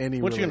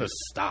 when's she going to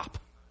stop?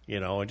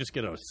 And just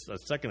get a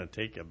second to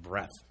take a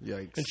breath.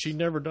 Yikes. And she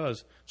never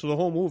does. So the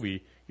whole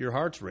movie, your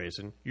heart's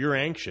racing, you're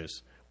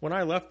anxious. When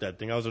I left that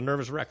thing, I was a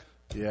nervous wreck.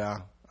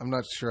 Yeah. I'm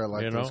not sure I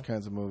like You know? those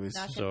kinds of movies.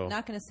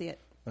 Not going to see it.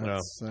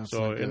 That's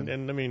so not good.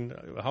 and I mean,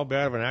 how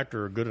bad of an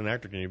actor or good an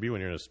actor can you be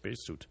when you're in a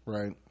spacesuit?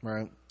 Right.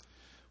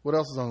 What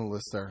else is on the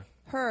list there?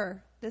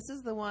 Her. This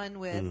is the one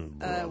with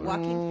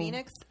Joaquin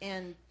Phoenix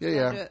and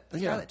Yeah.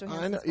 Scarlett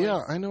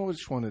Johansson's I know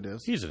which one it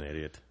is. He's an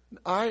idiot.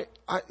 I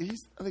think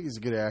he's a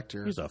good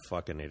actor. He's a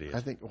fucking idiot.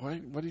 I think. Why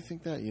do you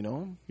think that? You know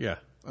him? Yeah.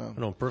 I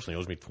know him personally.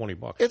 He owes me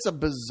 $20. It's a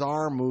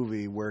bizarre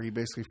movie where he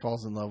basically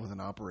falls in love with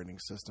an operating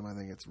system. I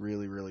think it's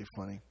really, really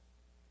funny.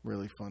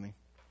 Really funny.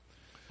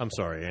 I'm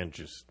sorry, and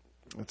just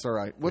It's all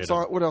right. What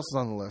else is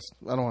on the list?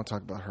 I don't want to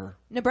talk about her.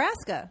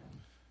 Nebraska.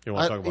 you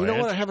want to talk about You know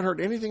Ant? what? I haven't heard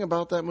anything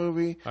about that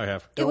movie. I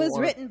have. It was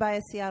written by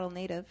a Seattle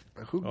native.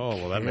 Who Oh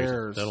well,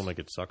 cares? that'll make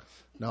it suck.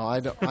 No, I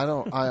don't.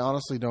 I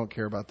honestly don't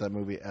care about that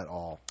movie at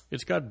all.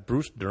 It's got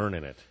Bruce Dern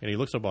in it, and he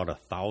looks about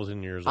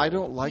 1,000 years old. I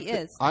don't like He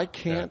it. is. I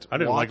can't. I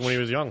didn't like watch- him when he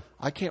was young.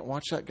 I can't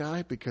watch that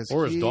guy because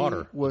Or his he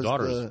daughter. Was His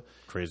daughter's the,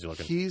 crazy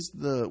looking. He's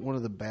one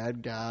of the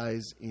bad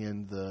guys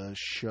in the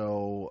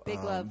show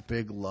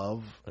Big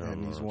Love.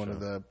 and he's one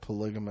of the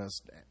polygamous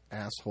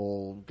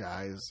asshole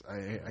guys.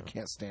 I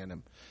can't stand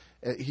him.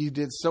 He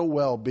did so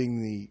well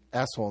being the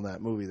asshole in that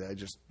movie that I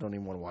just don't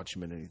even want to watch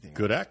him in anything.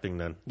 Good acting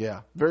then.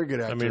 Yeah, very good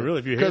actor. I mean, really,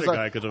 if you hate a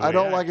guy because of the I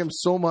don't act- like him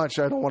so much,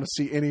 I don't want to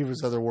see any of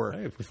his other work.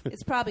 Hey,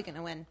 It's probably going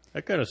to win.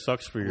 that kind of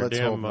sucks for your Let's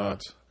hope damn.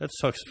 not. That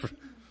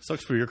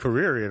sucks for your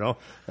career. You know.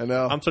 I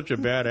know. I'm such a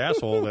bad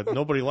asshole that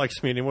nobody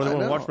likes me anymore. They I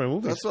want to know. watch my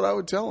movies. That's what I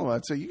would tell him.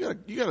 I'd say you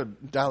got to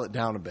dial it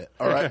down a bit,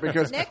 all right?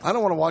 Because Next. I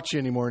don't want to watch you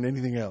anymore in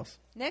anything else.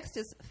 Next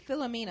is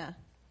Philomena.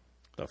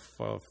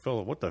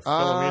 What the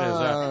Philomena is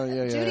that?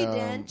 Yeah. Judy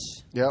Dench.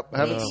 Yep,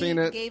 haven't Maybe seen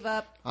it. Gave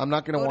up. I'm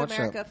not going to Go watch to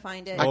America, that.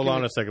 find it. Hold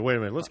on a second. Wait a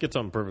minute. Let's get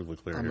something perfectly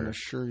clear I'm going here. to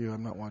assure you,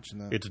 I'm not watching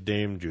that. It's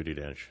Dame Judi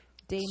Dench.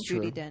 Dame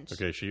true. Judy Dench.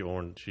 Okay, she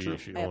owns I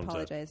that.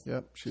 apologize.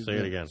 Yep. She's Say it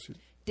good. again.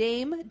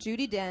 Dame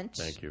Judy Dench.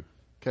 Thank you.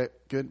 Okay,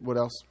 good. What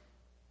else?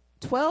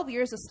 12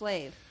 Years a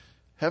Slave.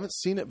 Haven't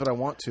seen it, but I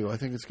want to. I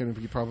think it's going to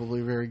be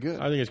probably very good.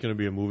 I think it's going to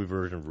be a movie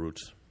version of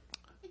Roots.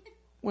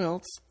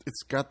 Well,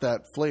 it's got that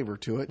flavor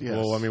to it. Yes.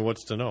 Well, I mean,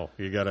 what's to know?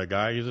 You got a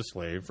guy, he's a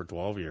slave for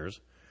 12 years.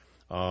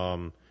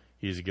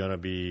 He's going to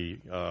be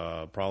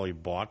probably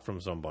bought from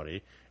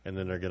somebody, and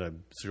then they're going to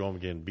show him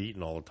getting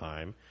beaten all the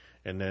time,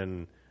 and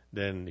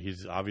then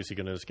he's obviously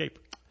going to escape.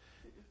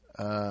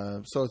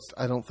 So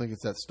I don't think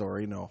it's that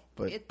story. No,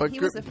 but He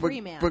good, was a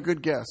free man. But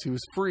good guess. He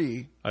was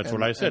free. That's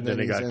what I said. and Then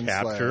he he's got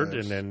captured,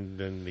 enslaved. and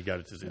then he got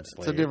enslaved.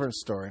 It's a different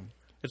story.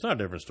 It's not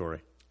a different story.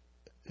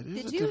 It is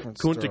Did a you- different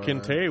Kunta story.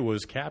 Kinte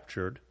was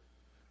captured.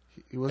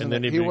 He wasn't.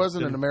 and then He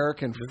wasn't an then-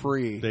 American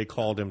free. They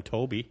called him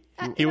Toby.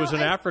 You He know, was an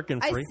African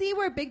I free. see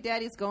where Big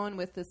Daddy's going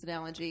with this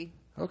analogy.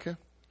 Okay,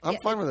 I'm Yeah.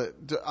 fine with it.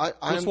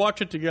 Let's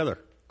watch it together,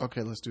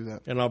 Okay, let's do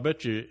that. and I'll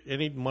bet you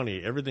any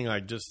money, everything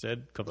I just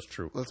said comes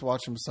true. Let's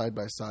watch them side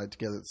by side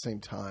together at the same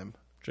time.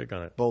 Check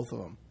on it. Both of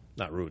them.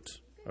 Not Roots.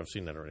 I've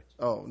seen that already.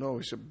 Oh no,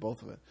 we should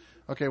both of it.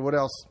 Okay, what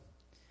else?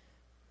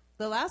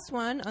 The last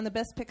one on the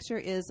best picture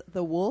is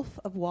The Wolf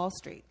of Wall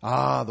Street.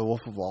 Ah, The Wolf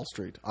of Wall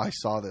Street. I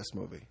saw this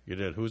movie, You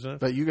did. Who's in it?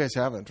 but you guys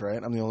haven't,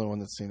 right? I'm the only one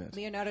that's seen it.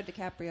 Leonardo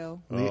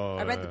DiCaprio. Oh,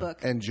 I read the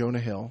book. And Jonah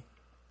Hill,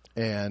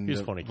 and He's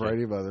a funny kid.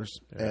 variety of others,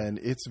 and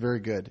it's very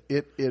good.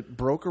 It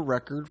broke a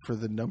record for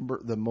the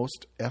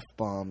most f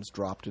bombs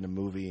dropped in a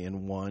movie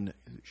in one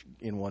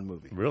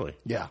movie. Really?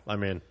 Yeah.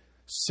 I'm in.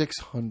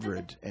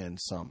 600 and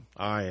some.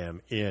 I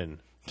am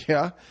in.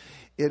 Yeah,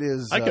 it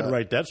is. I could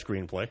write that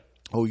screenplay.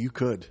 Oh, you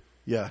could.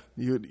 Yeah,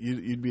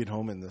 you'd be at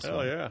home in this. Hell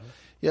one. yeah.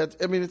 Yeah,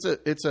 I mean it's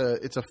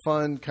a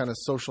fun kind of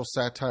social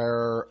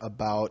satire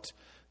about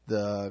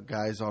the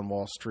guys on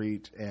Wall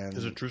Street and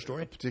Is it a true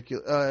story?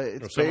 Particular,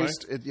 it's semi?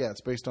 based.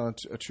 It's based on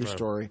a true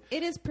story.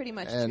 It is pretty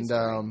much a true And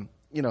story.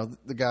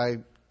 the guy,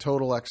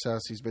 total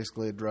excess. He's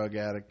basically a drug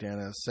addict and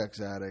a sex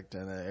addict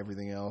and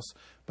everything else,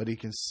 but he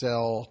can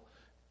sell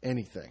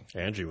anything.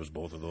 Angie was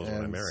both of those when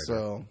I And married her.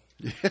 so,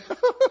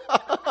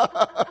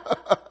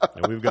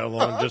 And we've got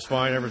along just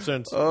fine ever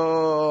since.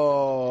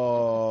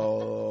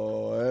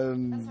 oh,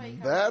 and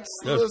that's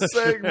the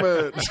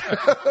segment.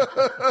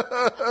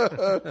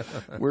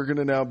 We're going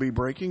to now be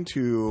breaking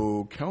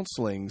to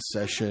counseling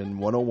session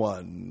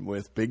 101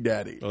 with Big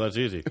Daddy. Well, that's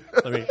easy.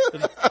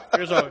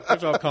 Here's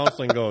how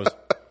counseling goes.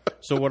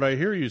 So what I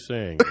hear you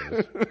saying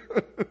is,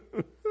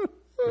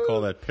 we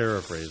call that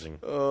paraphrasing.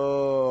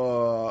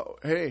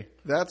 Hey,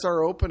 that's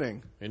our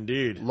opening.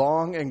 Indeed.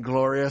 Long and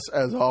glorious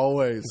as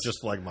always.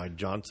 Just like Mike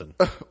Johnson.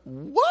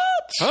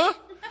 What? Huh?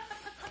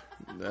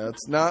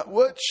 That's not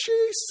what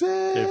she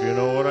said. If you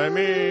know what I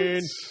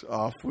mean.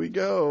 Off we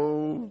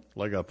go.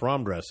 Like a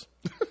prom dress.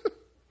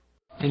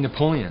 Hey,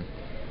 Napoleon,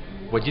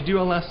 what'd you do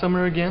all last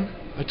summer again?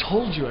 I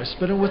told you, I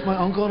spent it with my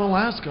uncle in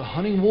Alaska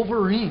hunting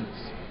wolverines.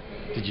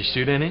 Did you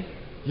shoot any?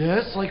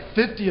 Yes, like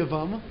 50 of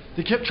them.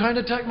 They kept trying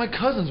to attack my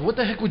cousins. What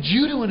the heck would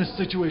you do in a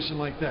situation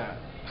like that?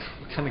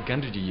 What kind of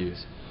gun did you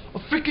use? A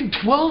freaking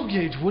 12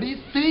 gauge. What do you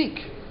think?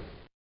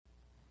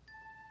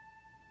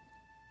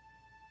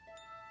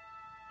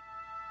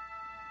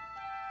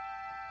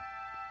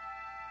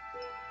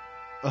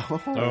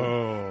 Oh,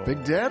 Oh.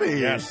 Big Daddy.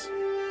 Yes.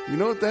 You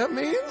know what that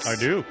means? I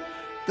do.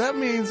 That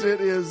means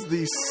it is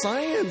the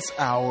science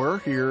hour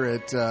here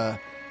at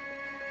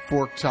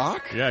Fork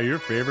Talk. Yeah, your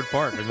favorite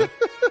part, isn't it?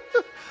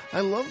 I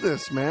love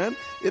this, man.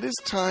 It is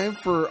time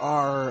for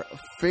our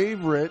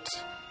favorite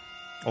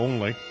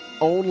Only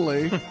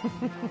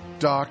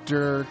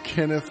Dr.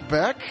 Kenneth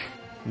Beck,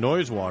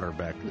 Noisewater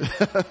Beck.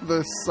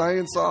 the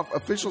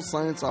official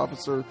science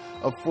officer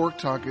of Fork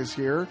Talk, is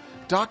here.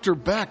 Dr.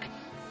 Beck,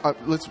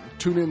 let's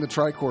tune in the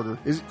tricorder.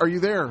 Are you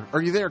there?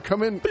 Are you there?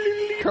 Come in.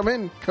 Come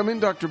in,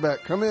 Dr.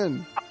 Beck. Come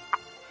in.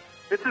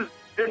 This is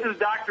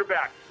Dr.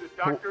 Beck.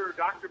 Dr.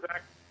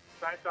 Beck,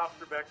 Science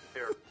Officer Beck is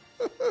here.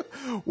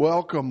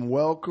 Welcome.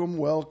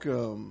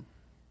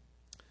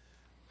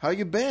 How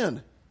you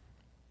been?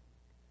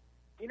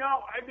 You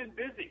know, I've been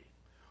busy.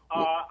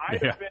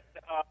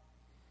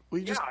 It's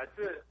the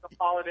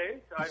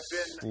holidays. I've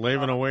been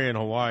Slaving away in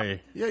Hawaii.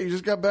 Yeah, you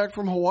just got back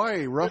from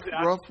Hawaii. Rough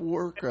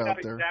work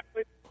out there.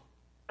 Exactly.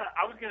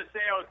 I was going to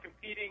say I was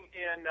competing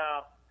in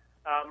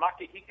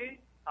Makahiki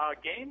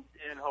Games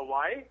in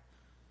Hawaii,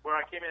 where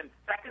I came in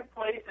second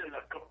place in the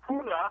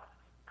Kapuna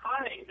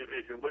Kane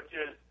division, which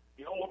is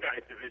the old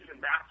guys division,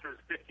 Masters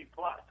 50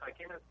 plus. I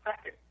came in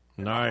second.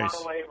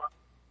 Nice.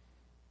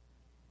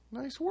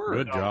 Nice work.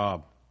 Good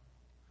job.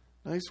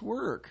 Nice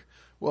work.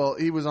 Well,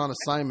 he was on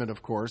assignment,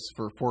 of course,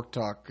 for Fork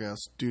Talk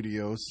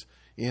Studios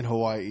in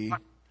Hawaii,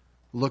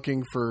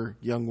 looking for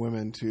young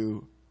women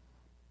to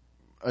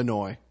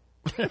annoy.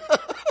 I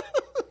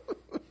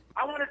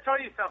want to tell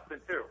you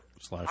something, too.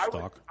 /talk. I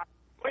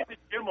went to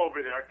the gym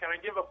over there. Can I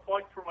give a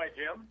plug for my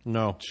gym?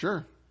 No.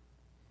 Sure.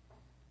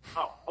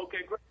 Oh,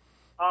 okay, great.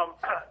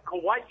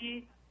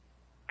 Kauai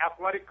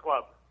Athletic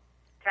Club,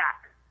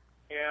 CAC.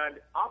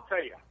 And I'll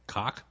tell you.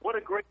 Cock? What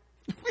a great...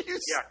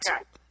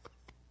 CAC.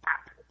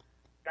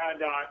 And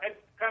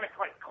it's kind of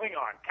like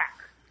Klingon,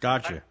 CAC.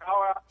 Gotcha.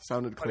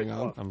 Sounded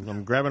Klingon.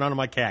 I'm grabbing onto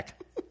my cack.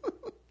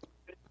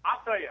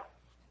 I'll tell you,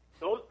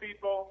 those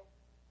people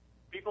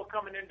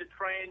coming in to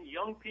train,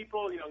 young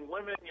people, young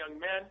women, young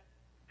men,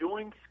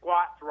 doing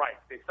squats right.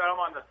 They set them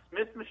on the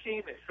Smith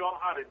machine. They show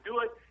them how to do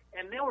it.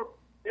 And there were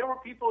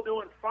people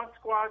doing front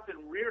squats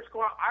and rear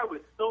squats. I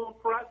was so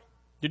impressed.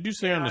 Did you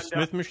say on the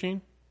Smith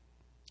machine?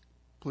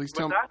 Please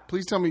tell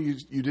me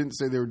you didn't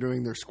say they were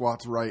doing their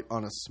squats right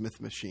on a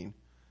Smith machine.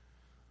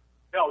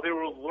 No, they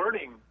were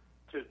learning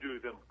to do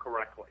them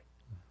correctly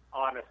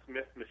on a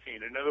Smith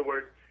machine. In other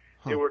words,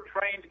 they were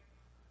trained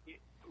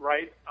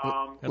right.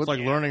 It's like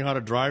learning how to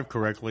drive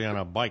correctly on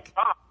a bike.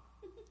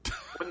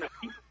 When the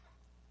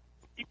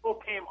people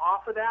came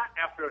off of that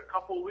after a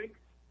couple of weeks,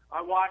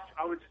 I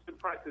was just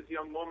impressed. This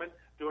young woman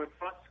doing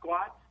front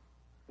squats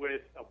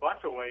with a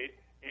bunch of weight,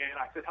 and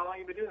I said, "How long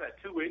have you been doing that?"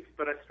 2 weeks,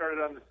 but I started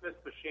on the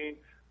Smith machine,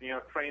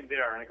 trained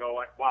there, and I go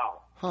like,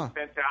 "Wow,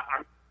 fantastic!"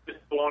 I'm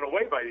just blown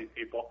away by these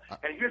people.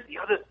 And here's the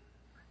other: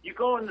 you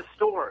go in the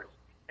stores,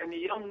 and the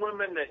young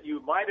women that you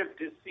might have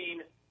just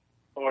seen,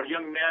 or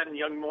young men,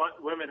 young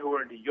women who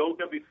were into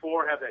yoga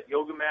before, have that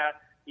yoga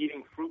mat,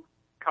 eating fruit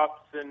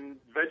cups and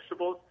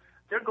vegetables.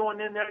 They're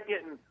going in there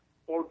getting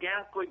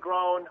organically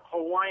grown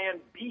Hawaiian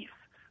beef.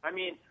 I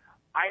mean,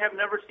 I have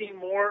never seen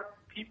more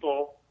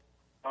people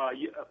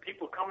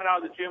coming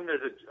out of the gym.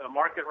 There's a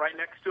market right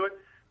next to it,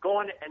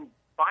 going and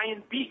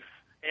buying beef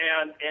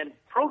and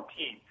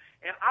protein.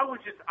 And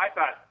I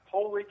thought,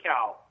 holy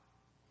cow!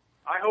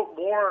 I hope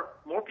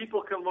more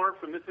people can learn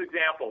from this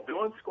example,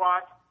 doing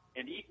squats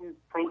and eating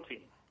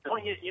protein.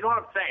 You know what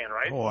I'm saying,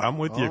 right? Oh, I'm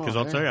with you, because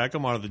I'll tell you, I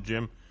come out of the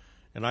gym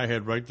and I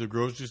head right to the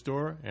grocery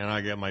store and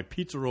I get my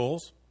pizza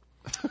rolls,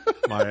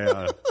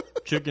 my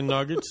chicken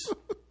nuggets.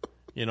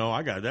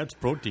 That's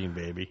protein,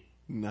 baby.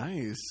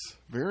 Nice.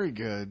 Very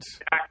good.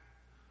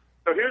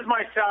 So here's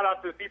my shout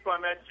out to the people I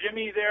met.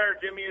 Jimmy there.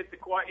 Jimmy at the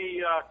Kauai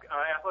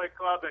Athletic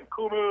Club, and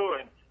Kumu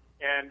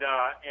and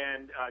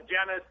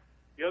Janice.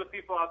 The other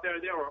people out there,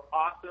 they were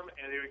awesome,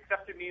 and they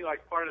accepted me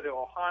like part of the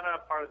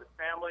Ohana, part of the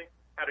family.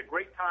 Had a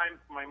great time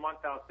for my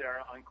month out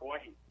there on Kauai.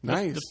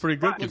 Nice. That's pretty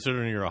good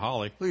considering you're a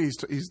Holly.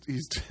 Look,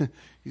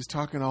 he's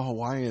talking all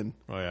Hawaiian.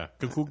 Oh yeah.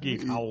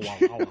 Kukuki.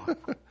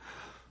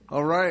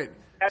 All right.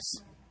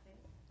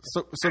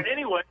 So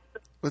anyway,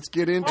 let's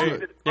get into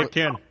it. Yeah,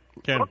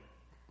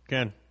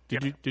 Ken.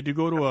 Did you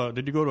go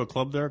to a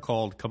club there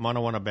called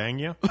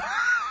Kamanawanabanya?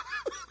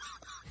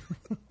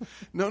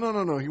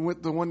 No. He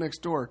went the one next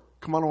door.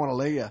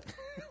 Kamanawanalea.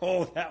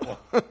 Oh, that one.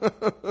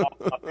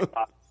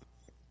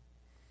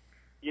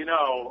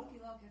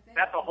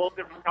 That's a whole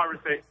different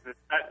conversation.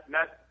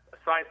 That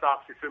science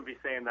officer shouldn't be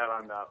saying that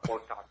on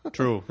Fork Talk.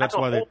 True. That's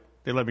why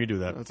they let me do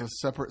that. That's a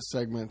separate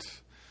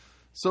segment.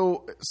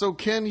 So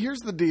Ken, here's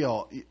the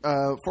deal.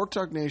 Fork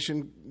Talk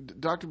Nation,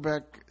 Dr.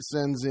 Beck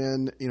sends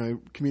in,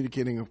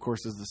 communicating, of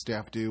course, as the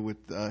staff do with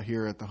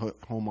here at the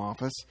home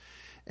office,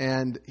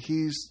 and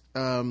he's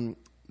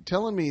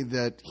telling me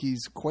that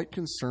he's quite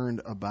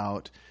concerned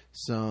about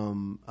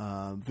some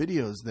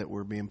videos that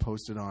were being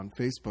posted on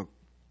Facebook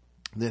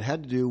that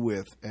had to do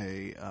with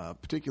a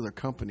particular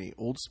company,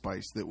 Old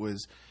Spice, that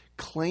was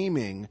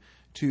claiming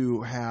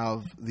to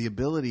have the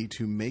ability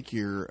to make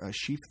your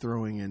sheaf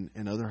throwing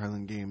and other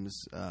Highland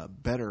Games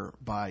better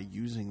by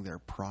using their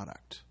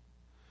product.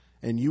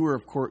 And you were,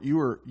 of course,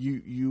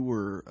 you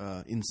were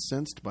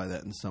incensed by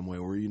that in some way,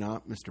 were you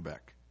not, Mr.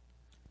 Beck?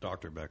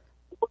 Dr. Beck.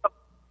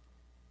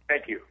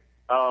 Thank you.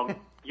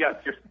 Yes,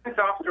 your science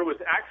officer was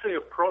actually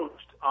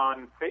approached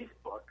on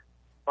Facebook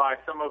by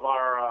some of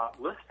our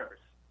listeners,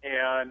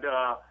 and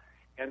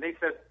they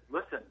said,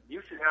 "Listen,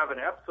 you should have an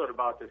episode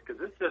about this because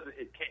this doesn't.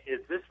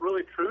 Is this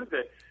really true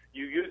that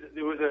you use it?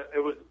 It was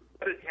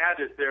what it had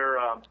is their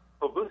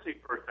publicity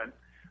person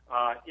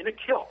in a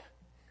kilt,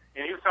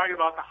 and he was talking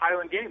about the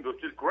Highland Games,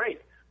 which is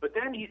great. But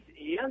then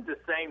he ends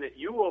it saying that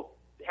you will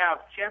have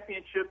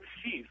championship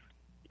sheaf.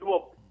 You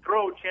will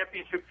throw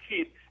championship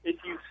sheaf if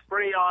you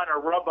spray on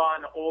or rub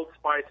on Old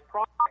Spice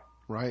product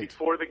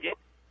before the game."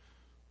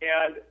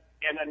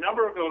 And a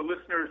number of those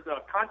listeners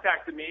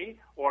contacted me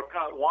or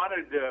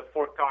wanted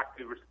Fork Talk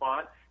to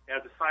respond.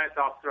 As a science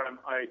officer,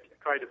 I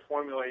tried to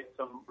formulate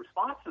some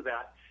response to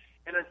that.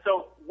 And then,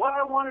 so what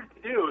I wanted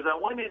to do is I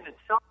went in and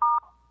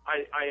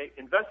I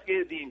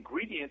investigated the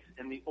ingredients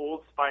in the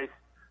Old Spice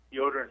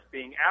deodorants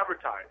being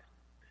advertised.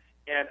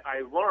 And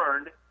I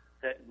learned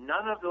that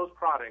none of those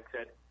products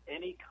had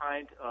any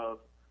kind of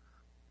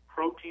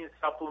protein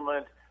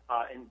supplement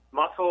and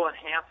muscle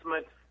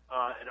enhancement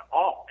at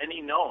all,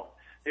 any known.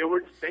 They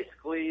were just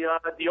basically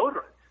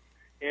deodorants.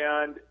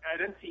 And I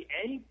didn't see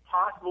any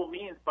possible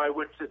means by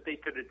which that they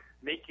could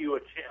make you a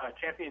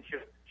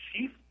championship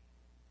sheaf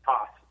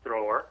toss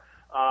thrower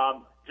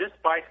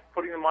just by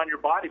putting them on your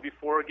body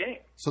before a game.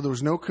 So there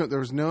was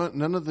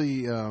none of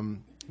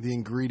the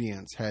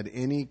ingredients had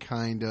any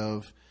kind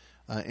of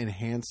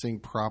enhancing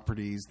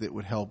properties that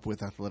would help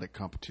with athletic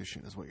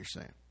competition, is what you're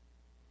saying.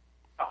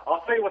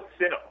 I'll tell you what's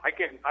in them.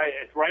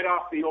 It's right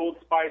off the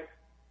Old Spice.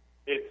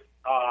 It's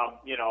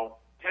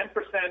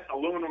 10%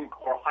 aluminum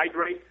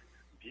chlorhydrate,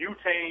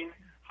 butane,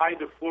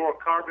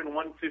 hydrofluorocarbon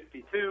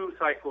 152,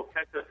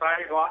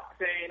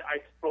 cyclopentasiloxane,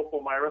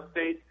 isopropyl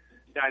myristate,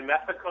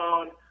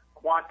 dimethicone,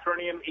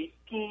 quaternium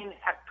 18,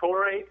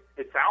 hectorate.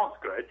 It sounds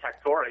good,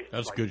 hectorate.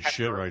 That's good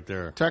shit right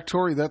there.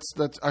 Tactori,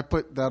 that's I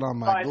put that on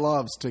my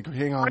gloves to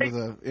hang on to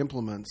the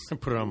implements. I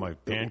put it on my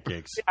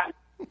pancakes. Yeah.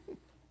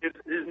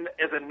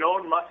 Is a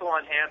known muscle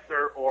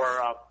enhancer or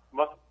a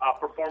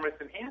performance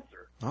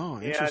enhancer. Oh,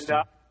 interesting.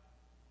 And,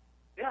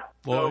 yeah.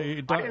 Well,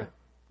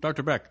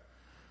 Dr. Beck,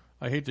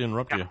 I hate to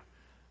interrupt you,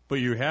 but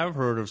you have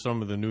heard of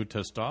some of the new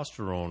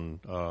testosterone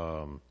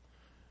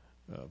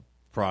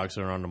products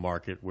that are on the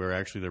market where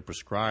actually they're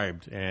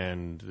prescribed,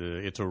 and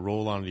it's a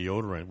roll-on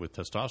deodorant with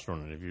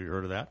testosterone in it. Have you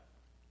heard of that?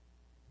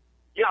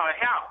 Yeah, I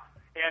have.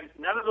 And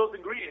none of those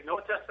ingredients, no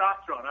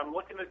testosterone. I'm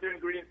looking at their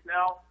ingredients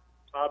now,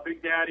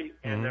 Big Daddy,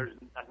 and there's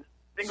a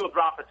single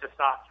drop of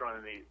testosterone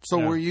in these. So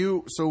were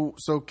you,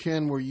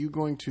 Ken, were you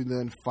going to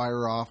then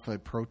fire off a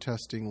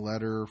protesting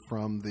letter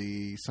from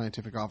the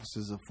scientific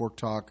offices of Fork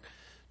Talk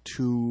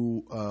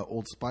to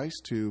Old Spice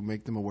to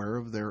make them aware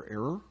of their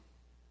error?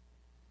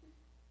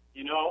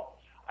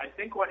 I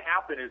think what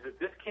happened is that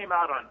this came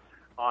out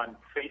on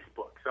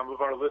Facebook, some of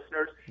our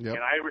listeners, and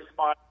I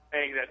responded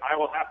saying that I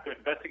will have to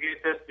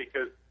investigate this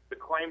because the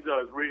claims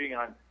I was reading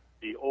on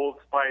the Old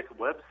Spice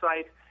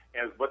website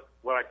and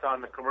what I saw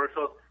in the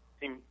commercials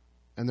seemed.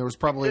 And there was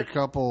probably a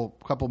couple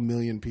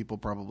million people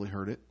probably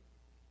heard it.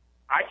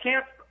 I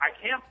can't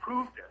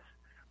prove this,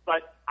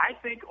 but I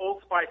think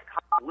Old Spice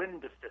caught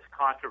wind of this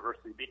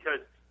controversy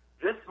because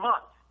this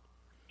month,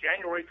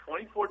 January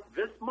 24th,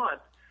 this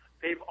month,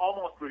 they've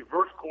almost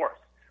reversed course.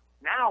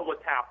 Now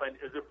what's happened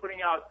is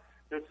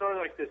there's sort of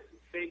like this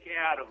fake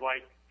ad of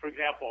like, for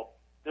example,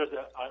 there's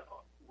a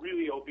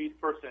really obese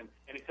person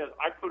and he says,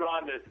 I put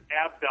on this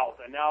ab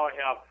belt and now I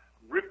have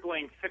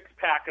rippling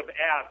six-pack of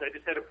abs. I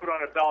just had to put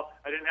on a belt.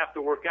 I didn't have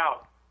to work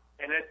out.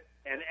 And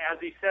as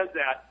he says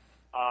that,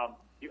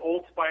 the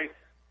Old Spice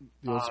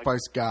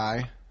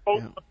guy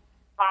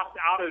pops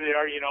out of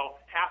there,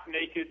 half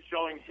naked,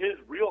 showing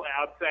his real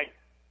abs, saying,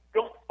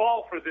 "Don't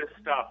fall for this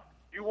stuff.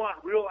 You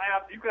want real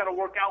abs, you got to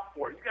work out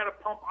for it. You got to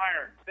pump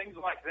iron, things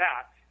like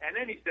that." And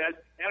then he says,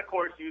 and of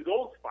course, use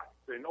Old Spice.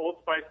 And Old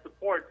Spice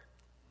supports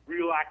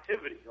real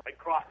activity like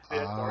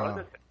CrossFit or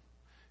other things.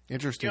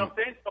 Interesting. You know what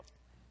I'm saying? So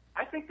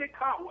I think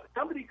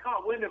somebody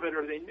caught wind of it,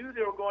 or they knew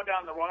they were going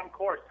down the wrong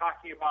course,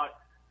 talking about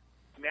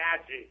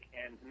magic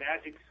and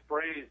magic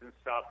sprays and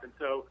stuff. And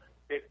so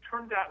they've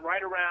turned that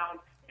right around.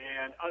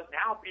 And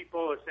now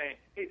people are saying,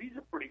 hey, these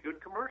are pretty good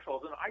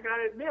commercials. And I got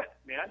to admit,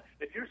 man,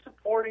 if you're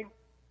supporting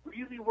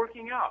really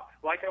working out,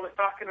 like I was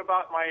talking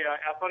about my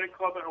athletic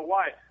club in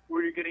Hawaii,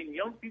 where you're getting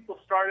young people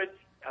started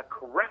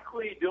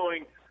correctly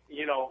doing,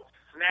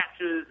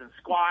 snatches and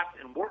squats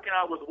and working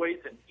out with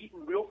weights and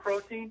eating real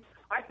protein,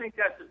 I think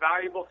that's a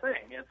valuable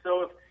thing. And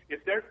so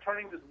if they're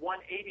turning this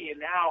 180 and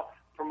now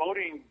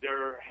promoting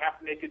their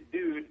half-naked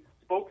dude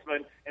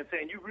spokesman and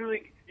saying, you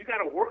got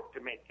to work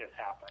to make this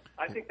happen,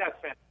 I think that's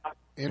fantastic.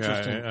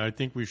 Interesting. Yeah, I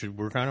think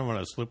we're kind of on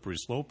a slippery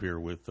slope here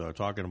with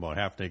talking about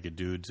half-naked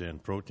dudes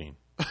and protein.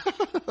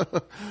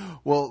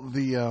 Well,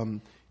 the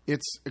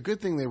It's a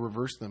good thing they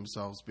reversed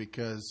themselves,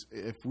 because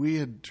if we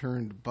had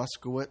turned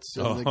Buskowitz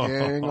and the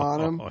gang on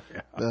them,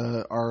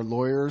 our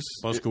lawyers...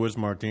 Buskowitz,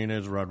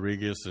 Martinez,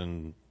 Rodriguez,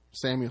 and...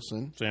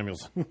 Samuelson.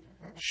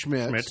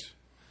 Schmidt.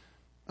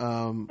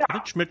 I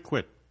think Schmidt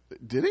quit.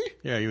 Did he?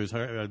 Yeah, he was.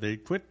 They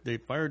quit. They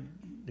fired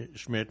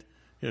Schmidt.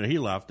 He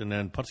left, and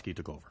then Putski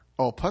took over.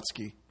 Oh,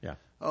 Putski. Yeah.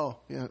 Oh,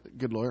 yeah.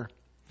 Good lawyer.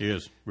 He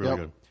is really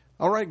good.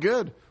 All right,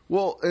 good.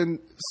 Well, and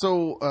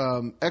so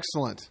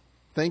excellent.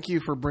 Thank you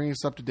for bringing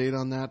us up to date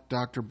on that,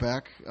 Dr.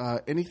 Beck.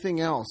 Anything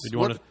else? Did you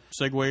want to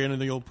segue into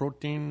the old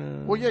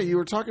protein? Well, yeah, you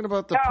were talking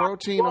about the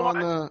protein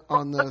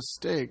on the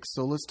steak.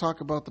 So let's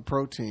talk about the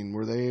protein.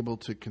 Were they able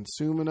to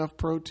consume enough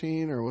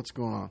protein, or what's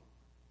going on?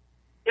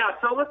 Yeah,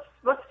 so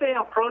let's stay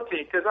on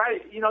protein, because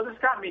this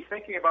got me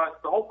thinking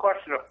about the whole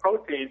question of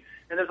protein,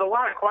 and there's a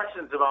lot of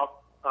questions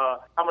about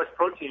how much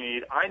protein you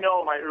eat. I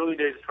know in my early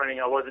days of training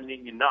I wasn't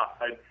eating enough.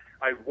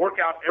 I work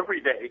out every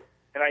day,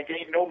 and I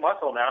gained no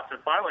muscle mass, and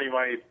finally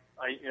I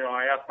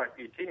asked my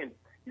PT, and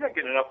you're not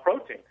getting enough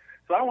protein.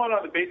 So I went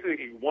on to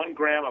basically 1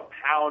 gram a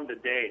pound a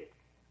day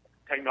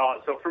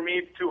technology. So for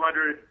me,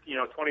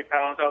 220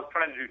 pounds, I was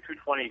trying to do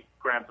 220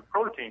 grams of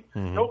protein.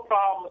 Mm-hmm. No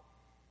problem,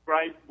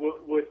 right,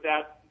 with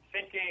that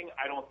thinking.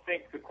 I don't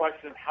think the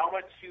question of how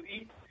much you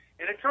eat.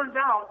 And it turns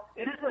out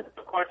it isn't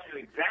a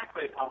question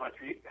exactly of how much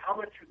you eat, how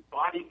much your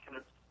body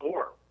can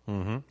absorb.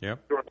 Mm-hmm.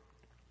 Yep.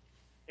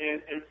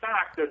 And in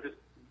fact, there's this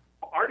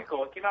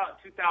article, it came out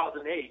in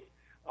 2008,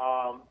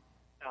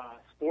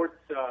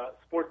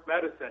 sports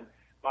medicine,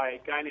 by a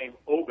guy named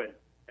Oben.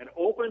 An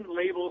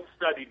open-label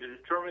study to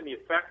determine the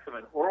effects of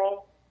an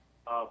oral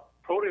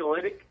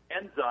proteolytic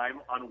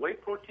enzyme on whey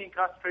protein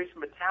concentration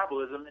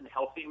metabolism in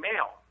healthy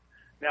male.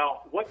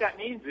 Now, what that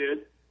means is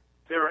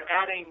they're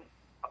adding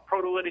a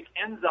proteolytic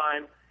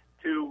enzyme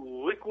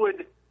to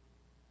liquid,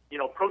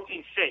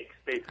 protein shakes,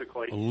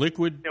 basically.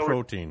 Liquid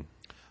protein.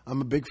 I'm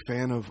a big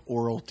fan of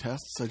oral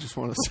tests, I just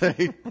want to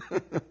say.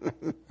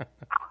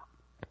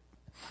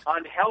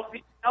 On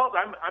healthy males,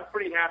 I'm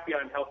pretty happy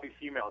on healthy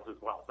females as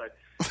well. But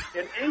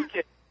in any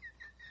case...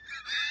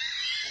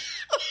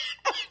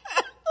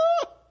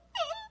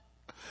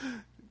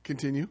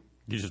 Continue.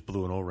 You just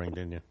blew an O-ring,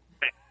 didn't you?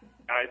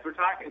 Guys, we're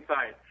talking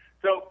science.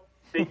 So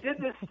they did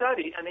this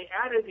study, and they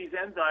added these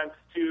enzymes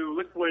to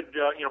liquid,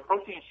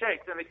 protein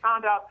shakes, and they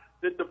found out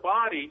that the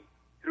body,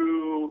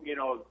 through,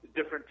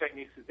 different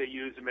techniques that they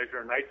use to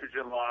measure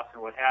nitrogen loss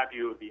and what have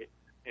you, they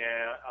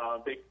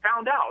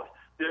found out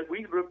that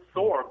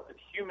the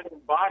human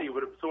body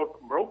would absorb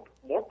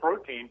more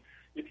protein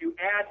if you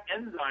add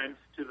enzymes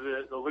to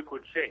the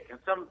liquid shake. And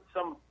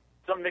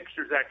some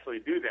mixtures actually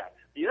do that.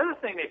 The other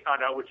thing they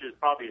found out, which is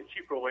probably a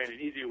cheaper way and an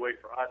easier way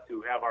for us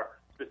to have our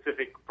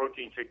specific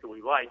protein shake that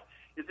we like,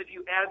 is if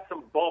you add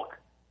some bulk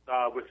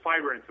with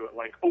fiber into it,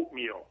 like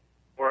oatmeal,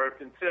 or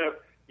if instead of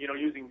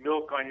using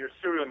milk on your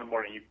cereal in the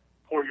morning, you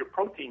pour your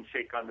protein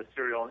shake on the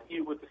cereal and eat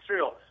it with the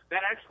cereal.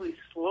 That actually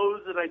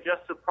slows the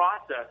digestive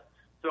process,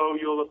 so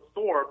you'll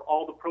absorb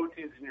all the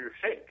proteins in your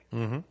shake.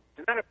 Mm-hmm.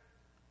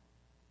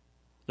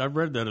 I've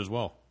read that as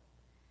well.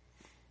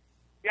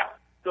 Yeah,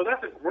 so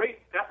that's a great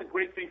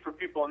thing for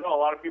people to know. A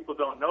lot of people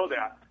don't know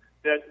that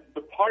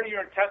the part of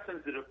your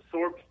intestines that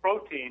absorbs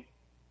protein,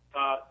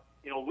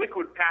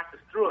 liquid passes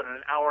through it in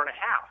an hour and a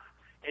half,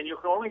 and you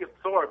can only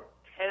absorb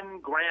 10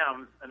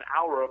 grams an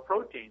hour of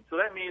protein. So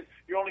that means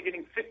you're only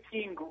getting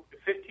 15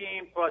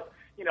 plus,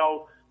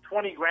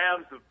 20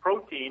 grams of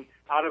protein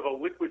out of a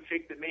liquid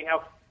shake that may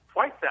have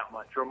twice that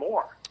much or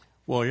more.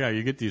 Well, yeah,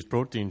 you get these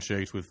protein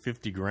shakes with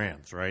 50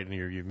 grams, right? And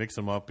you mix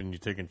them up, and you're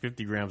taking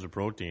 50 grams of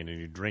protein, and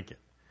you drink it.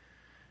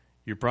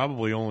 You're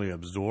probably only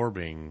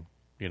absorbing,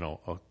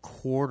 a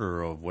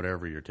quarter of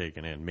whatever you're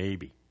taking in,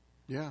 maybe.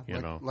 Yeah,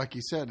 like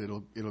you said,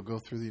 it'll go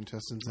through the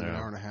intestines in an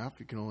hour and a half.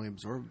 You can only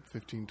absorb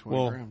 15,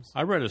 20 grams.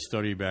 I read a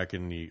study back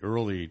in the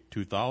early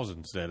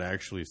 2000s that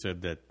actually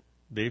said that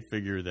they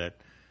figure that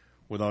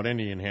without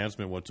any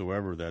enhancement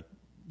whatsoever, that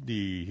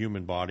the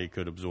human body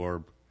could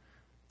absorb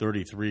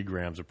 33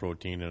 grams of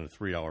protein in a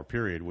 3-hour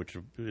period, which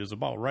is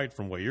about right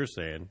from what you're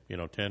saying,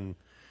 10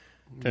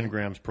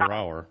 grams per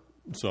hour.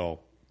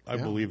 So I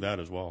believe that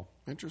as well.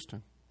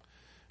 Interesting.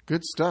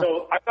 Good stuff.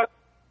 So I thought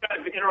kind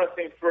of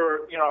interesting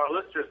for our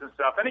listeners and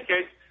stuff. In any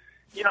case,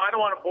 I don't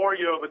want to bore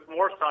you with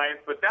more science,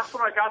 but that's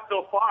what I got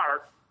so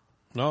far.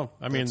 No,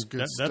 I mean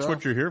that's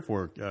what you're here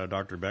for,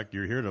 Dr. Beck.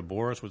 You're here to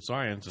bore us with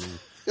science,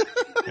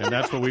 and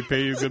that's what we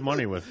pay you good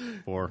money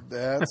for.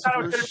 That's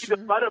for sure.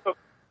 The butt of a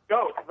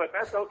joke, but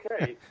that's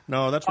okay.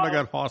 No, that's what I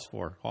got Hoss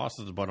for. Hoss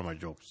is the butt of my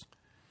jokes.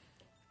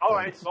 All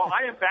right. Well,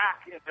 I am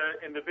back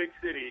in the big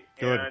city,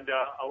 good. And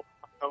off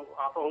of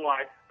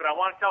Hawaii. But I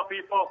want to tell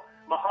people,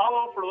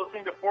 mahalo for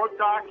listening to Fork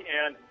Talk,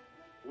 and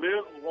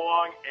live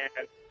long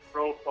and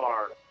grow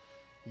far.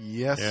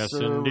 Yes,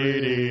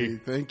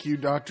 indeed. Thank you,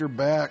 Dr.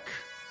 Beck.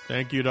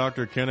 Thank you,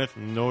 Dr. Kenneth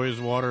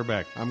Noisewater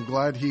Beck. I'm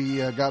glad he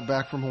got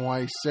back from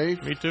Hawaii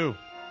safe. Me too.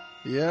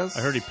 Yes.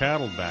 I heard he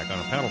paddled back on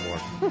a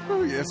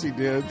paddleboard. Yes, he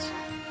did.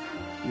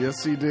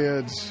 Yes, he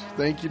did.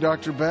 Thank you,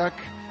 Dr. Beck.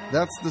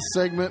 That's the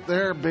segment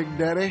there, Big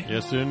Daddy.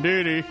 Yes,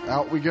 indeedy.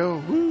 Out we go.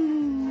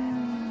 Woo.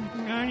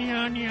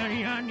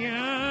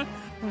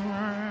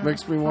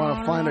 Makes me want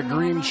to find a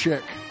green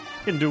chick.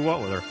 And do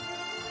what with her?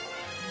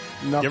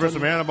 Nothing. Give her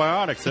some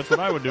antibiotics. That's what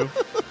I would do.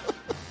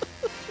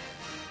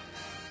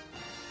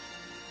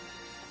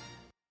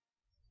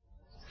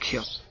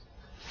 Kip,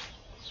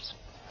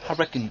 I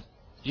reckon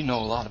you know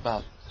a lot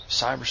about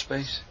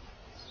cyberspace.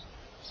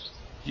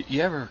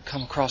 You ever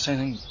come across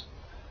anything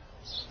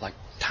like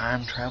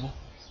time travel?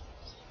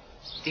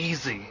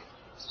 Easy.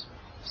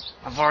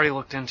 I've already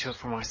looked into it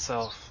for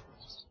myself.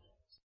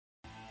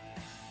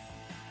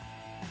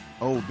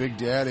 Oh, Big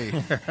Daddy.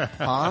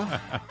 Huh?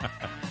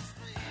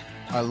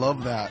 I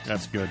love that.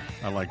 That's good.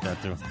 I like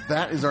that, too.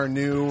 That is our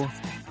new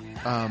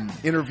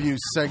interview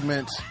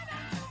segment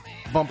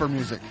bumper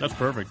music. That's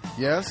perfect.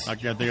 Yes? I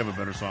can't think of a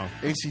better song.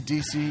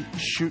 AC/DC,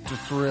 Shoot to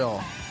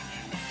Thrill.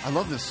 I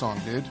love this song,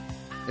 dude.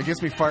 It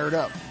gets me fired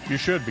up. You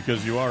should,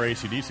 because you are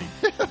AC/DC.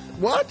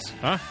 What?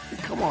 Huh?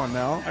 Come on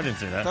now. I didn't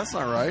say that. That's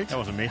not right. That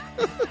wasn't me.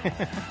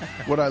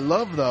 What I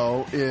love,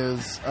 though,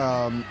 is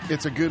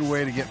it's a good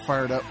way to get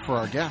fired up for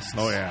our guests.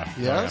 Oh, yeah.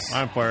 Yes? Oh,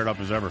 yeah. I'm fired up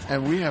as ever.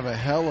 And we have a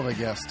hell of a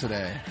guest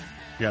today.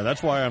 Yeah,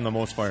 that's why I'm the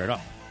most fired up.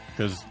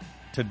 Because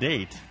to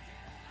date,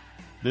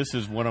 this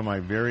is one of my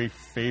very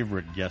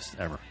favorite guests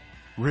ever.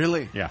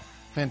 Really? Yeah.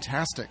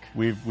 Fantastic.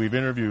 We've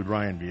interviewed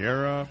Ryan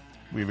Vieira.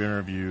 We've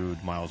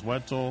interviewed Miles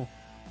Wetzel.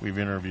 We've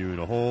interviewed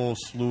a whole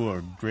slew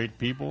of great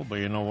people. But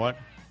you know what?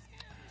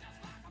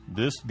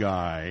 This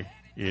guy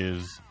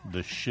is the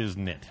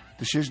shiznit.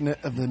 The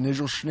shiznit of the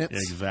Nizzle-Schnitz?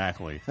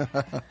 Exactly.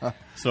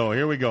 So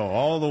here we go.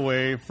 All the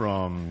way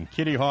from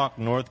Kitty Hawk,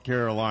 North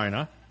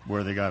Carolina,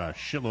 where they got a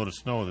shitload of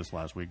snow this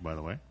last week, by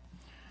the way.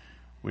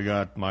 We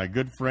got my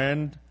good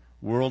friend,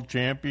 world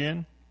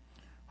champion,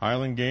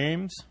 Highland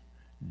Games,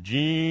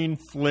 Gene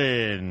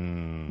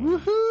Flynn.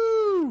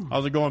 Woohoo!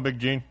 How's it going, Big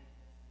Gene?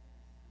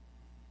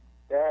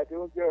 Yeah,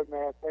 doing good,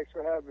 man. Thanks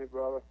for having me,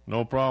 brother.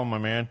 No problem, my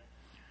man.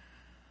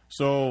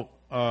 So,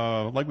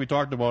 like we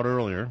talked about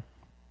earlier,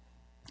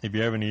 if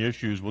you have any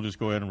issues, we'll just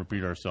go ahead and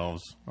repeat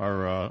ourselves.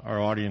 Our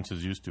audience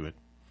is used to it.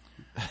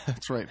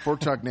 That's right.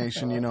 Fork Talk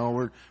Nation,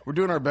 we're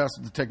doing our best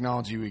with the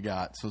technology we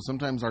got. So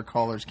sometimes our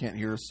callers can't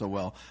hear us so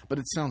well, but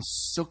it sounds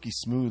silky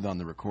smooth on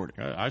the recording.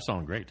 I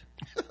sound great.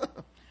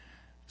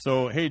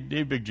 So, hey,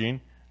 Dave, Big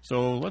Gene.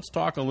 So let's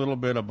talk a little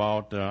bit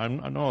about, I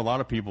know a lot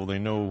of people, they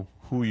know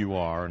who you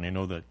are, and they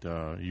know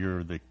that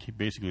you're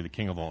basically the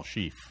king of all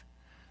sheaf,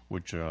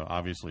 which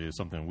obviously is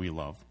something we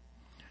love.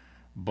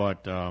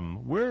 But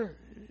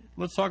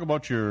let's talk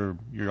about your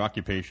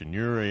occupation.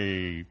 You're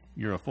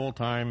a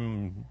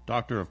full-time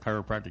doctor of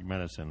chiropractic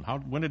medicine.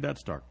 When did that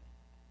start?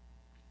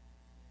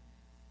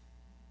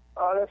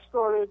 That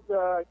started,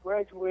 I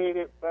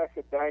graduated back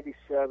in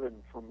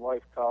 '97 from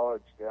Life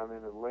College down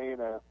in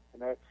Atlanta,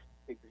 and that's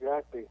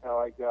exactly how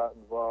I got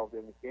involved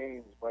in the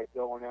games, by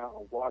going out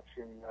and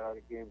watching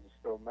the games at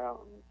Stone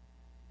Mountain,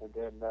 and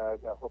then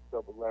got hooked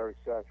up with Larry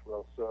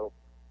Satchwell. So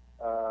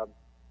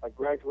I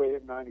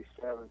graduated in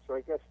 '97, so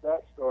I guess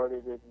that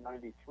started in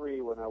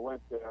 '93 when I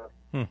went there.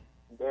 And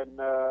then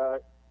I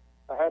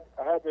had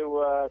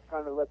to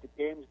kind of let the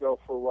games go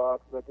for a while,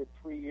 because I did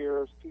 3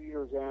 years, 2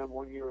 years am,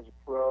 1 year as a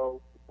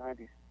pro,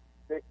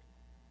 '96.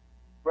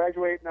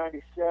 Graduated in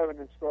 '97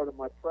 and started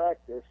my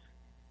practice.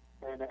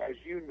 And as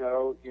you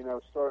know,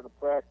 starting to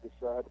practice,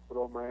 I had to put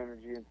all my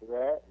energy into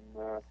that.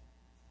 And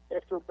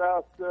after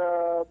about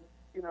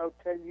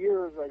 10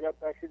 years, I got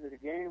back into the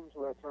games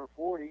when I turned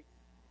 40.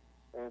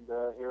 And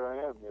here I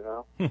am,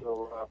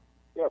 So,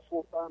 yeah,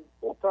 full-time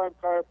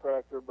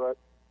chiropractor, but,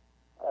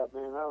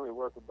 man, I only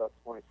work about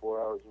 24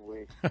 hours a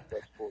week.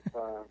 That's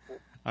full-time.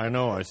 I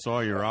know. I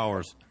saw your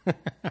hours.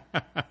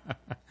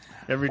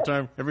 Every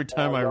time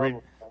I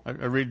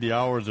read the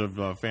hours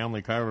of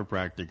family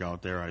chiropractic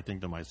out there, I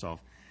think to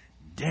myself,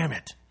 damn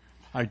it,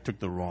 I took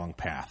the wrong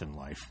path in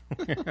life.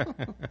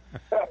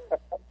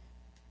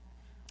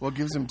 Well, it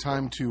gives him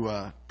time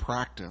to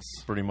practice.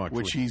 Pretty much.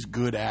 Which he's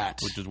good at.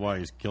 Which is why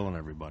he's killing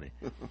everybody.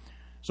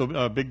 So,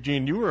 Big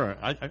Gene, you were,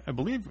 I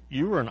believe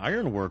you were an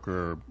iron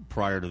worker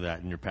prior to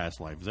that in your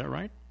past life. Is that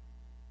right?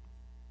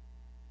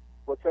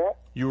 What's that?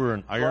 You were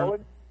an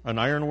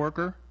iron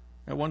worker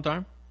at one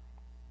time?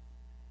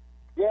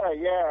 Yeah.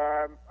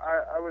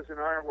 I was an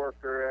iron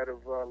worker out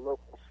of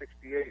Local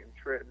 68 in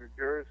Trenton, New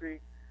Jersey.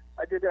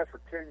 I did that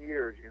for 10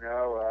 years,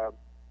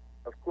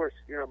 Of course,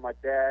 my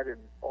dad and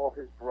all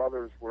his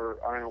brothers were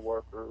iron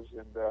workers,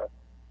 and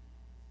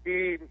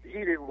he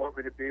didn't want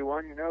me to be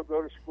one,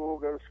 go to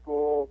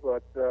school.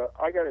 But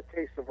I got a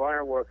taste of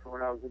iron work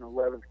when I was in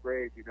 11th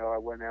grade. I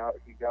went out,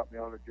 he got me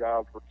on a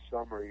job for the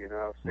summer,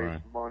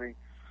 saved some money.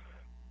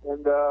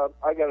 And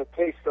I got a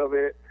taste of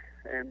it,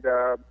 and,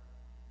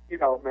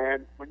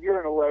 man, when you're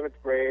in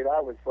 11th grade, I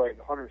was like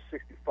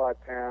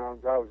 165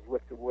 pounds. I was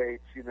lifting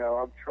weights,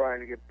 I'm trying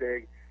to get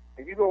big.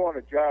 And you go on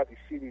a job, you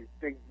see these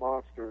big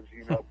monsters,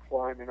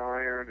 climbing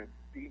iron and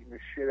beating the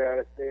shit out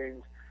of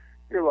things.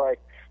 You're like,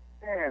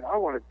 man, I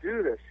want to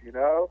do this,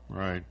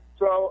 Right.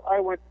 So I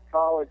went to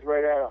college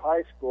right out of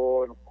high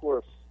school, and of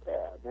course,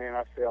 man,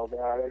 I failed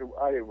out.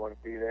 I didn't want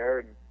to be there,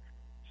 and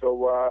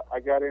so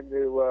I got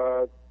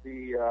into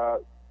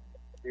the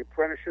the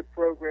apprenticeship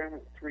program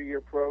was a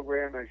 3-year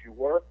program as you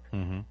worked.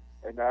 Mm-hmm.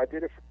 And I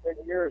did it for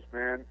 10 years,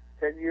 man.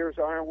 10 years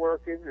iron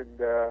working and,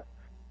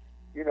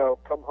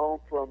 come home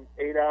from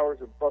 8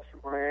 hours of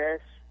busting my ass,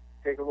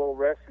 take a little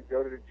rest, and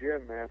go to the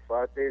gym, man,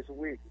 5 days a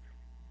week.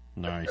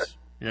 Nice.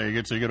 Yeah, you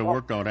get a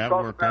workout at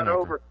talk work. About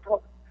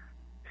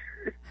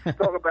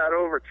talk about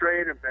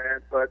overtraining,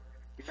 man. But,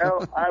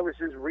 I was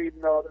just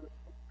reading all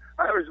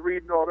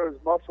those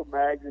muscle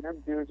mags, and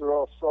them dudes are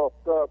all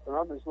soft up, and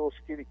I'm this little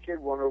skinny kid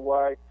wondering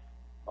why.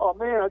 Oh,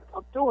 man,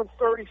 I'm doing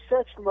 30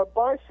 sets for my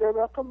bicep.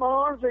 How come my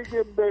arms ain't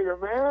getting bigger,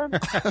 man?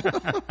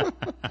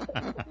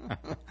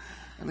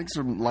 I think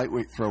some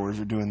lightweight throwers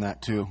are doing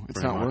that, too. It's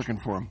Pretty not much. working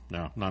for them.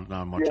 No, not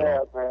much yeah,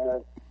 at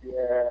all. man.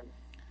 Yeah.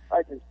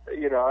 I just,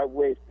 I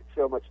wasted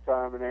so much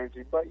time and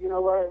energy. But you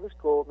know what? It was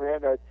cool,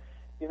 man.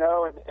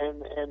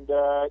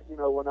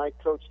 When I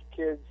coached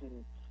kids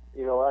and,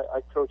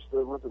 I coached the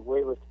Olympic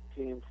weightlifting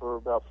team for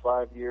about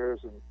 5 years,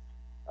 and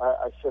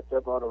I set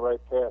them on the right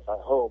path. I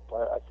hope.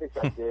 I think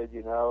I did.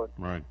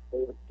 Right.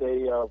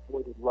 They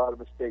avoided a lot of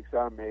mistakes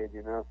I made.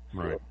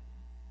 Right.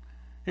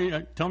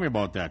 Hey, tell me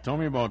about that. Tell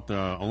me about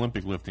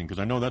Olympic lifting, because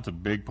I know that's a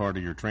big part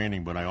of your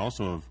training. But I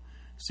also have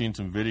seen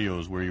some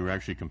videos where you were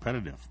actually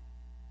competitive.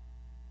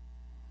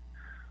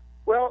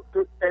 Well,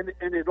 and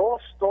it all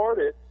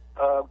started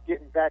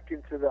getting back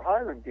into the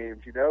Highland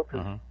Games.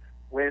 Because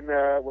when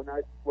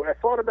I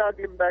thought about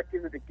getting back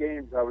into the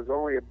games, I was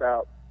only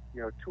about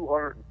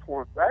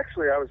 220.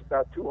 Actually, I was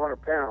about 200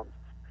 pounds.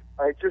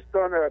 I had just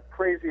done a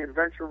crazy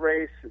adventure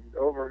race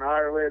over in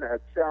Ireland. I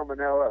had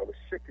salmonella. I was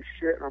sick as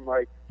shit, and I'm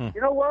like, you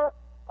know what?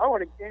 I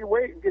want to gain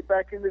weight and get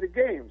back into the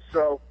games.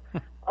 So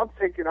I'm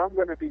thinking I'm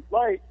going to be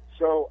light,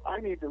 so I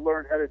need to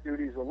learn how to do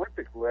these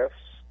Olympic lifts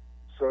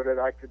so that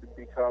I could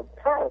become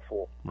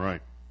powerful.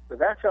 Right. So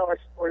that's how I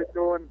started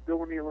doing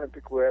the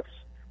Olympic lifts.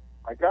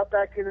 I got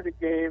back into the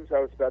games. I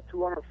was about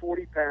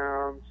 240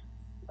 pounds.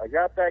 I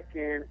got back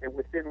in, and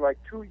within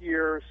 2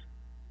 years,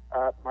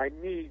 my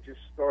knee just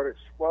started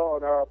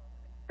swelling up.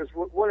 Because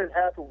what had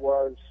happened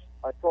was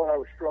I thought I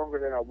was stronger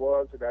than I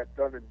was, and I'd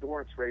done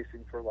endurance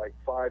racing for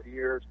 5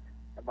 years,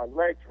 and my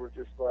legs were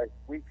just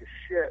weak as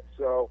shit.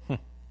 So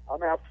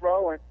I'm out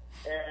throwing,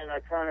 and I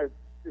kind of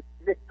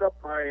nicked up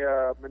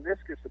my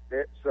meniscus a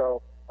bit.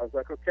 So I was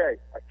like, okay,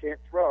 I can't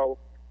throw,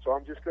 so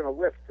I'm just going to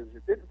lift because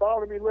it didn't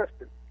bother me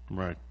lifting.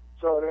 Right.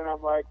 So then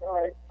I'm like, all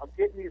right, I'm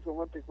getting these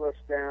Olympic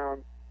lifts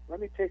down. Let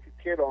me take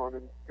a kid on,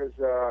 and because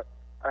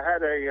I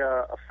had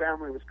a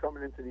family was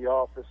coming into the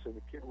office, and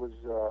the kid was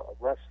a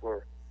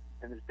wrestler,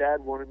 and his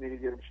dad wanted me to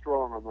get him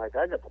strong. I'm like,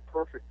 I got the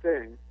perfect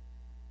thing.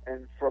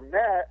 And from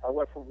that, I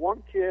went from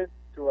one kid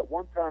to at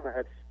one time I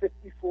had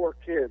 54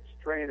 kids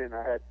training.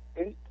 I had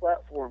 8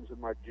 platforms in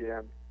my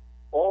gym,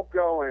 all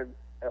going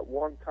at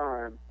one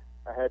time.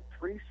 I had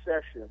 3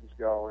 sessions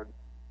going,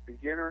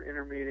 beginner,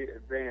 intermediate,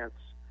 advanced.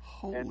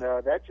 And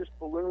that just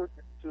ballooned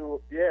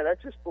into,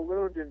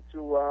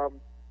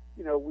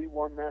 we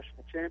won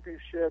national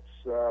championships.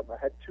 I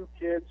had 2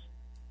 kids,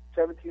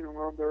 17 and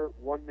under.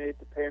 One made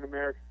the Pan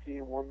American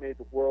team, one made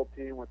the world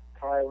team, went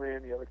to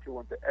Thailand, the other 2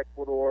 went to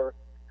Ecuador.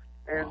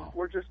 And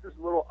we're just this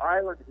little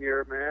island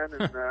here, man.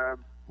 And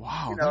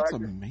wow, that's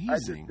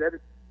amazing.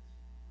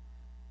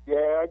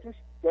 I just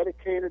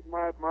dedicated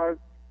my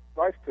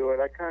life to it.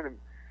 I kind of,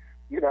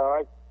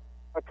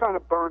 I kind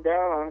of burned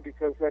out on it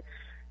because that's,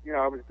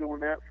 I was doing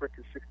that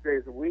frickin' 6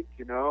 days a week,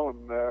 and I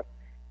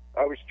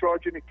was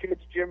charging the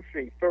kids gym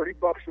fee, $30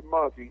 a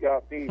month. You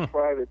got me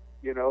private,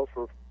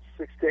 for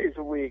 6 days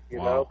a week, you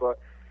know. But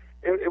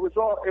it was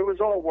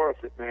all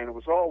worth it, man. It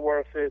was all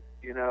worth it,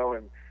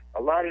 and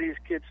a lot of these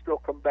kids still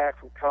come back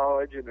from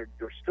college and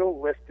they're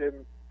still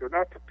lifting. They're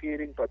not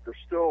competing, but they're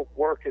still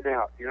working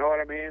out. You know what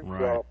I mean?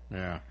 Right. So,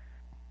 yeah.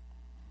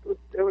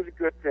 It was a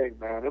good thing,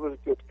 man. It was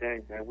a good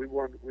thing, man. We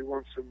won a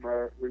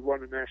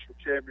national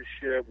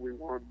championship. We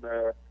won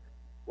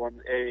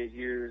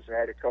AAUs. I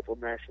had a couple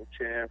of national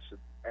champs. And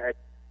I had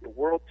a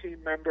world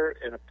team member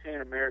and a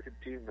Pan American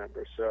team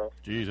member. So,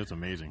 geez, that's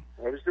amazing.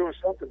 I was doing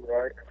something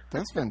right.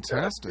 That's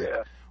fantastic.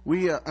 Yeah.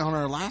 We on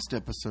our last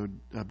episode,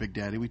 Big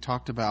Daddy, we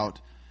talked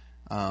about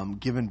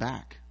giving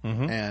back,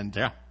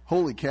 and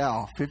holy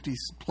cow, 50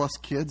 plus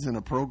kids in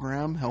a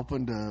program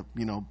helping to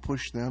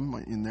push them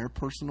in their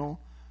personal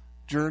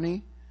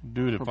journey.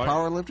 Dude, for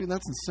powerlifting,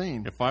 that's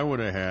insane. If I would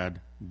have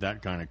had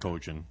that kind of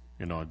coaching,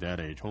 at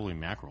that age, holy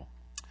mackerel,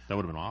 that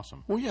would have been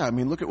awesome. Well, yeah, I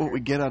mean, look at what we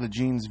get out of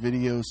Gene's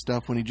video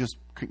stuff when he just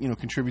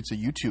contributes a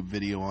YouTube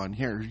video on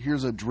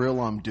here's a drill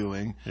I'm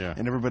doing,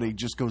 and everybody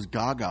just goes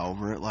gaga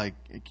over it. Like,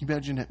 can you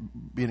imagine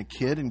being a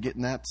kid and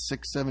getting that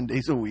 6-7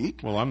 days a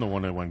week? Well, I'm the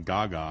one that went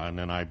gaga, and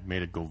then I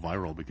made it go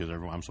viral because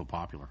I'm so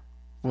popular.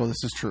 Well,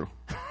 this is true.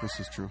 This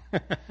is true.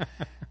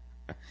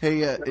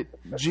 Hey,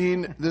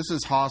 Gene, this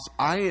is Haas.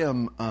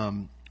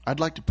 I'd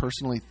like to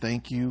personally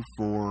thank you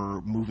for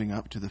moving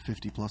up to the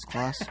 50-plus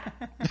class.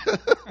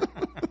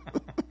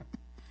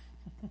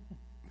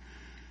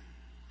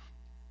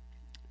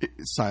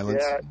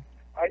 Silence.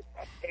 Yeah,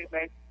 hey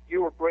man,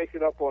 you were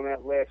breaking up on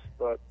that list,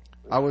 but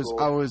I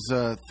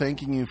was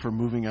thanking you for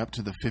moving up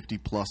to the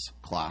 50-plus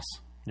class.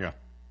 Yeah.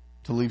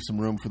 to leave some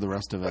room for the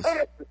rest of us.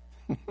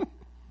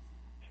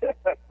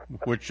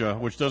 Which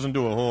doesn't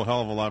do a whole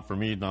hell of a lot for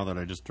me now that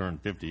I just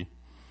turned 50.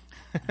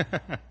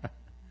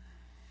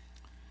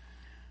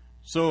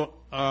 So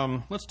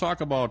let's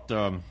talk about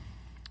the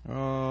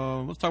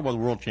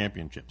World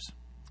Championships.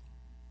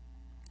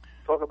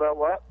 Talk about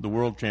what? The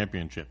World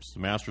Championships, the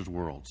Masters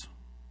Worlds.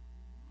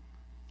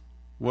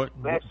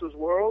 Masters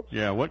Worlds?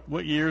 Yeah.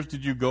 What years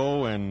did you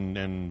go,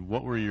 and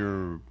what were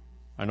your?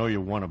 I know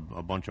you won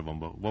a bunch of them,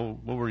 but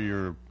what were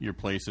your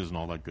places and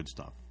all that good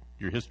stuff?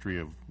 Your history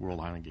of World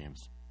Highland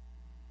Games.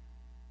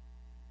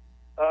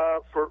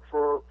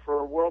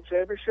 For World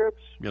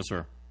Championships? Yes,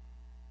 sir.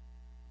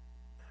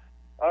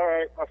 All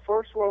right. My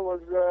first one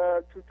was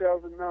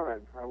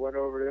 2009. I went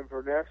over to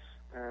Inverness,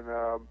 and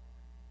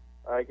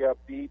I got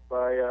beat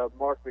by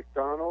Mark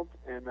McDonald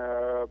and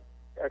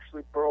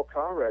actually Burl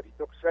Conrad. He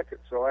took second,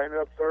 so I ended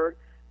up third.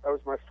 That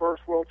was my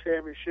first World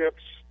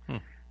Championships.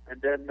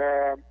 And then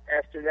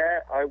after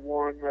that, I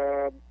won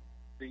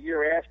the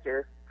year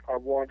after. I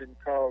won in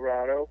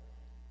Colorado,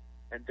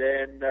 and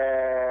then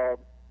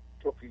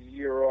took a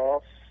year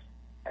off.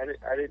 I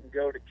didn't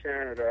go to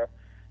Canada,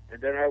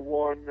 and then I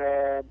won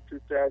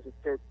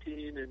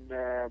 2013 in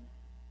where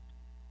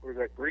was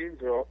that,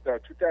 Greenville?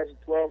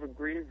 2012 in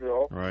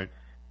Greenville. Right.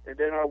 And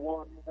then I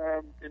won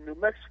in New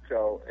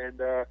Mexico,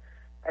 and I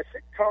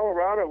think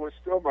Colorado was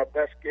still my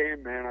best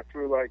game, man. I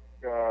threw like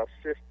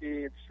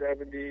 50 and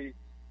 70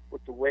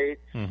 with the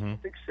weights. I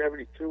think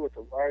 72 with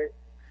the light.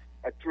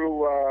 I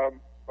threw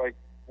like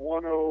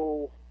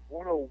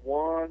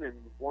 101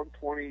 and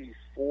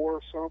 124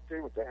 or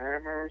something with the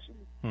hammers.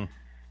 And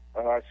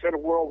I set a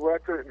world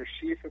record in the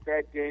sheaf at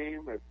that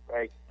game at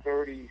like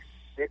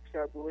 36,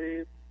 I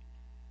believe.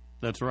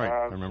 That's right.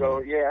 I remember.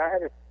 So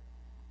yeah,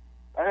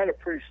 I had a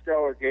pretty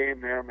stellar game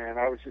there, man.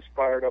 I was just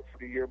fired up for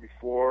the year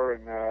before,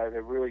 and had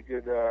a really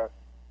good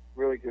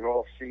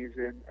off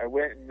season. I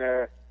went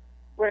and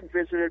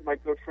visited my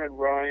good friend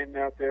Ryan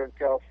out there in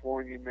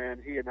California, man.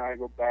 He and I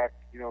go back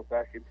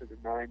into the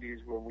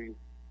 90s when we,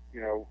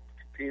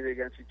 competed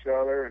against each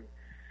other, and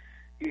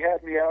he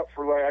had me out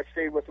for I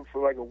stayed with him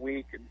for like a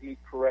week, and he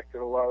corrected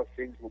a lot of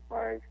things with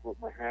my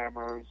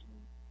hammers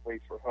and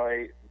weight for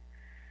height.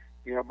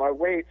 And, my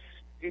weights,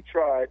 he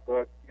tried,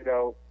 but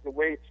the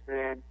weights,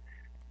 man.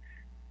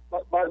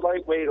 My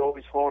lightweight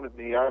always haunted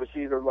me. I was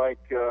either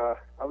like a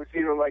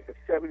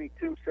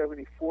 72,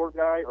 74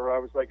 guy, or I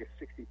was like a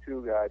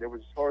 62 guy. There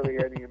was hardly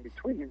any in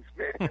betweens,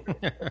 man.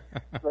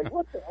 It's like,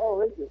 what the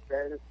hell is this,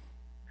 man?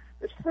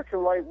 This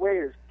freaking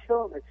lightweight is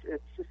killing.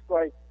 It's just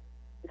like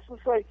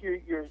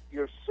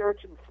you're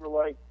searching for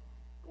like,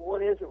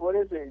 what is it?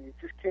 And you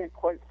just can't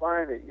quite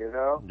find it,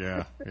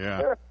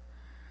 Yeah.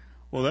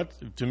 Well, that's,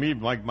 to me,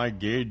 like my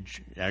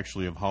gauge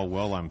actually of how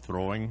well I'm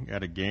throwing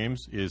at a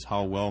games is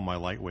how well my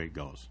lightweight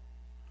goes.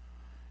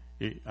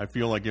 I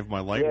feel like if my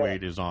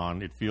lightweight is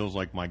on, it feels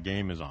like my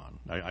game is on.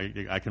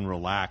 I can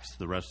relax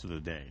the rest of the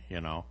day,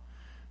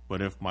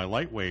 But if my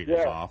lightweight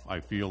is off,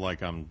 I feel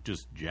like I'm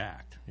just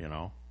jacked,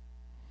 Yeah,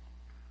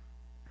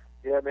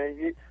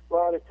 man.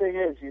 Well, the thing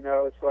is,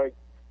 it's like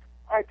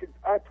I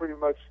pretty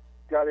much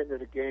got into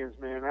the games,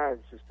 man. I was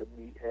just a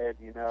meathead,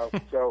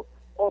 So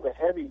all the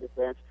heavy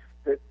events,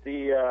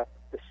 the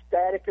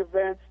static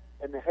events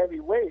and the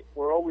heavyweight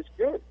were always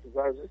good because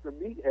I was just a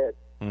meathead.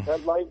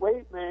 That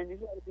lightweight, man, you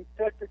got to be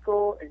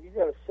technical and you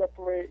got to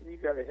separate and you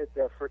got to hit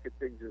that frickin'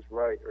 thing just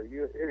right, or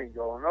it ain't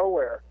going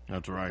nowhere.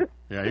 That's right.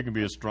 Yeah, you can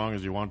be as strong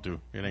as you want to.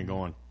 It ain't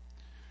going.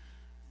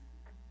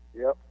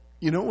 Yep.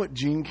 You know what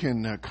Gene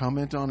can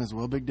comment on as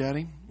well, Big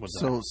Daddy? What's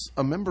that?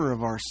 A member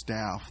of our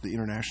staff, the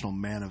International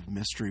Man of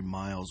Mystery,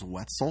 Miles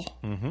Wetzel,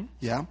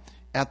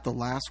 at the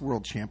last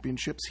World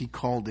Championships, he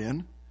called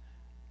in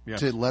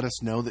to let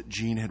us know that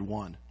Gene had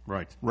won.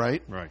 Right.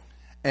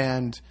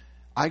 And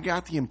I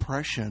got the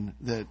impression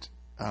that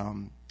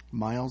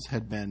Miles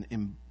had been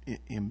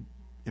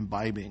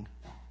imbibing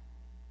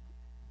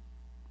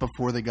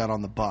before they got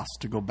on the bus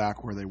to go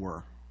back where they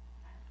were.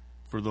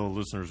 For those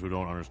listeners who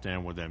don't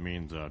understand what that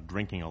means,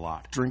 drinking a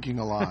lot. Drinking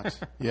a lot,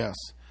 yes.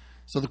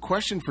 So the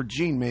question for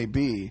Gene may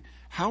be,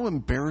 how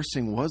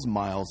embarrassing was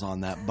Miles on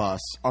that bus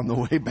on the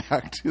way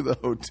back to the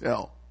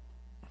hotel?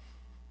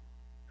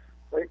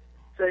 Wait,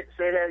 say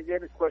that again.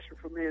 The question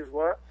for me is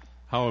what?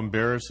 How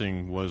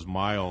embarrassing was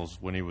Miles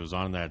when he was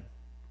on that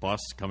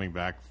bus coming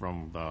back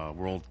from the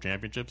World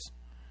Championships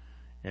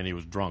and he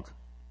was drunk?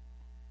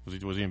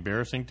 Was he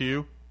embarrassing to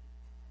you?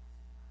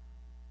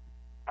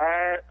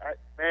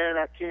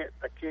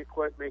 I can't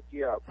quite make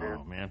you out, man.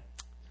 Oh, man.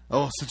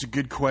 Oh, such a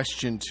good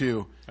question,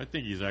 too. I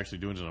think he's actually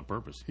doing it on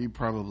purpose. He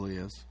probably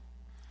is.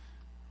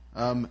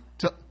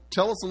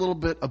 Tell us a little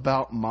bit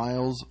about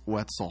Miles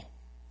Wetzel.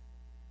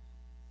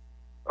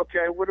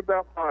 Okay, what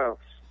about Miles?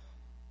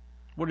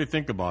 What do you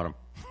think about him?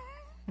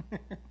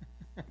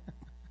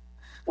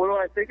 What do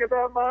I think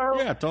about Miles?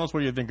 Yeah, tell us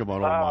what you think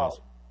about old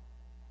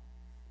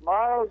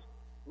Miles.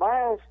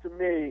 Miles to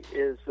me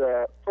is,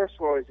 first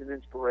of all, he's an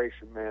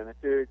inspiration, man.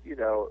 The dude,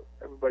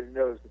 everybody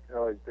knows what the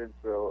hell he's been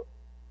through,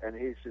 and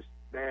he's just,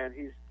 man,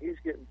 he's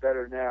getting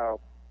better now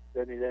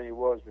than he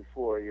was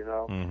before, you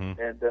know. Mm-hmm.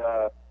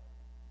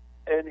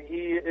 And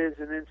he is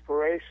an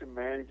inspiration,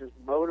 man. He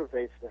just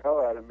motivates the hell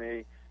out of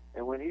me.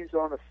 And when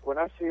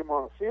I see him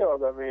on the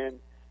field, I mean,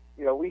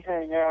 you know, we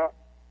hang out.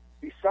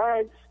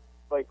 Besides,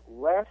 like,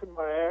 laughing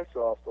my ass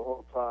off the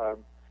whole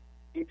time,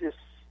 he just,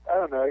 I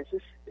don't know,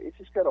 he's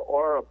just got an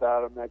aura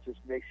about him that just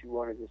makes you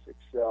want to just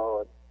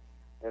excel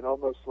and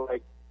almost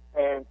like,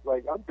 and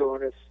like, I'm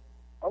doing this,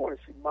 I want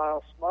to see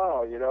Miles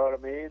smile, you know what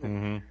I mean?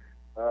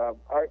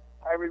 Mm-hmm.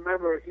 I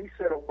remember he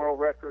set a world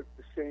record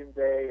the same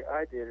day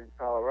I did in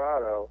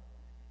Colorado,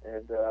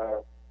 and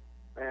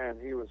man,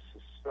 he was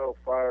just so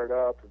fired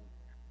up, and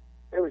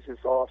it was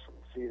just awesome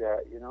to see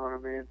that, you know what I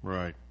mean?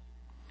 Right.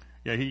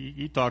 Yeah,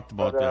 he talked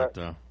about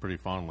that pretty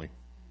fondly.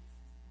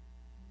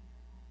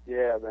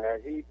 Yeah,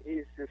 man,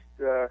 he's just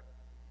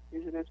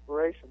he's an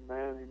inspiration,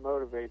 man. He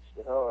motivates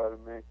the hell out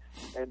of me,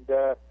 and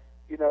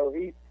you know,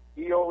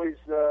 he always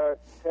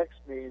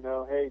texts me, you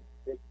know, hey,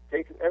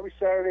 take every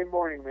Saturday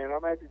morning, man.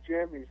 I'm at the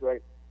gym. He's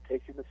like,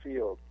 taking the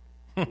field,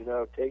 you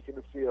know, taking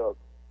the field.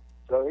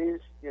 So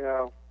he's, you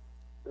know,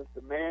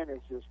 the man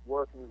is just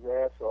working his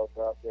ass off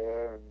out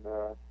there,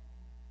 and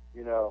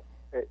you know,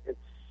 it's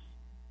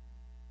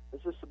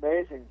just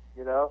amazing,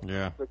 you know.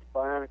 Yeah. It's a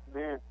bionic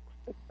man.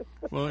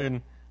 Well,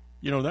 and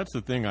you know, that's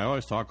the thing I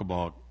always talk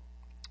about.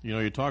 You know,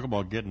 you talk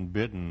about getting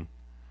bitten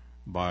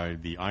by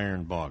the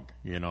iron bug,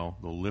 you know,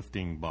 the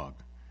lifting bug.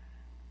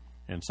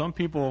 And some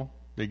people,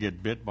 they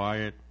get bit by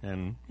it,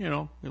 and, you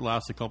know, it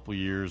lasts a couple of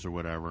years or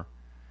whatever.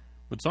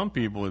 But some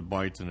people, it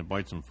bites, and it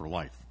bites them for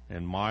life.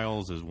 And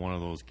Miles is one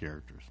of those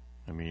characters.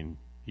 I mean,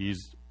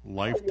 he's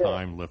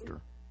lifetime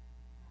lifter.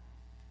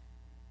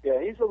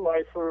 Yeah, he's a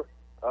lifer.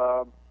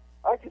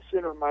 I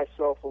consider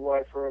myself a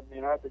lifer. I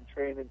mean, I've been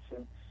training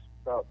since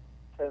about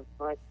 10th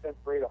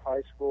grade of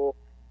high school.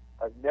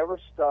 I've never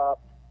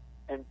stopped.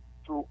 And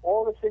through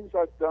all the things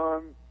I've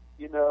done,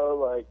 you know,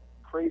 like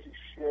crazy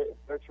shit,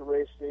 adventure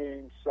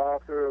racing,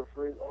 soccer,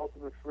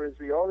 ultimate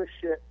frisbee, all this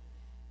shit,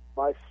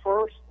 my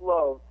first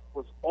love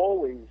was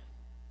always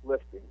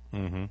lifting.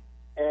 Mm-hmm.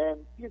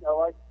 And, you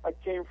know, I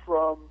came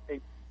from a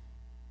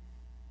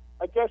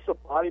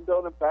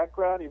bodybuilding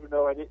background, even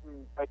though I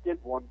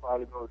did one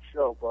bodybuilding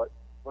show, but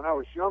when I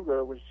was younger,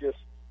 it was just,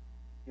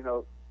 you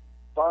know,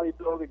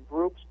 bodybuilding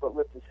groups, but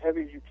lift as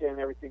heavy as you can,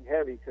 everything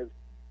heavy, because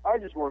I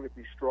just wanted to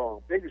be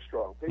strong, big and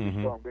strong, big and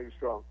strong, big and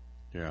strong.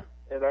 Yeah.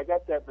 And I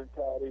got that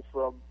mentality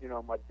from, you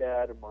know, my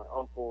dad and my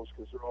uncles,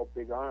 because they're all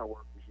big iron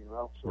workers, you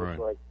know. So right. It's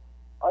like,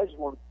 I just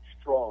want to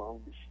be strong. I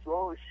want to be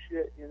strong as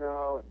shit, you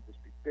know, and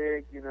just be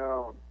big, you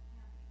know.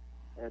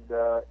 And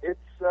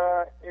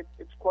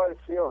it's quite a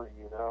feeling,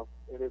 you know.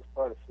 It is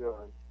quite a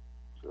feeling.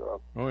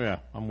 So. Oh yeah,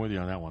 I'm with you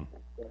on that one.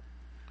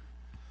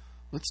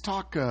 Let's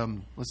talk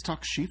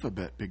Sheaf a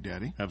bit, Big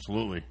Daddy.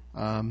 Absolutely.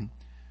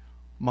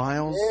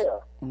 Miles, yeah.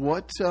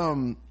 What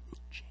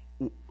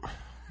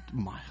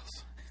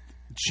Miles?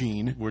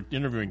 Gene. We're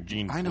interviewing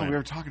Gene. I know, Flynn. we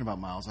were talking about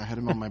Miles. I had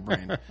him on my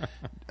brain.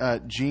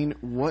 Gene,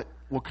 what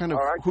kind of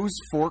whose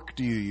fork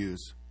do you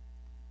use?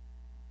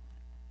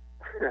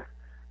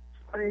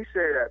 It's funny you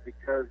say that,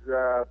 because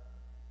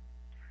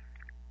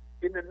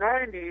in the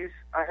 90s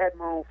I had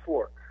my own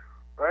fork,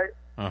 right?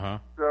 Uh-huh.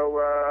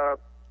 So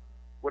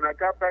when I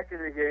got back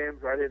into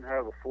games, I didn't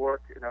have a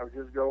fork, and I would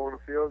just go on the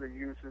field and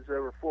use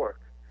whichever fork.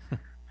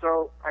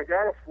 So I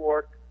got a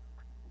fork,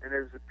 and it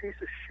was a piece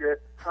of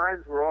shit.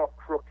 Tines were all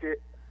crooked,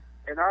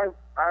 and I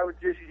would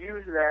just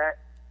use that.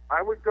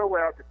 I would go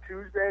out the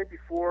Tuesday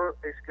before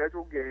a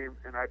scheduled game,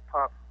 and I'd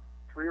pop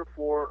 3 or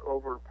 4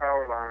 over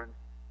power lines,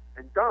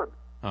 and done.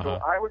 Uh-huh. So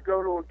I would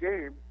go to a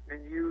game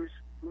and use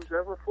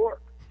whichever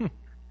fork.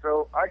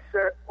 So I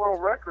set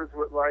world records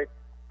with like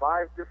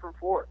 5 different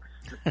forks.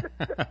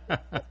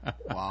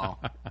 Wow.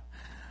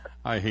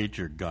 I hate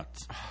your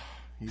guts.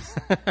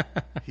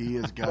 He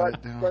has got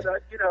it down. But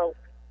you know,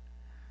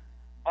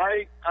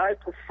 I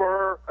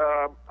prefer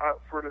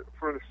for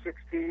the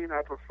 16.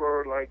 I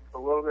prefer like a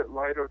little bit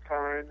lighter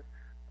tine,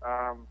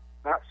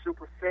 not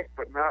super thick,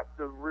 but not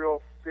the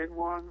real thin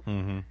ones.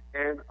 Mm-hmm.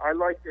 And I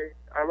like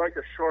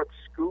a short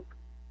scoop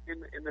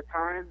in the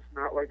tines,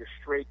 not like a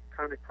straight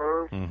kind of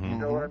curve. Mm-hmm. You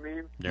know what I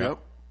mean? Yep.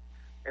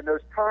 And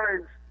those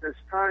tines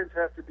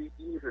have to be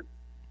even.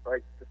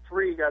 Like the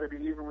 3 got to be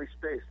evenly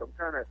spaced. I'm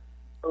kind of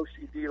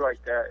OCD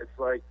like that. It's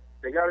like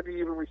they got to be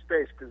evenly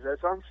spaced, because as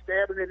I'm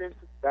stabbing it into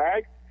the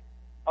bag,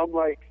 I'm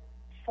like,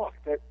 fuck,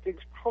 that thing's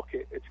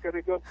crooked. It's going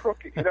to go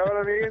crooked. You know what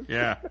I mean?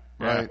 Yeah.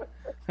 Right.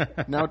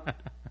 Now,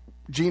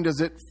 Gene, does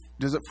it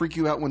freak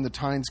you out when the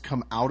tines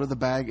come out of the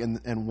bag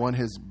and one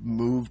has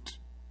moved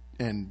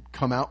and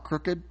come out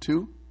crooked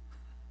too?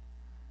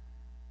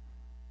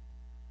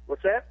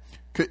 What's that?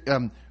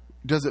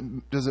 Does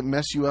it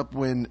mess you up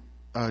when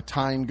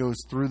tine goes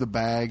through the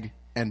bag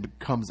and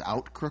comes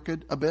out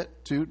crooked a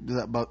bit too? Does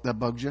that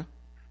bugs you?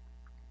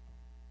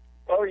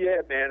 Oh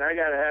yeah, man. I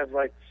gotta have,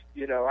 like,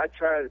 you know, I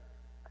try to,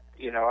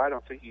 you know, I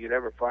don't think you could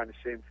ever find the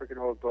same freaking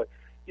hole, but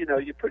you know,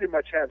 you pretty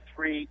much have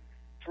three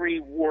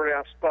worn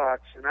out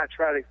spots, and I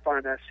try to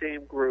find that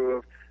same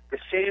groove, the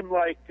same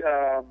like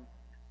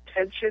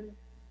tension,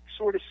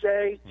 sort of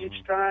say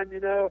each time,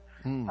 you know.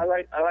 I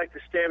like to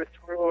stab it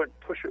through and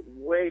push it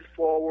way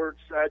forward,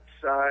 side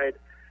to side,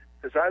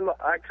 because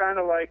I kind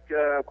of like,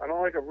 I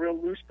don't like a real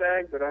loose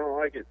bag, but I don't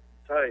like it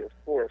tight, of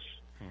course,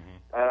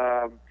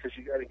 because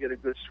you got to get a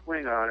good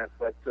swing on it.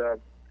 But,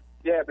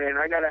 yeah, man,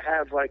 I got to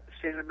have, like, the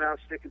same amount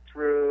sticking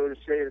through to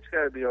say it's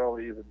got to be all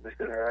even,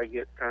 or I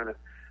get kind of,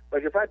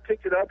 like, if I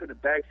picked it up and the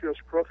bag feels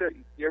crooked,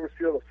 you ever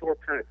feel the fork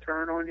kind of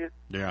turn on you?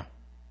 Yeah.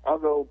 I'll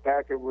go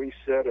back and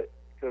reset it,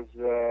 because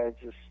it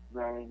just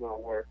not going to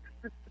work.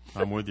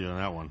 I'm with you on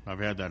that one. I've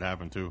had that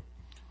happen, too.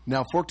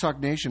 Now, Fork Talk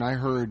Nation, I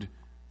heard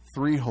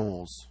 3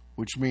 holes,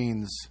 which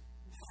means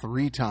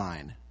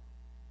 3-tine.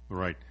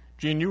 Right.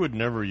 Gene, you would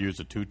never use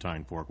a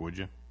 2-tine fork, would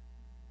you?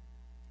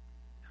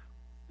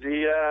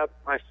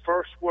 My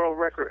first world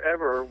record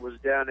ever was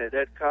down at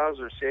Ed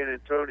Cosler, San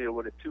Antonio,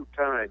 with a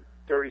 2-tine,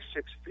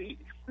 36 feet.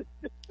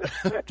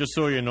 Just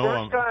so you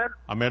know,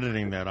 I'm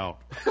editing that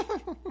out.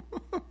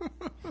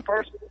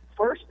 First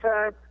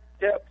time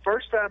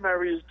I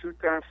ever used a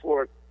 2-tine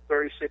fork,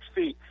 36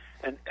 feet.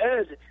 And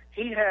Ed,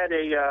 he had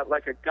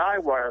a guy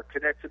wire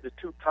connected to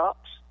 2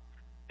 tops,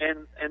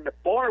 and the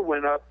bar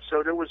went up,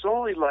 so there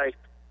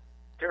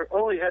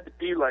only had to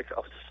be like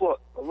a foot,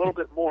 a little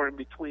bit more in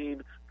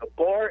between the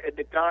bar and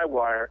the guy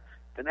wire,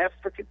 and that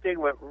freaking thing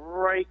went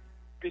right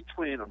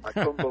between them. I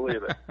couldn't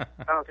believe it. I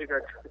don't think I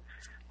could.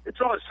 It's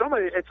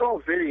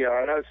on video.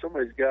 I know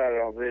somebody's got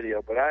it on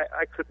video, but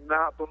I could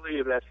not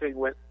believe that thing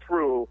went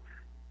through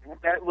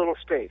that little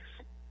space.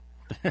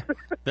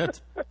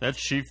 That's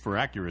sheep for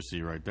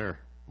accuracy right there.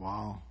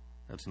 Wow.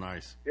 That's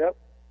nice. Yep.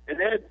 And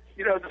then,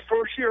 you know, the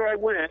first year I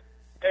went,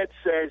 Ed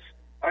says,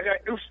 I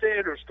got new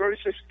standards,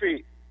 36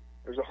 feet.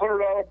 There's a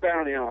 $100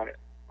 bounty on it.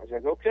 I was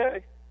like,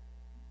 okay.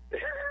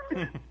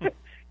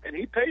 And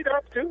he paid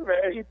up, too,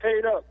 man. He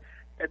paid up.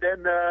 And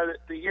then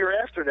the year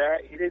after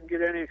that, he didn't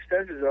get any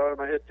extensions on him.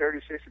 I hit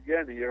 36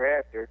 again the year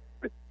after.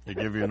 They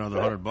give you another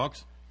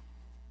 $100?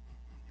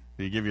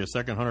 Did he give you a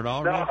second $100?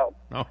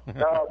 No,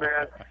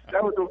 man.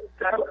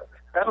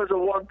 That was a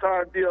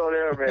one-time deal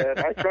there, man.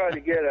 I tried to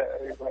get it.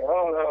 He's like,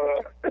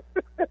 oh,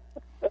 no.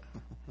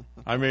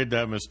 I made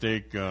that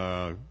mistake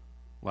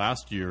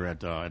last year at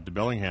the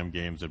Bellingham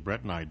games that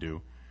Brett and I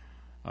do.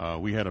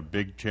 We had a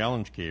big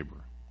challenge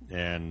caber,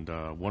 and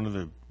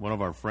one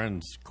of our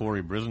friends,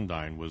 Corey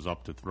Brizendine, was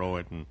up to throw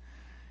it, and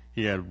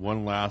he had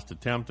one last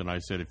attempt, and I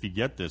said, if you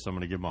get this, I'm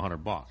going to give him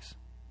 $100.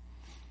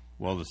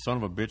 Well, the son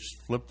of a bitch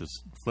flipped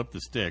the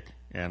stick,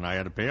 and I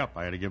had to pay up.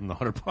 I had to give him the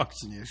 $100.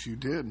 Yes, you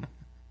did.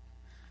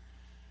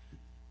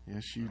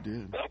 Yes, you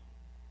did.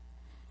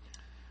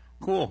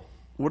 Cool.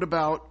 What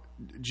about,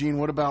 Gene,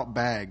 what about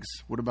bags?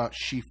 What about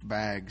sheaf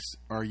bags?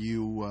 Are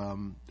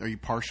you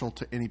partial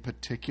to any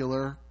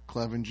particular,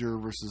 Clevenger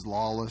versus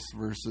Lawless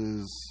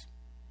versus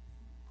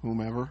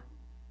whomever?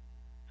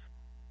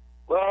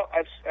 Well,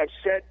 I've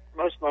set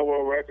most of my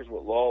world records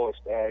with Lawless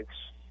bags.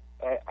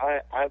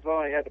 I've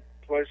only had the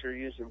pleasure of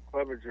using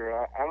Clevenger.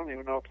 I don't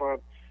even know if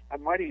I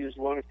might have used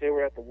one if they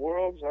were at the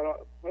Worlds.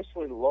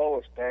 Mostly the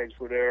Lawless bags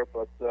were there,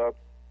 but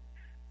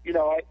you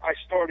know, I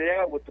started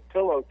out with the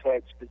pillow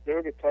types because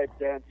they're the type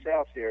down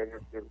south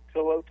here. They're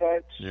pillow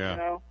types, yeah, you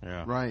know?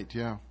 Yeah. Right,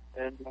 yeah.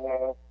 And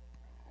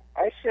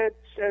I set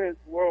a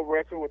world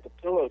record with the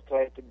pillow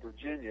type in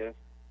Virginia.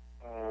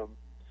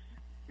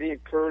 Me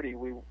and Curdy,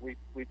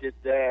 we did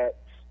that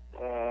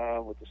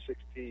with the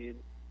 16.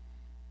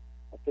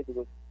 I think it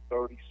was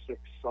 36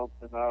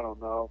 something. I don't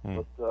know,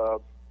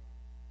 but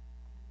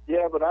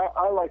yeah. But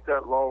I like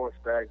that Lawless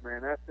bag,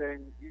 man. That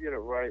thing, you get it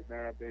right,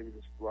 man. That baby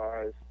just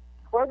flies.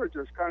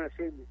 Clevenger's kind of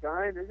same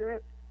design, isn't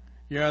it?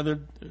 Yeah,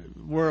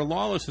 where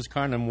Lawless is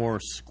kind of more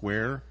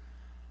square,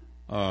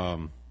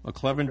 a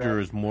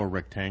Clevenger is more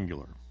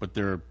rectangular, but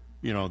they're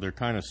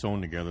kind of sewn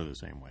together the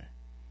same way.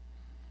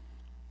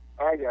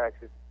 I got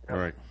you. All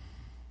right.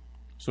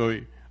 So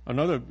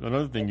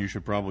another thing you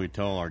should probably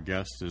tell our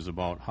guests is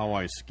about how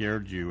I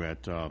scared you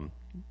at the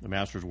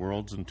Masters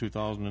Worlds in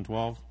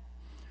 2012.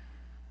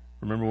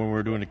 Remember when we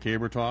were doing the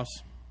caber toss?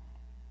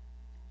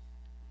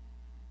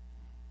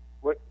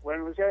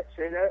 When was that?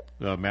 Say that?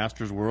 The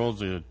Masters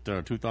Worlds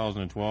at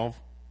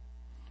 2012.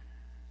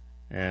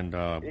 And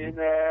in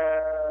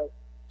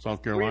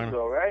South Carolina.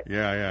 Greenville, right?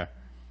 Yeah.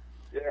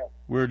 Yeah.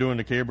 We were doing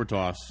the caber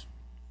toss,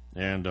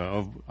 and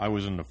I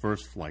was in the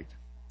first flight.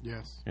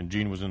 Yes. And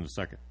Gene was in the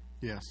second.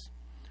 Yes.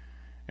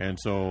 And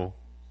so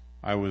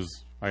I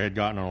had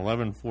gotten an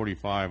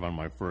 11:45 on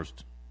my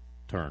first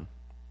turn,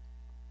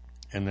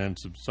 and then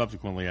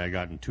subsequently I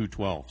got in 2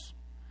 12s.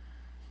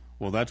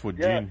 Well, that's what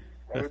Gene.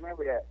 I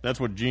remember that. That's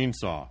what Gene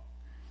saw,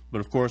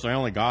 but of course I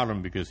only got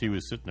him because he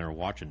was sitting there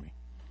watching me.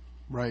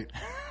 Right,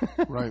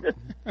 right.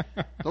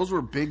 Those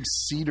were big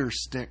cedar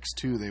sticks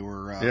too. They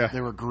were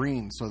they were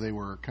green, so they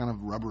were kind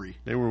of rubbery.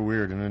 They were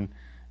weird. And then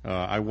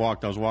I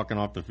was walking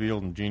off the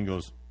field, and Gene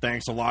goes,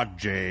 "Thanks a lot,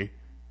 Jay.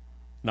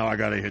 Now I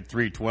got to hit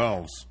 3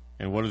 12s."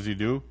 And what does he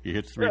do? He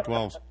hits 3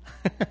 12s.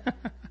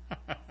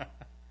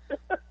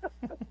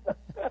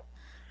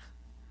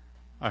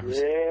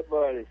 Yeah,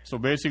 buddy. So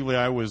basically,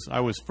 I was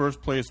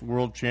first place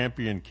world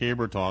champion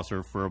caber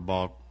tosser for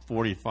about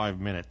 45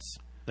 minutes.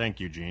 Thank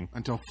you, Gene.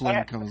 Until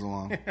Flynn comes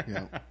along.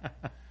 Yeah.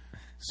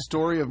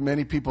 Story of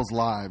many people's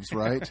lives,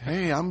 right?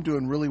 Hey, I'm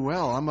doing really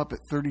well. I'm up at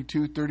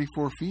 32,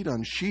 34 feet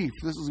on Sheaf.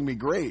 This is going to be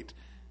great.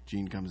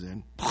 Gene comes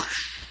in.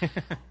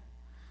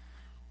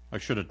 I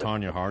should have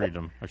Tanya Hardinged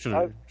him. I should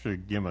have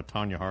given him a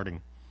Tanya Harding.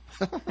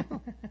 It's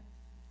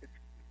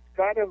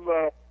kind of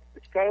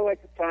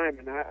like the time,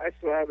 and I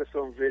still have this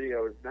on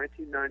video. It was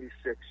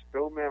 1996,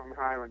 Stone Mountain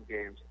Highland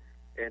Games,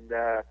 and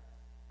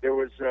there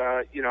was,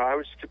 I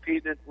was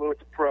competing with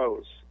the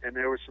pros, and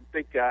there were some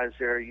big guys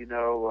there.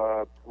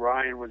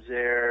 Ryan was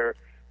there,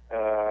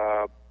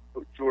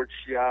 George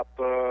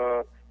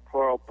Schiappa,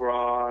 Carl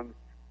Braun,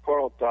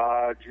 Carl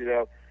Dodge.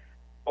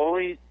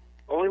 Only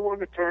one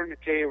to turn the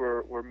K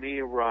were me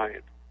and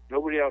Ryan.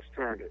 Nobody else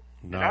turned it.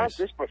 Nice.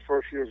 This is my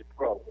first year as a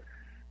pro.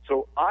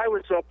 So I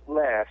was up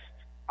last.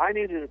 I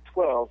needed a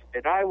 12,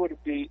 and I would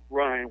have beat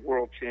Ryan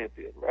world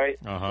champion, right?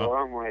 Uh-huh. So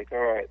I'm like, all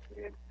right,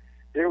 man.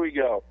 Here we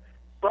go.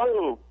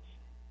 Boom.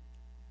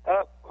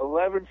 Up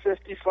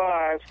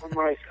 11:55. I'm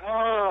like,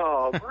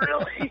 oh,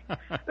 really?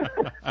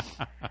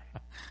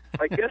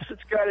 I guess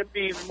it's got to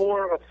be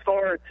more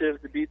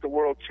authoritative to beat the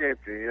world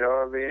champion. You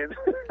know what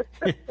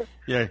I mean?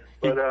 Yeah.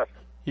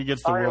 He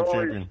gets the world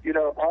champion.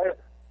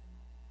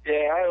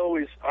 I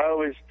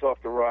always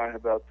talk to Ryan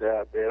about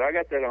that, man. I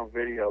got that on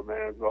video,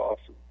 man. It was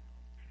awesome.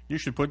 You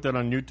should put that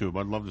on YouTube.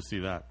 I'd love to see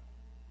that.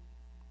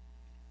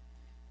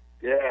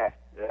 Yeah,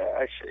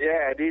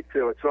 I need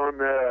to. It's on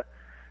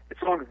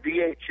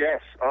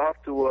VHS. I'll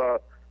have to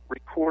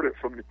record it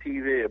from the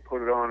TV and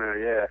put it on there.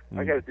 Yeah,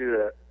 I got to do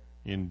that.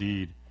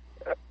 Indeed.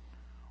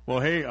 Well,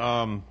 hey,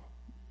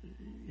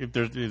 is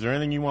there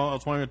anything you want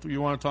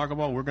to talk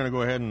about? We're going to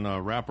go ahead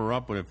and wrap her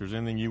up. But if there's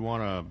anything you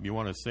want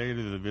to say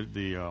to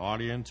the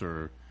audience,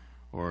 or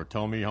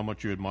tell me how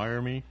much you admire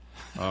me,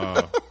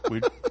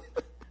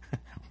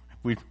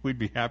 we'd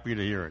be happy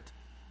to hear it.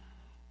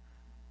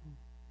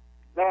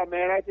 No,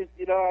 man,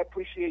 I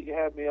appreciate you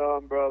having me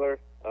on, brother.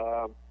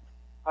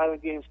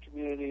 Highland Games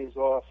community is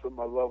awesome.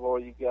 I love all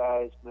you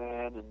guys,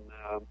 man.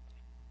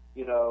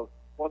 And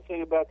one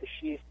thing about the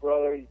Sheaf,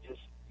 brother,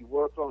 you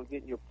work on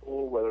getting your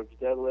pull, whether it's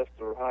deadlift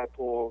or high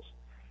pulls,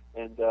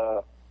 and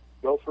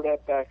go for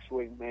that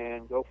backswing,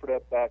 man. Go for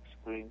that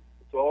backswing.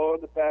 It's all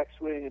in the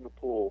backswing and the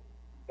pull.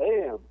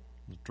 Bam.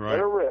 That's right. Let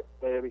her rip,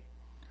 baby.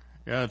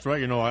 Yeah, that's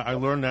right. I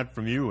learned that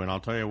from you, and I'll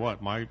tell you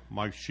what, my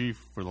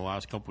Sheaf for the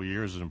last couple of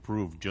years has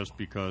improved just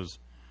because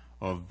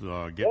of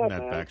getting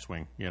that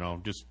backswing.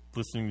 Just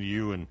listening to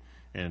you and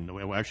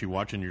actually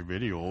watching your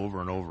video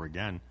over and over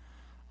again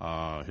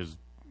has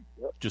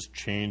just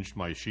changed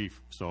my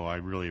Sheaf. So I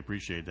really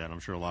appreciate that.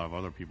 I'm sure a lot of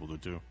other people do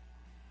too.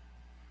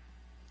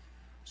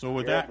 So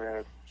with that,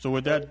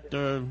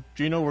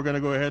 Gino, we're going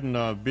to go ahead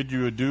and bid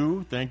you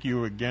adieu. Thank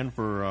you again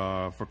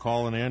for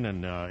calling in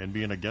and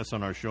being a guest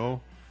on our show.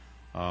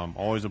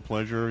 Always a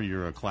pleasure.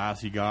 You're a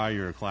classy guy.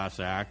 You're a class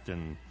act,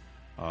 and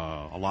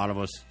a lot of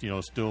us,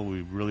 still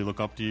we really look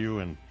up to you.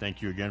 And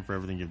thank you again for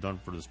everything you've done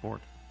for the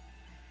sport.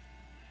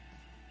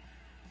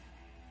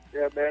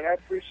 Yeah, man, I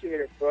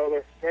appreciate it,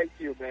 brother. Thank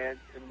you, man.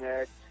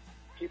 And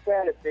keep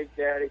at it, Big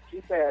Daddy.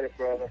 Keep at it,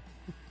 brother.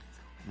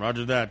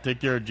 Roger that. Take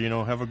care,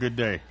 Gino. Have a good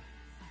day.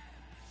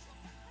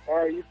 All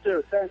right, you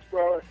too. Thanks,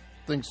 brother.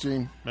 Thanks,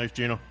 Gene. Thanks,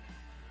 Gino.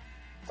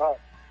 All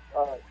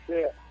right.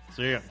 See ya.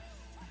 See ya.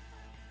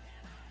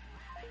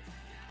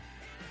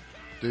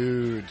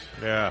 Dude.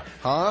 Yeah.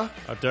 Huh?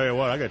 I'll tell you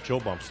what, I got chill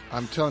bumps.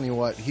 I'm telling you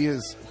what, he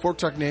is, Fork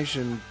Talk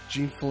Nation,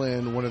 Gene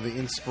Flynn, one of the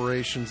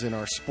inspirations in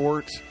our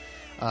sport.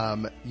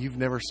 You've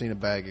never seen a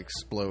bag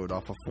explode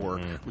off a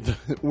fork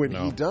when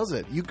he does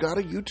it. You got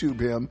to YouTube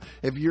him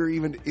if you're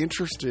even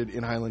interested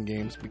in Highland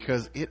Games,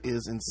 because it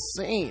is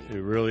insane.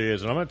 It really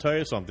is. And I'm going to tell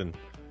you something.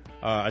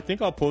 I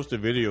think I'll post a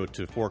video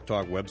to Fork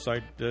Talk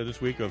website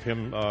this week of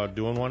him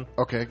doing one.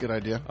 Okay, good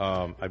idea.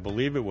 I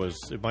believe it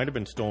might have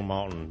been Stone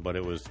Mountain, but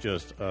it was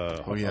just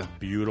a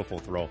beautiful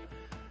throw.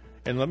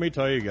 And let me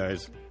tell you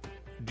guys,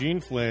 Gene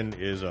Flynn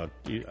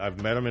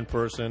I've met him in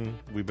person.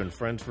 We've been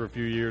friends for a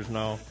few years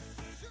now.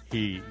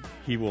 He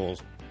will,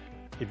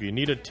 if you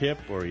need a tip,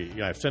 or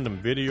I've sent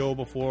him video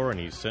before, and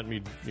he's sent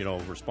me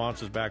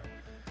responses back.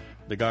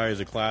 The guy is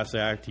a class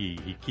act. He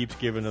keeps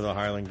giving to the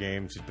Highland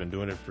Games. He's been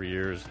doing it for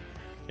years.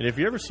 And if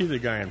you ever see the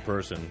guy in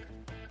person,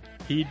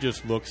 he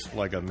just looks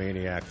like a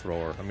maniac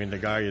thrower. I mean, the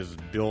guy is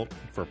built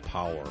for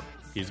power.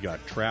 He's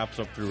got traps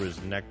up through his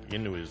neck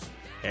into his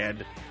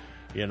head.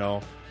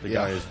 The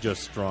guy is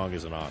just strong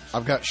as an ox.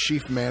 I've got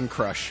Sheaf man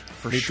crush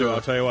for Me sure. Too.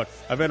 I'll tell you what,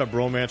 I've had a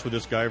bromance with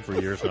this guy for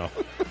years now.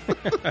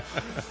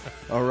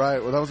 All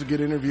right. Well, that was a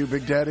good interview,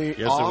 Big Daddy.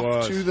 Yes, Off it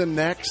was. to the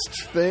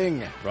next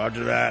thing.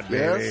 Roger that,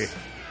 baby. Yes.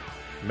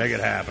 Make it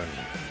happen.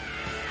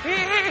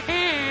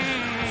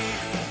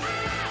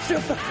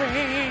 Super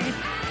Friend.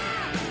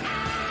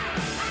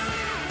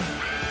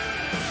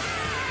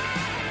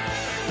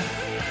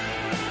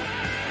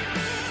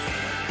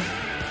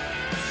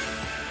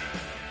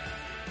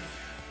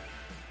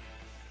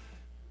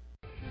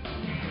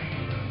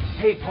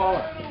 Hey,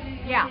 Paula.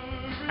 Yeah.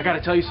 I got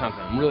to tell you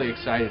something. I'm really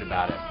excited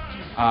about it.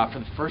 For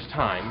the first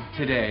time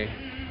today,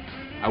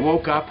 I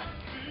woke up,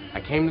 I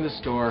came to the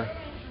store,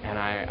 and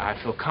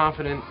I feel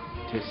confident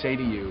to say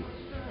to you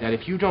that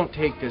if you don't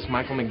take this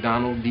Michael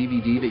McDonald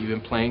DVD that you've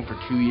been playing for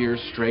 2 years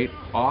straight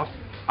off,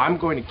 I'm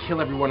going to kill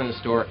everyone in the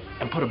store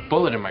and put a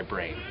bullet in my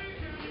brain.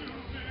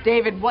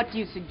 David, what do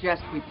you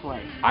suggest we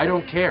play? I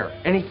don't care.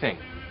 Anything.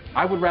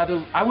 I would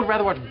rather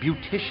watch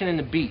Beautician and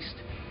the Beast.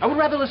 I would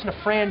rather listen to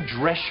Fran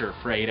Drescher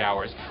for 8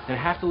 hours than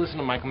have to listen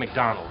to Michael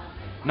McDonald.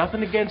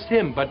 Nothing against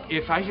him, but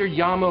if I hear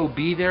Yamo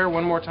Be There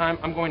one more time,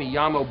 I'm going to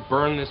Yamo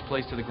burn this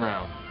place to the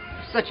ground.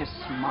 Such a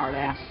smart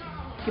ass.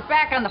 Get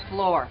back on the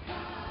floor.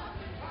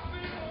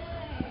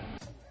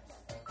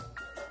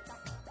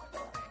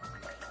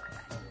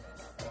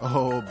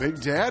 Oh, Big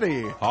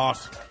Daddy.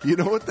 Hoss. You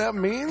know what that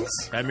means?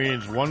 That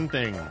means one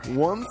thing.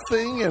 One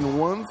thing and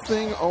one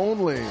thing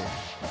only.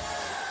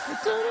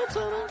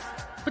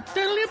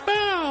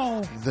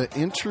 The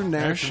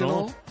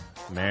International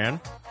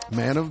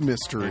Man of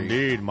Mystery.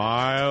 Indeed.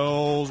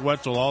 Miles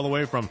Wetzel, all the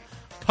way from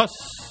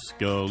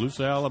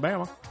Tuscaloosa,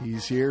 Alabama.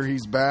 He's here.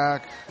 He's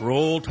back.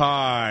 Roll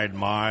Tide,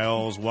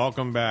 Miles.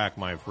 Welcome back,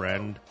 my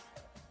friend.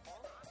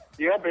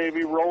 Yeah,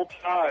 baby. Roll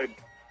Tide.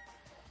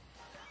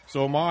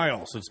 So,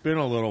 Miles, it's been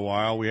a little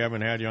while. We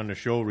haven't had you on the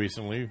show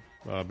recently,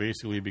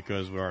 basically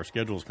because our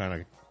schedules kind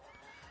of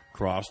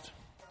crossed.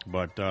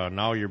 But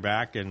now you're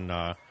back, and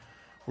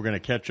we're going to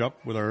catch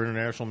up with our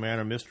International Man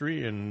of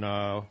Mystery and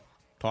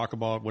talk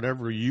about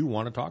whatever you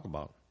want to talk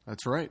about.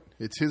 That's right.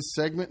 It's his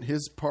segment,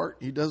 his part.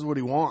 He does what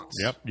he wants.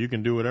 Yep. You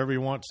can do whatever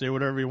you want, say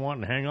whatever you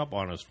want, and hang up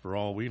on us for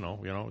all we know.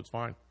 You know, it's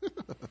fine.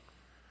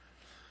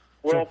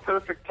 Well,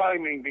 perfect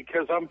timing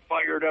because I'm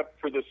fired up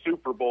for the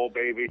Super Bowl,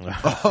 baby.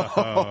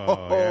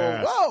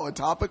 Yeah. Wow, a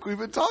topic we've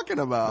been talking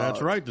about.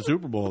 That's right, the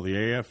Super Bowl. The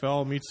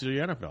AFL meets the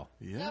NFL.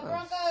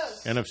 Yeah.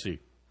 NFC.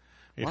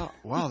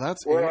 Wow,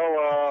 that's...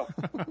 Well,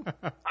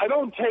 I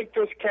don't take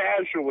this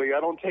casually. I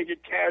don't take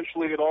it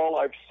casually at all.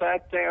 I've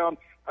sat down.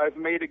 I've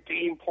made a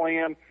game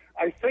plan.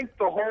 I think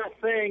the whole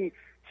thing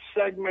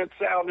segments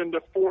out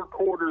into 4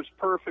 quarters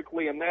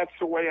perfectly, and that's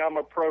the way I'm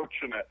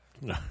approaching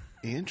it.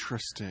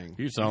 Interesting.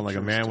 You sound like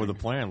a man with a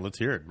plan. Let's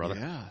hear it, brother.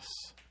 Yes.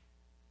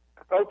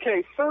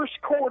 Okay, first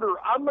quarter,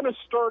 I'm going to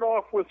start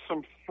off with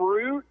some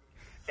fruit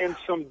and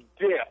some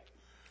dip.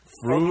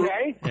 Fruit?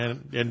 Okay?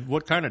 And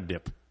what kind of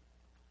dip?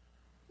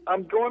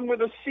 I'm going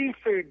with a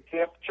seafood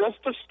dip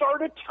just to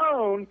start a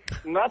tone.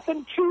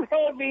 Nothing too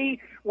heavy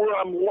where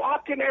I'm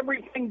locking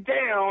everything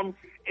down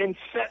and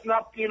setting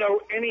up,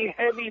 any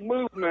heavy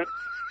movement.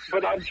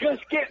 But I'm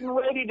just getting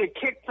ready to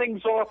kick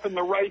things off in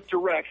the right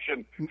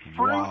direction.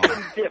 Fruit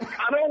and dip,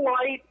 kind of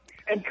light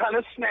and kind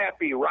of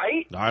snappy,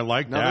 right? I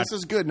like that. Now this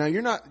is good. Now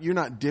you're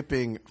not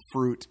dipping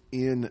fruit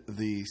in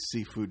the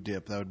seafood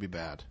dip. That would be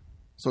bad.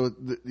 So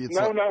it's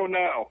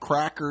no.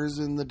 Crackers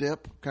in the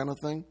dip kind of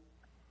thing?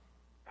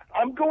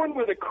 I'm going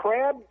with a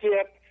crab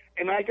dip,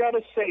 and I got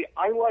to say,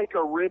 I like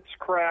a Ritz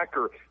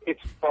cracker.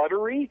 It's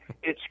buttery,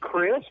 it's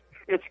crisp,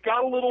 it's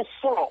got a little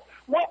salt.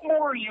 What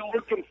more are you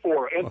looking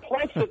for? And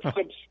plus, it's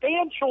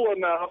substantial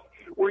enough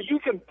where you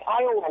can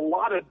pile a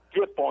lot of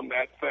dip on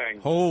that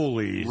thing.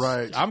 Holy.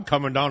 Right. I'm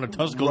coming down to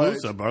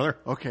Tuscaloosa, brother.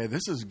 Okay,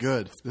 this is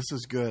good. This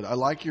is good. I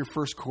like your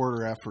first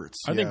quarter efforts.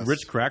 I think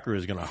Ritz Cracker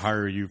is going to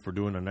hire you for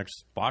doing the next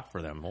spot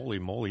for them. Holy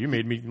moly. You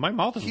made me, my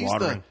mouth is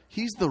watering.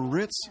 He's the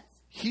Ritz.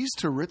 He's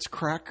to Ritz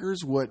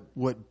Crackers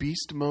what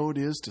Beast Mode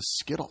is to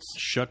Skittles.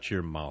 Shut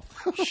your mouth.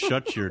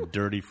 Shut your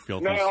dirty,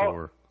 filthy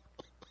sore.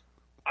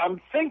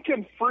 I'm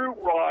thinking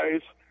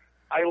fruit-wise,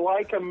 I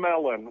like a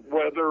melon,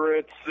 whether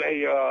it's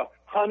a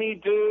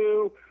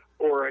honeydew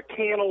or a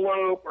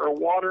cantaloupe or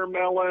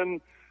watermelon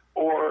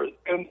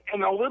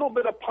and a little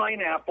bit of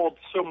pineapple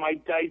so my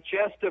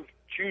digestive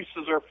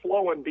juices are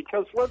flowing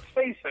because let's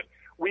face it,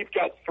 we've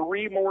got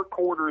 3 more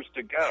quarters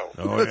to go.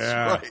 Oh, That's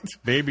yeah. right.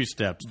 Baby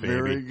steps, baby.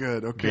 Very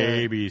good. Okay.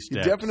 Baby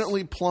steps. You're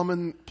definitely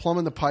plumbing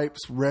the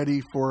pipes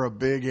ready for a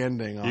big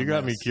ending on You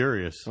got this. me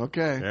curious.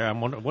 Okay. Yeah, I'm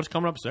wondering, what's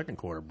coming up second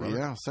quarter, brother?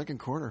 Yeah, second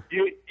quarter.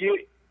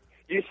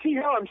 You see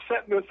how I'm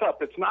setting this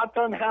up? It's not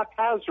done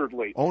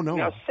haphazardly. Oh, no.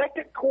 Now,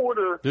 second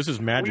quarter, This is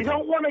magical.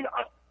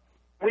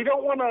 we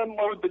don't want to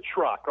unload the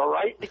truck, all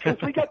right? Because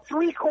we got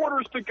 3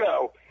 quarters to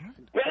go.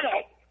 But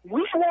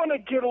we want to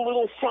get a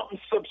little something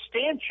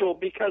substantial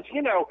because,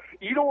 you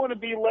don't want to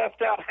be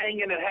left out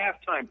hanging at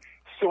halftime.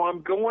 So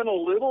I'm going a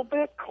little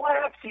bit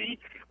classy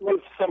with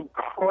some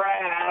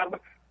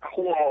crab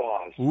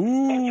claws.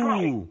 Ooh. That's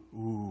right.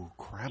 Ooh,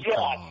 crab Yes.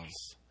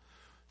 claws.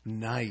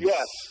 Nice.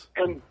 Yes.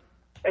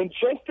 And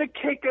just to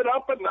kick it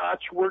up a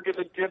notch, we're going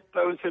to dip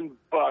those in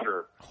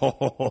butter.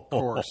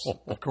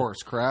 Of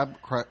course. Crab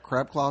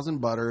claws and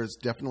butter is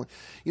definitely,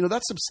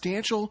 that's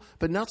substantial,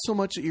 but not so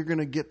much that you're going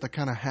to get the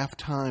kind of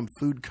halftime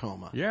food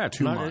coma. Yeah,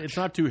 it's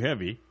not too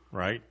heavy,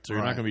 right? So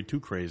you're not going to be too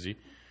crazy.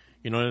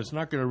 It's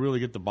not going to really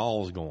get the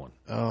balls going.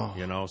 Oh,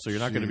 so you're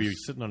not going to be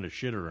sitting on the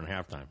shitter in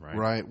halftime, right?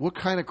 Right. What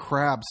kind of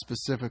crab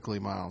specifically,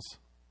 Miles?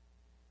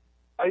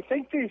 I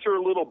think these are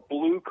a little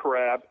blue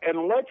crab,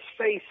 and let's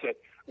face it,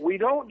 we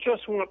don't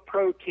just want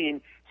protein,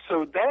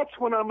 so that's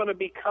when I'm going to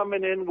be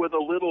coming in with a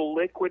little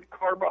liquid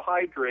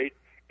carbohydrate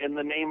in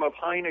the name of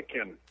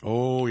Heineken.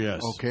 Oh,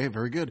 yes. Okay,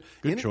 very good.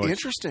 Good choice.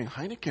 Interesting.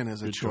 Heineken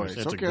is a Good choice.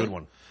 That's okay. a good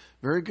one.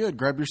 Very good.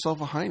 Grab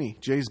yourself a Heine.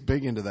 Jay's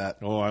big into that.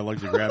 Oh, I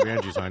like to grab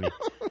Angie's Heine.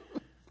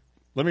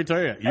 Let me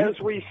tell you,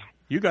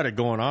 you got it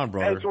going on,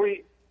 brother.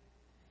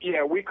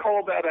 We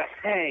call that a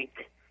Hank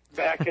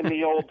back in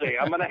the old day.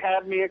 I'm going to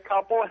have me a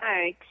couple of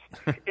Hanks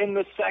in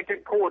the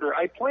second quarter.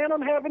 I plan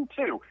on having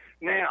 2.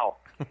 Now,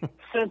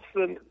 since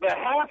the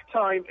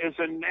halftime is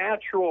a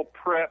natural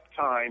prep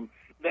time,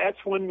 that's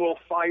when we'll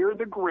fire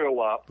the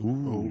grill up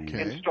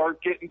and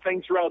start getting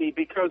things ready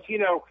because,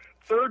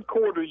 third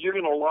quarter, you're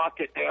going to lock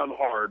it down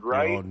hard,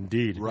 right? Oh,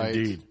 indeed. Right.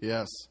 Indeed.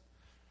 Yes.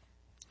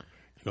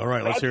 All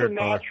right, let's hear it.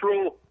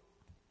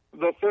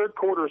 The third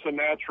quarter is a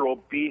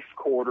natural beef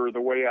quarter, the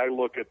way I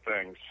look at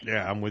things.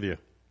 Yeah, I'm with you.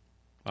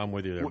 I'm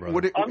with you there,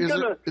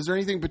 brother. Is there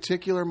anything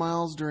particular,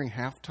 Miles, during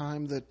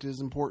halftime that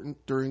is important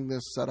during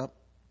this setup?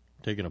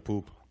 Taking a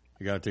poop.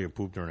 You got to take a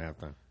poop during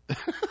halftime.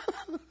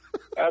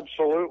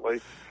 Absolutely.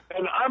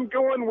 And I'm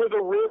going with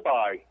a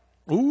ribeye.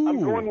 Ooh.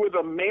 I'm going with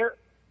a marinated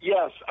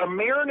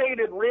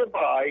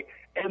ribeye.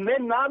 And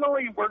then not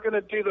only we're going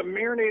to do the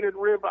marinated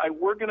ribeye,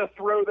 we're going to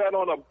throw that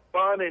on a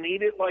bun and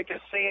eat it like a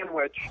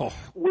sandwich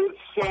with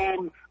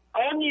some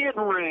onion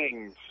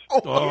rings.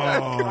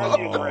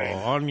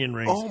 Onion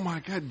rings. Oh,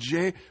 my God.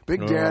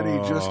 Big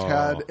Daddy just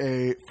had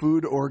a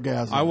food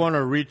orgasm. I want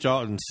to reach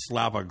out and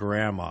slap a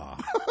grandma.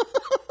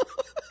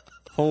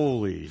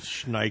 Holy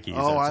shnikes.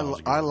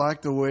 I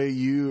like the way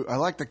I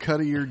like the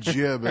cut of your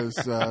jib, as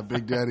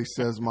Big Daddy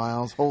says,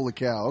 Miles. Holy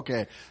cow.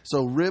 Okay.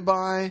 So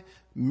ribeye,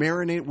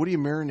 marinate. What are you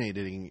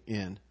marinating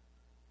in?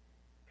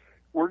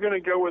 We're going to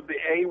go with the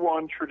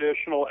A1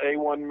 traditional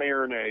A1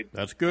 marinade.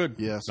 That's good.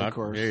 Yes, of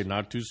course. Hey,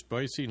 not too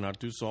spicy, not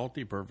too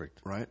salty. Perfect.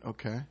 Right.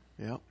 Okay.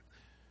 Yep.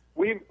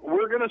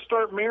 We're going to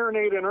start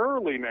marinating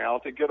early now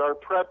to get our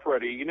prep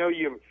ready.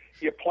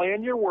 You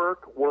plan your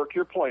work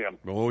your plan.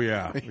 Oh,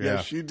 yeah.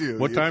 Yes, you do.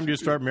 What time do you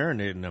start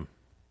marinating them?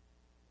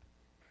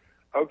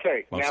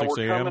 Okay. About now 6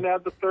 we're a.m.? coming out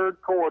of the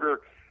third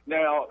quarter.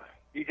 Now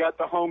you got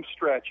the home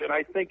stretch, and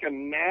I think a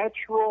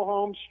natural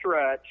home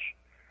stretch,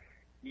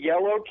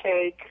 yellow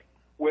cake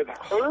with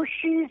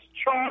Hershey's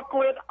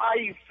chocolate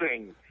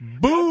icing.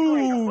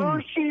 Boom!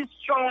 Hershey's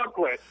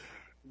chocolate.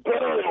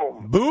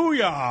 Boom!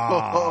 Booyah!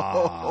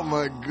 Oh,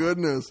 my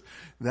goodness.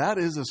 That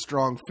is a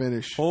strong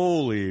finish.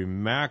 Holy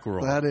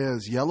mackerel. That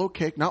is yellow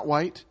cake, not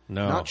white,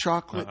 no, not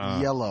chocolate,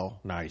 yellow.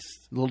 Nice.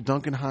 Little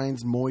Duncan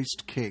Hines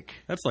moist cake.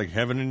 That's like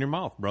heaven in your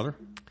mouth, brother.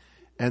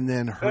 And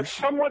then That's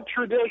Hershey. somewhat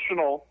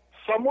traditional,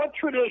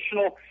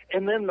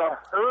 and then the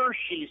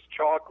Hershey's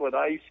chocolate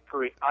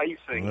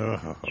icing.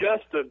 Ugh.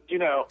 Just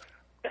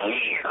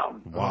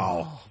damn.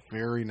 Wow. Oh,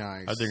 very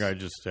nice. I think I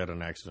just had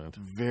an accident.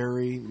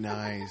 Very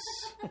nice.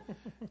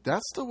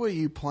 That's the way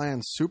you plan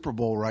Super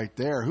Bowl right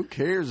there. Who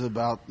cares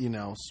about,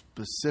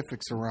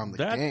 specifics around the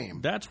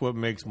game? That's what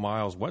makes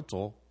Miles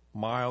Wetzel.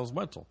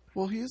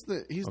 Well, he's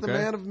the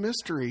man of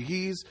mystery.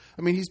 He's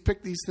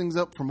picked these things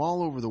up from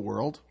all over the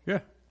world.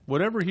 Yeah.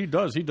 Whatever he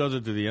does it to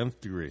the nth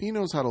degree. He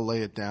knows how to lay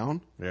it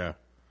down. Yeah.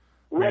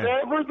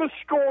 Whatever the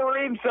score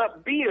ends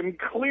up being,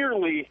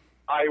 clearly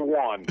I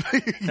won.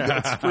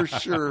 That's for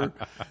sure.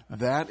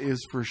 That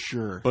is for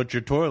sure. But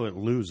your toilet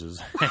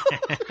loses.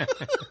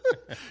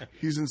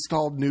 He's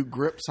installed new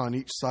grips on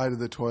each side of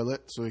the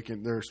toilet, so he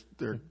can.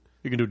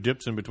 You can do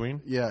dips in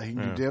between. Yeah, he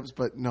can do dips,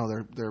 but no,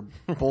 they're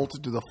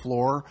bolted to the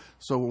floor.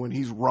 So when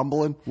he's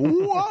rumbling,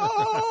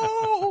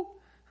 whoa!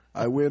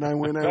 I win.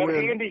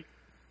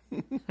 Yeah,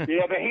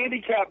 the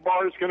handicap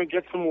bar is going to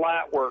get some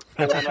lat work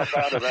pulling up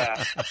out of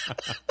that.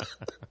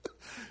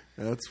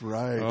 That's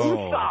right.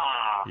 Oh,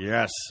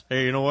 yes.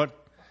 Hey, you know what?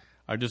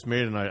 I just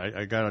made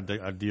I got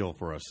a deal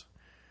for us.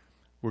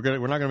 We're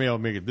not gonna be able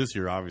to make it this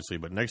year, obviously,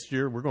 but next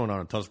year we're going down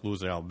to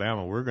Tuscaloosa,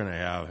 Alabama. We're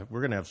gonna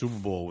have Super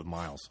Bowl with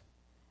Miles.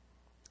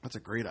 That's a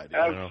great idea.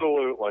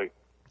 Absolutely.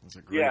 That's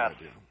a great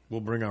idea.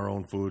 We'll bring our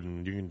own food,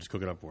 and you can just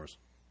cook it up for us.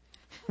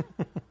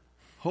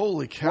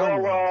 Holy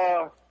cow!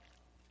 Well,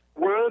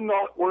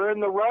 we're in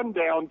the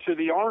rundown to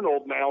the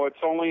Arnold now.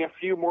 It's only a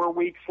few more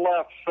weeks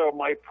left, so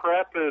my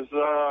prep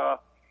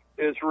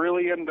is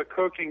really in the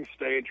cooking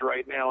stage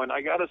right now, and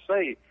I got to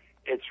say,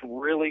 it's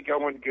really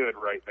going good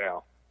right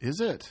now. Is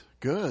it?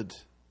 Good.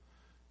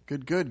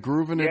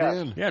 Grooving it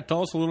in. Yeah,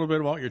 tell us a little bit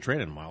about your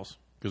training, Miles,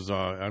 because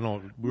I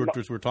know we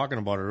were talking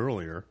about it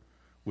earlier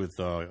with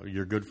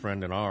your good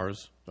friend and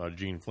ours,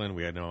 Gene Flynn.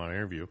 We had him on an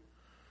interview,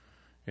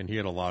 and he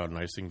had a lot of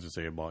nice things to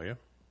say about you.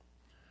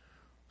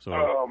 So,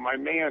 my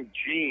man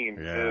Gene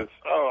yeah. is.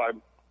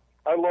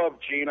 I love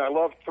Gene. I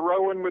love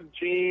throwing with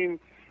Gene.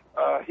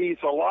 He's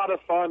a lot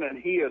of fun,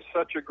 and he is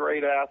such a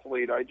great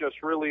athlete. I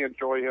just really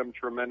enjoy him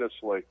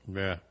tremendously.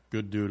 Yeah,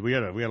 good dude. We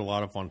had a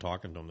lot of fun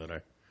talking to him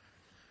today.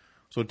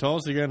 So tell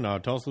us again.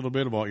 Tell us a little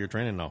bit about your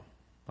training now.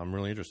 I'm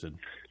really interested.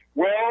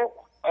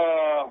 Well,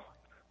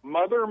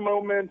 Mother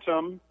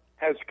Momentum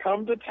has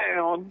come to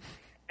town,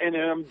 and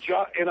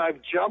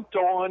I've jumped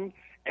on,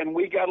 and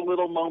we got a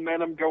little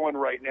momentum going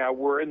right now.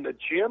 We're in the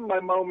gym. My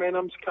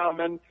momentum's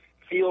coming.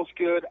 Feels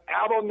good.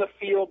 Out on the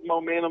field,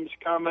 momentum's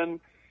coming.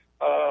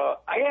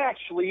 I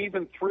actually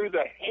even threw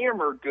the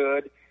hammer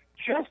good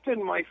just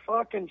in my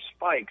fucking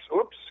spikes.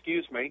 Oops,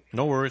 excuse me.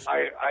 No worries.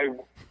 I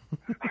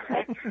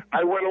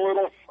went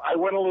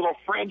a little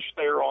French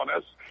there on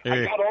us.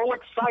 Hey. I got all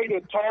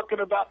excited talking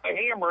about the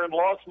hammer and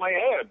lost my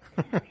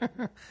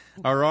head.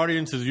 Our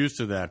audience is used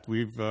to that.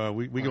 We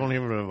don't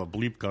even have a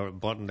bleep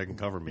button that can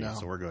cover me,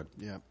 so we're good.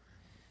 Yeah.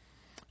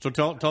 So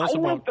tell us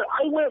about.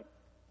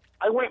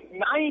 I went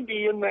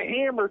 90 in the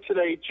hammer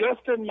today,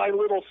 just in my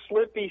little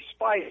slippy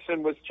spikes,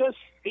 and was just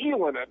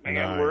feeling it, man.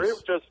 Nice. Where it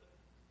was just,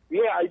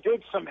 I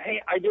did some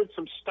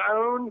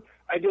stone,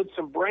 I did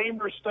some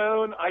Bramer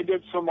stone, I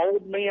did some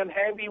old man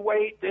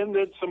heavyweight, then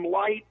did some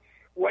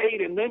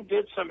lightweight, and then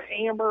did some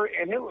hammer,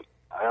 and it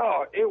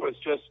was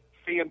just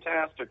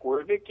fantastic.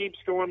 Where if it keeps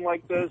going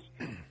like this,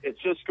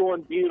 it's just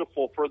going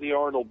beautiful for the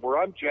Arnold.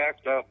 Where I'm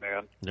jacked up,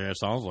 man. Yeah, it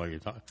sounds like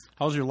it.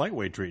 How's your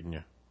lightweight treating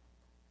you?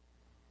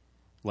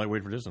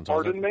 Lightweight for distance.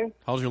 Pardon me?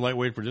 How's your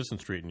lightweight for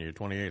distance treating you?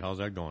 28. How's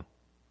that going?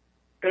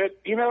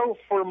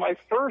 For my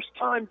first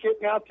time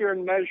getting out there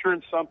and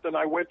measuring something,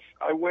 I went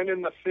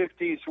in the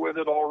 50s with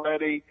it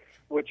already,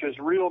 which is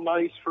real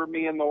nice for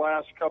me in the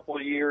last couple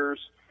of years.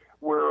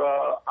 Where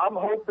I'm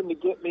hoping to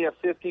get me a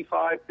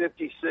 55,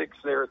 56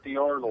 there at the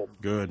Arnold.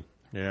 Good.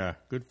 Yeah,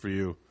 good for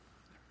you.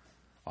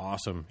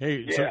 Awesome.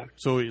 Hey, yeah.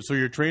 so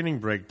your training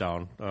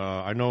breakdown.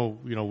 I know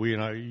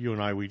you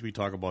and I we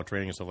talk about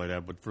training and stuff like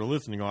that, but for the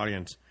listening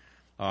audience,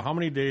 how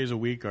many days a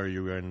week are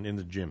you in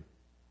the gym?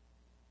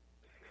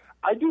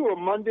 I do a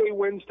Monday,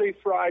 Wednesday,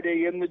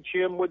 Friday in the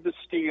gym with the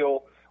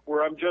steel,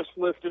 where I'm just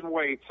lifting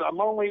weights. I'm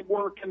only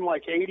working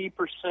like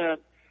 80%,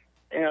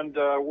 and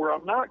where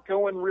I'm not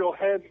going real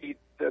heavy.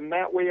 Then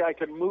that way I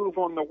can move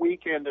on the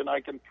weekend and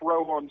I can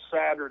throw on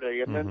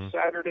Saturday. And then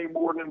Saturday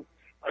morning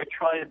I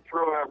try and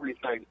throw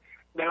everything.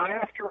 Now,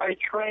 after I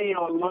train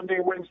on Monday,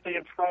 Wednesday,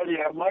 and Friday,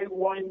 I might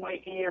wind my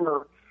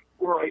hammer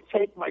where I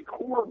take my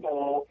core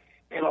ball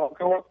and I'll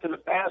go up to the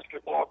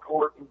basketball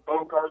court and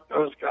bogart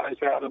those guys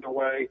out of the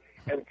way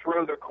and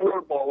throw the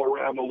core ball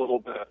around a little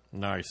bit.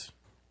 Nice.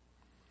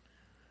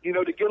 To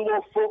get a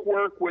little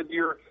footwork with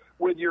your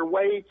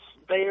weights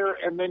there,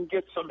 and then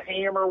get some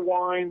hammer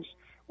winds.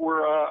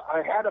 Where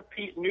I had a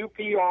new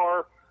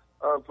PR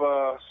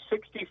of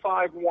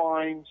 65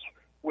 winds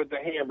with the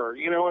hammer.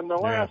 In the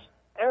last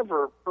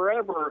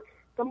forever,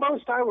 the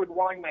most I would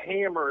wind the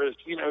hammer is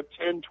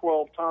 10,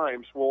 12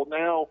 times. Well,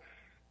 now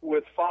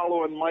with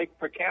following Mike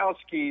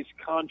Pikowski's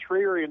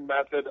contrarian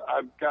method,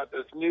 I've got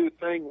this new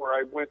thing where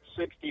I went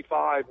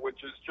 65,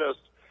 which is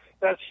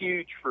that's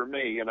huge for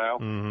me.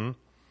 Mm-hmm.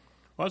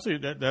 Well, see,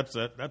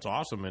 that's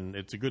awesome, and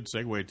it's a good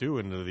segue too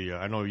into the.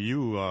 I know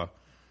you.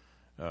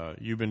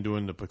 You've been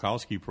doing the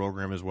Pikowski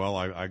program as well.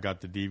 I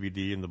got the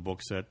DVD and the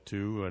book set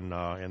too, and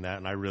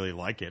I really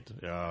like it.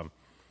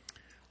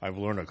 I've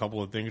learned a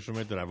couple of things from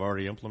it that I've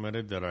already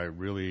implemented that I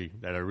really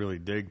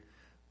dig.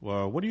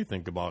 Well, what do you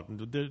think about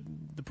the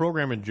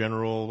program in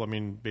general? I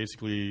mean,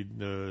 basically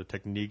the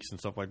techniques and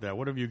stuff like that.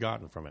 What have you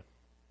gotten from it?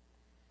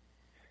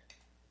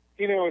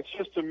 It's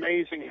just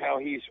amazing how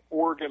he's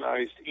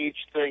organized each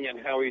thing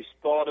and how he's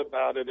thought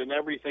about it, and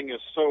everything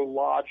is so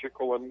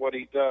logical in what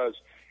he does.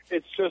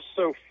 It's just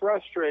so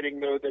frustrating,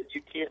 though, that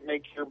you can't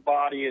make your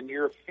body and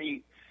your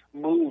feet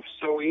move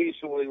so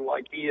easily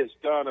like he has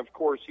done. Of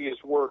course, he has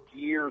worked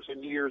years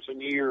and years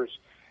and years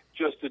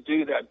just to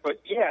do that.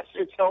 But, yes,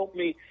 it's helped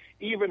me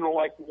even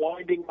like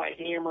winding my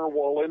hammer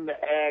while in the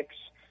X,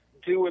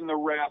 doing the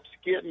reps,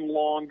 getting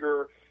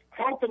longer,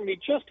 helping me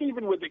just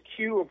even with the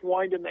cue of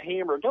winding the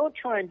hammer. Don't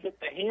try and get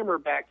the hammer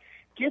back.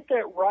 Get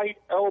that right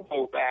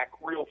elbow back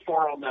real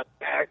far on that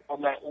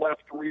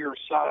left rear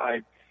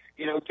side.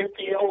 Get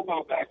the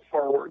elbow back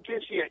forward.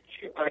 Gives you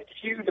a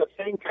cue to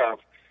think of.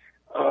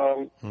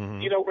 And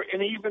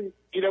even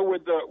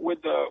with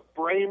the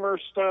Bramer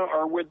stuff,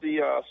 or with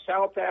the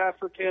South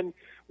African,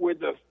 with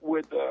the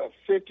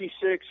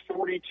 56,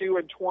 42,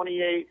 and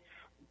 28,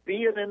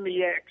 being in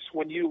the X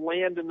when you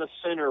land in the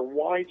center,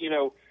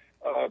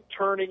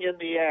 turning in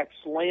the X,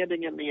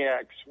 landing in the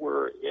X,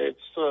 where it's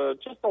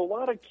just a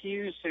lot of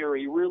cues there.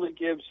 He really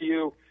gives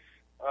you.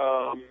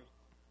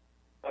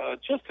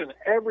 Just in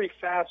every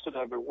facet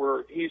of it,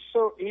 where he's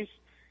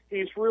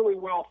really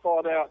well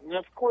thought out. And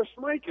of course,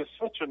 Mike is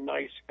such a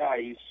nice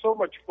guy. He's so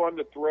much fun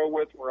to throw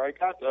with. Where I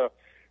got to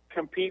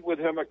compete with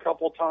him a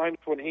couple times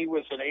when he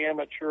was an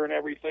amateur and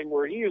everything,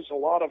 where he is a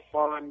lot of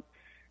fun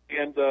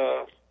and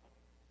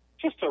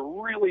just a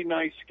really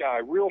nice guy,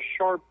 real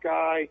sharp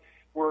guy.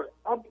 Where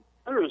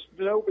there is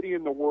nobody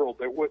in the world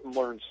that wouldn't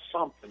learn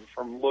something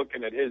from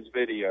looking at his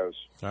videos.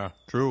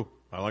 True.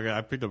 I like it.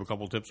 I picked up a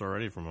couple tips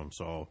already from him,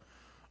 so.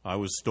 I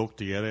was stoked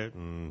to get it,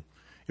 and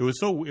it was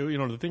so,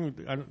 the thing,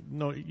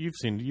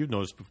 you've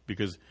noticed,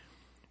 because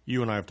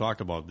you and I have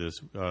talked about this,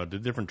 the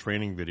different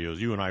training videos,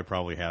 you and I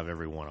probably have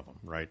every one of them,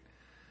 right?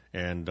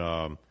 And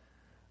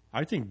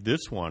I think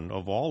this one,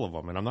 of all of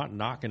them, and I'm not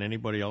knocking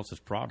anybody else's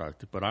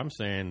product, but I'm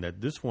saying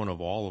that this one of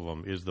all of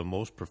them is the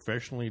most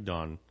professionally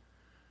done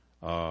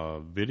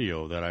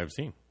video that I've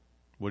seen.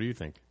 What do you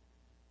think?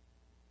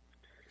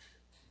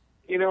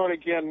 and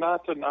again,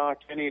 not to knock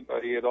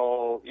anybody at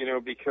all,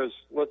 because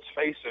let's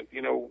face it,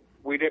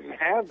 we didn't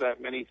have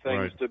that many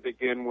things to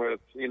begin with.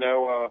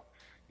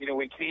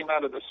 We came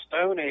out of the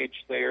Stone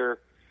Age there,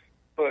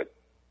 but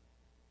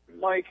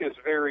Mike is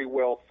very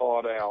well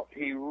thought out.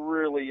 He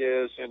really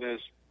is,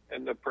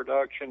 and the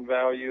production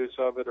values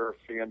of it are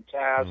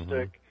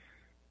fantastic.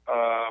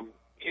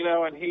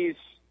 And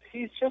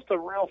he's just a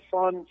real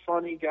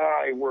funny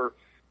guy.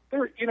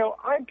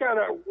 I've got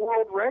a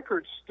world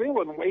record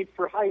still in weight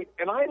for height,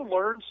 and I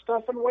learned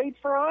stuff in weight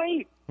for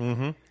height.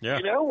 Yeah.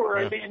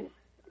 I mean,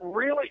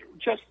 really,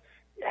 just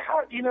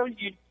how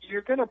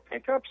you're going to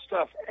pick up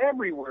stuff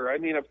everywhere. I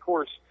mean, of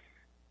course,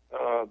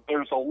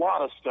 there's a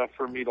lot of stuff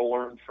for me to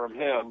learn from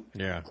him.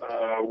 Yeah.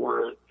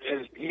 Where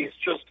he's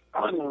just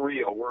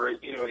unreal. Where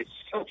he's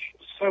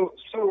so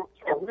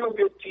a real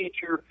good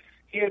teacher.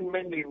 He and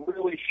Mindy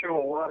really show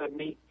a lot of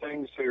neat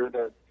things here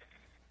that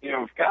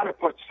you've got to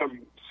put some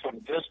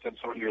distance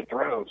on your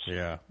throws.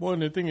 Yeah. Well,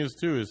 and the thing is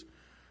too is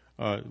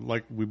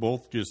like we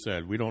both just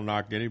said, we don't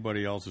knock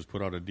anybody else who's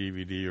put out a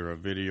DVD or a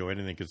video,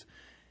 anything, because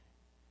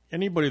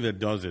anybody that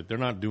does it, they're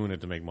not doing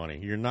it to make money.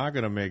 You're not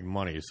going to make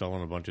money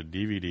selling a bunch of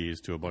DVDs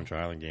to a bunch of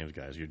Highland Games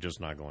guys. You're just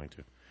not going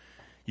to.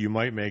 You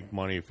might make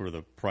money for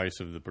the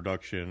price of the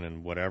production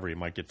and whatever. You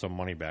might get some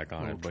money back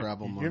on it, but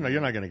you're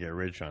not going to get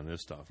rich on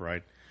this stuff,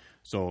 right?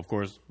 So, of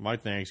course, my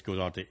thanks goes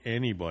out to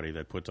anybody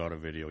that puts out a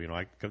video.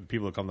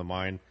 People that come to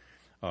mind,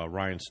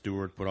 Ryan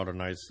Stewart put out a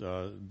nice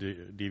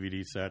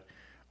DVD set.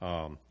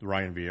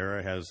 Ryan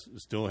Vieira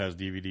still has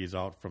DVDs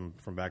out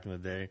from back in the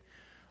day.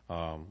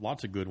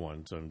 Lots of good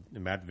ones. And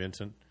Matt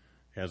Vincent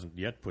hasn't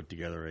yet put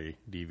together a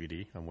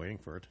DVD. I'm waiting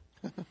for it.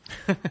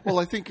 Well,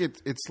 I think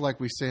it's like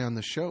we say on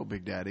the show,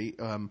 Big Daddy.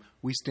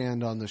 We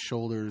stand on the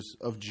shoulders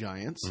of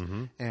giants,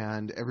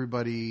 and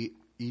everybody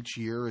each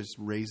year is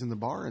raising the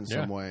bar in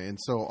some way. And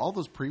so all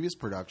those previous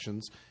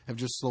productions have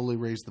just slowly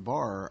raised the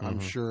bar. I'm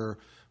sure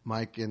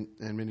Mike and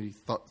Mindy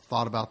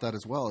thought about that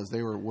as well, as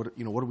they were, what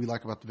do we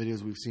like about the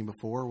videos we've seen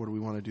before? What do we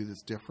want to do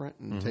that's different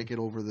and take it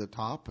over the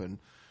top? And,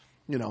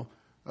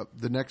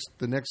 the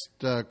next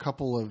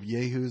couple of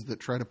yahoos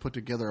that try to put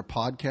together a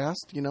podcast,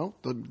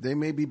 they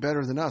may be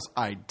better than us.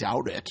 I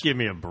doubt it. Give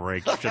me a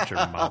break. Shut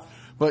your mouth.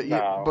 But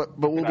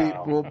we'll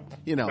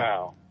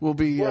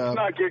be Let's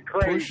not get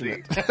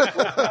crazy. Let's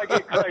not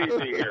get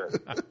crazy here.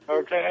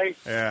 Okay?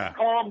 Yeah.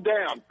 Calm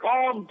down.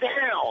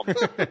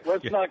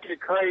 Let's not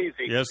get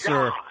crazy. Yes,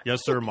 sir. God.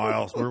 Yes, sir,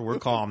 Miles. We're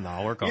calm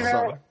now. We're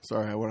calm.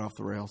 Sorry, I went off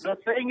the rails. The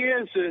thing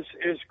is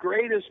as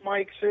great as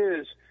Mike's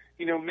is,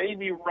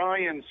 maybe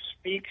Ryan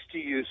speaks to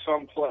you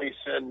someplace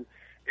in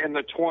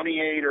the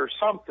 28 or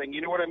something.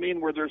 You know what I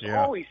mean? Where there's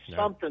always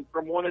something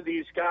from one of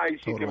these guys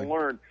you can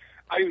learn.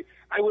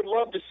 I would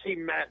love to see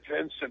Matt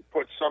Vincent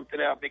put something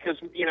out because,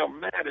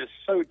 Matt is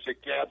so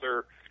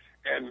together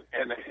and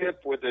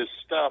hip with his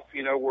stuff,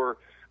 where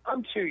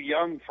I'm too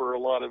young for a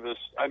lot of his,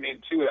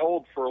 too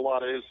old for a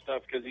lot of his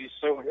stuff because he's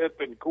so hip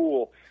and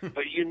cool.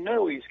 But he's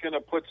going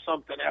to put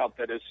something out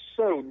that is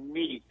so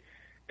neat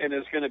and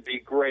is going to be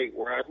great,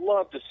 where I'd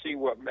love to see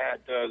what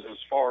Matt does as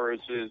far as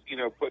his,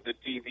 putting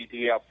a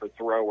DVD out for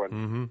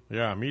throwing.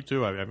 Yeah, me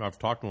too. I've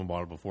talked to him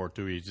about it before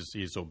too.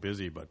 He's so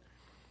busy, but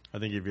I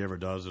think if he ever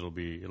does, it'll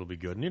be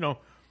good. And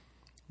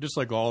just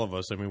like all of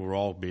us, we're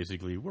all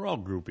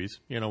groupies.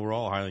 We're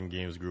all Highland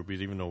Games groupies,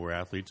 even though we're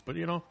athletes. But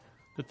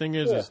the thing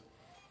is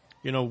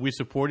we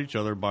support each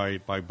other by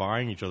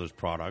buying each other's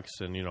products,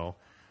 and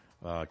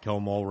Kel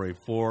Mulray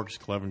forks,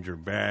 Clevenger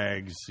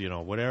bags,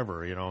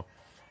 whatever,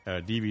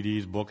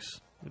 DVDs, books,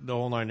 the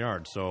whole 9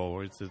 yards.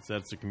 So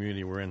that's the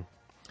community we're in.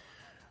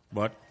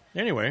 But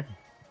anyway.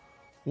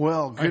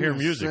 Well, I hear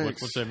music.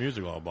 What's that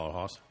music all about,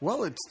 Hoss?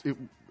 Well,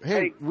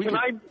 can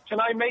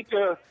I make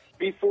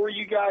before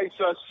you guys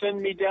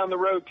send me down the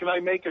road, can I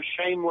make a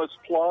shameless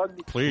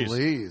plug?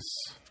 Please.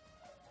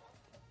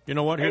 You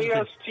know what?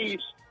 AST.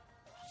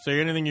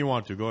 Say anything you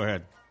want to. Go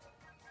ahead.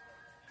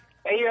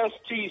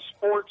 AST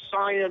Sports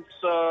Science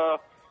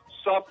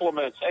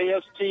supplements.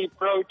 AST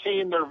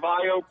Protein, they're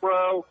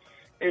VioPro.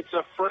 It's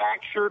a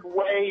fractured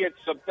whey. It's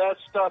the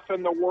best stuff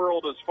in the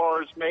world as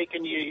far as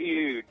making you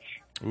huge.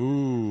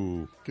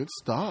 Ooh, good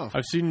stuff.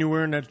 I've seen you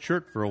wearing that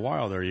shirt for a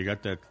while there. You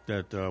got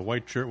that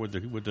white shirt with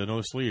the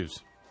no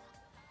sleeves.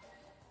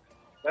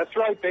 That's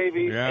right,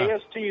 baby. Yeah.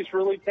 AST is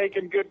really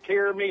taking good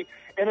care of me,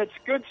 and it's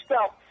good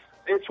stuff.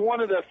 It's one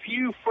of the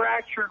few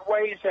fractured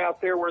ways out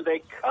there where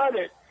they cut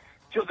it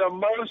to the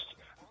most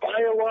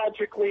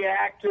biologically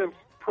active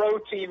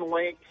protein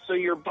length, so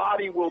your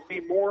body will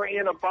be more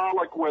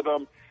anabolic with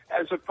them,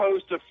 as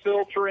opposed to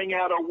filtering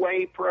out a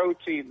whey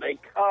protein. They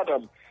cut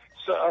them.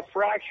 So a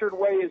fractured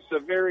whey is the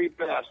very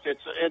best.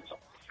 It's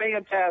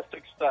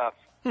fantastic stuff.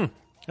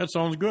 That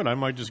sounds good. I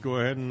might just go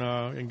ahead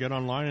and get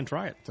online and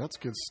try it. That's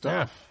good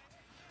stuff. Yeah.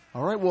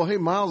 All right. Well, hey,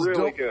 Miles,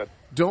 really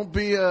don't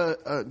be a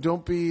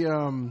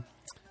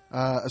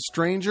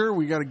stranger.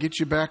 We got to get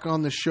you back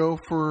on the show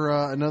for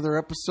another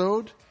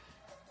episode.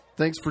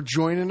 Thanks for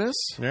joining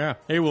us. Yeah.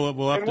 Hey, we'll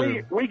have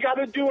to. We got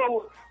to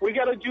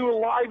do a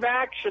live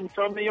action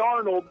from the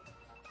Arnold.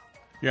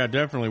 Yeah,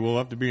 definitely. We'll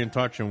have to be in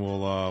touch, and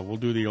we'll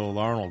do the old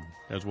Arnold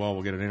as well.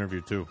 We'll get an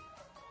interview, too.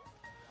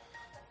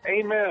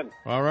 Amen.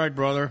 All right,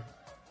 brother.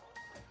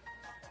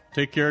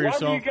 Take care of Love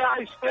yourself. you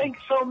guys. Thanks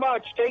so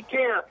much. Take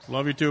care.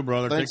 Love you, too,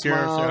 brother. Thanks, Take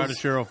care. Miles. Say hi to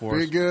Cheryl for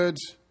us. Be good.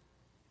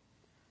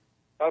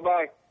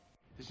 Bye-bye.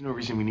 There's no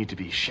reason we need to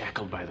be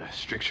shackled by the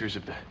strictures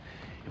of the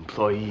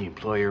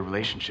employee-employer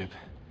relationship.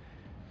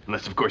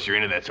 Unless, of course, you're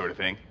into that sort of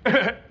thing.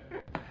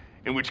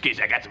 In which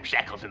case, I got some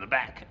shackles in the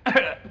back.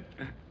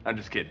 I'm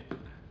just kidding.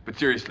 But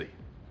seriously,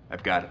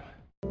 I've got them.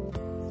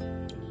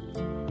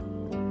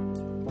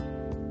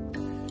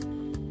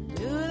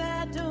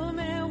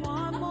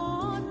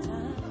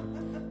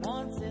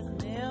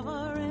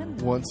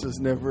 Once is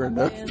never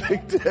enough,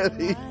 Big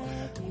Daddy.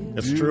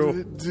 That's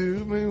true.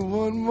 Do me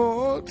one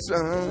more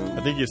time.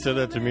 I think you said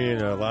that to me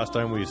last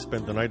time we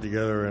spent the night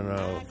together in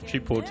a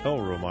cheap hotel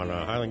room on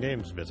a Highland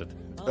Games visit.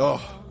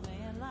 Oh,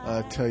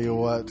 I tell you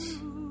what.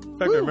 In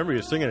fact, I remember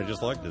you singing it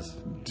just like this.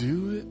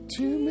 Do it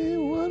to me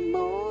one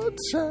more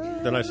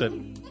time. Then I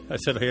said,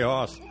 hey,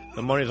 Hoss,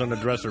 the money's on the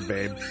dresser,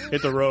 babe.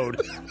 Hit the road.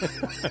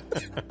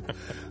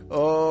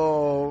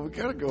 Oh, we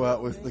got to go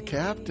out with the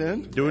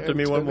captain. Do it to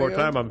me one more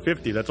time. I'm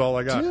 50. That's all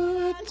I got.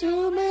 Do it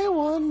to me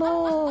one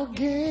more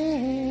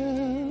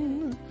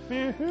again.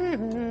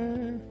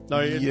 No,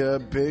 you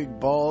big,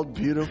 bald,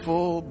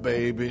 beautiful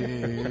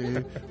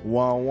baby.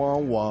 Wah, wah,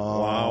 wah.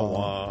 Wah,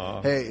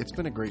 wah. Hey, it's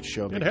been a great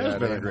show. It has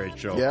been a great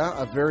show. Yeah,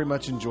 I very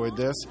much enjoyed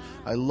this.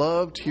 I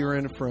loved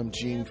hearing from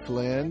Gene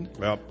Flynn.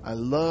 Yep. I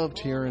loved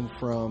hearing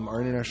from our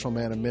International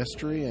Man of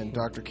Mystery and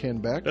Dr. Ken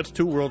Beck. That's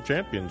 2 world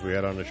champions we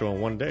had on the show in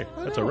one day.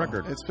 That's a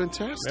record. It's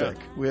fantastic.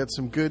 Yeah. We had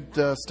some good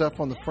stuff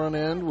on the front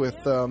end with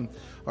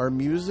our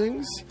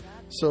musings.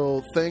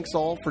 So thanks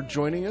all for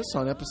joining us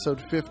on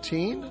episode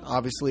 15.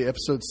 Obviously,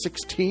 episode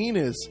 16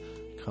 is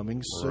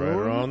coming soon. Right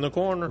around the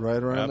corner.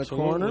 Right around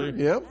Absolutely.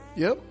 the corner.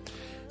 Yep.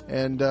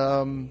 And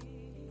I'm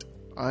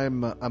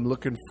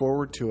looking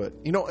forward to it.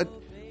 You know,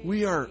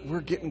 we're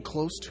getting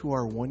close to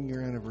our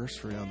 1-year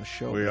anniversary on the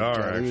show. We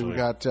are, actually. We've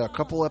got a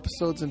couple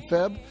episodes in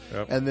Feb,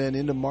 Yep. and then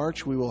into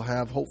March we will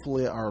have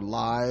hopefully our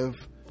live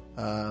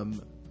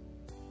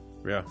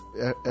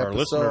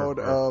episode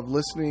of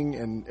listening,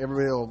 and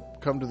everybody will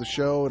come to the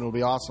show, and it'll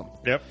be awesome.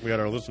 Yep, we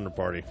got our listener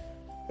party.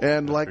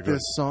 And like Pretty good.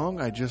 this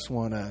song, I just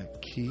want to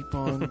keep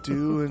on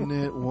doing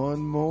it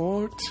one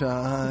more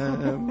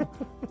time.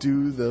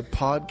 Do the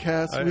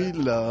podcast we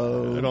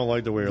love. I don't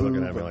like the way you're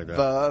looking at me like that.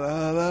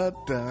 Ba-da-da-da-da.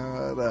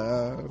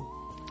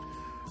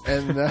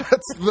 And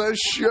that's the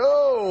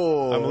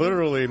show. I'm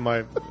literally,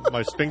 my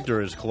sphincter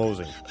is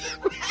closing.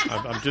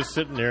 I'm just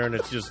sitting there, and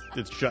it's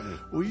shutting.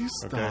 Will you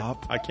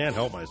stop? Okay? I can't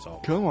help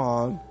myself. Come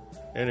on.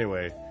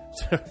 Anyway,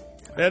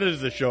 that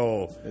is the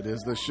show. It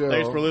is the show.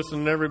 Thanks for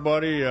listening,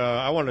 everybody.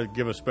 I want to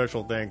give a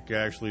special thank,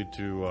 actually,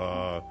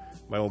 to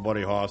my old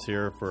buddy Hoss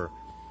here for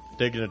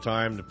taking the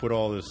time to put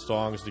all these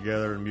songs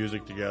together and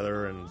music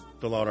together and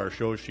fill out our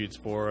show sheets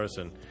for us,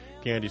 and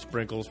Candy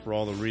Sprinkles for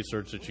all the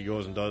research that she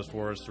goes and does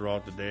for us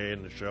throughout the day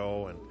and the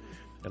show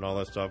and all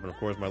that stuff. And, of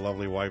course, my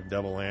lovely wife,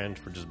 Devil Ange,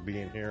 for just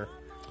being here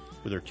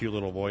with her cute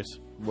little voice.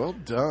 Well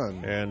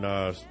done. And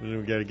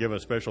we got to give a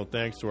special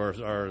thanks to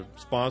our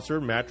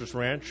sponsor, Mattress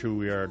Ranch, who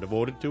we are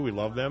devoted to. We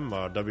love them.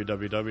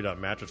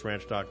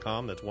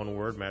 www.mattressranch.com. That's one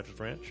word,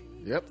 Mattress Ranch.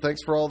 Yep.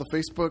 Thanks for all the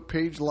Facebook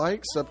page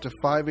likes, up to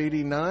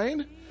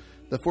 589.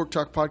 The Fork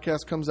Talk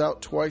podcast comes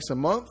out twice a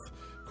month.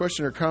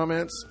 Question or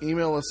comments,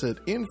 email us at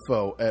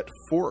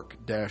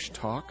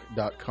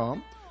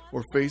info@fork-talk.com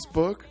or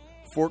Facebook,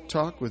 Fork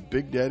Talk with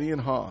Big Daddy and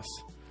Hoss.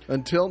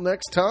 Until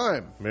next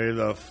time. May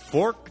the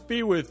fork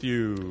be with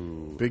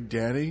you. Big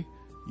Daddy,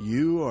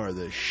 you are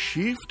the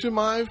sheaf to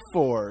my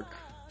fork.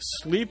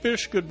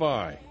 Sleepish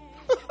goodbye.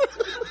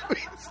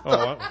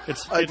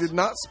 I did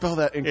not spell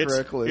that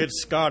incorrectly.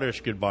 It's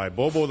Scottish goodbye.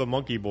 Bobo the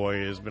monkey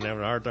boy has been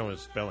having a hard time with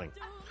spelling.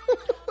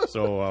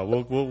 So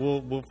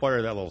we'll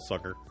fire that little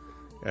sucker.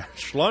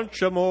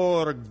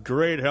 Schlunchamore,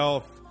 great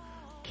health.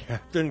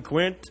 Captain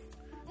Quint,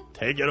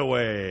 take it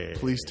away.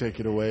 Please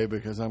take it away,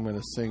 because I'm going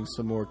to sing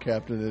some more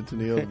Captain and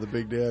Tennille to the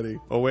Big Daddy.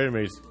 Oh, wait a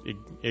minute.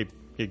 Hey,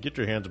 get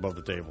your hands above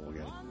the table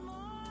again.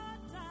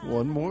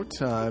 One more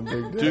time,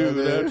 Big Daddy. Do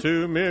that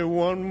to me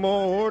one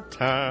more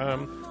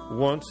time.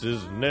 Once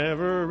is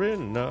never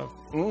enough.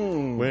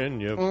 When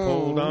you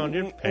pulled on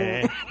your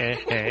pants.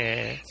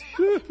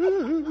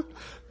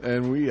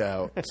 And we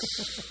out.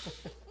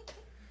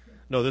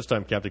 No, this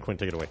time, Captain Quint,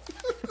 take it away.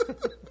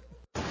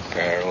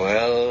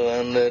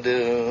 Farewell and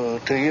adieu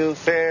to you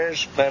fair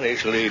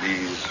Spanish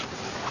ladies.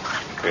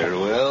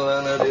 Farewell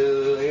and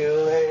adieu,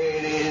 you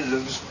ladies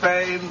of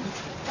Spain.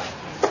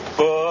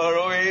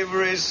 For we've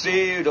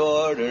received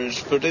orders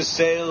for to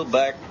sail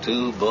back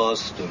to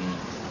Boston.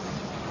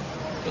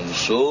 And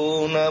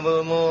so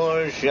never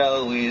more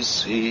shall we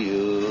see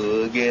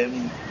you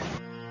again.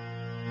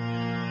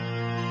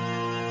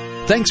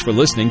 Thanks for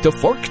listening to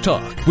Fork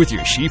Talk with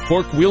your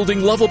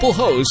she-fork-wielding lovable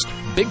host,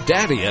 Big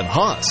Daddy and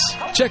Hoss.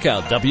 Check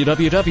out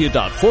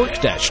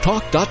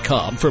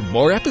www.fork-talk.com for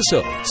more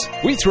episodes.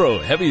 We throw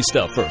heavy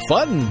stuff for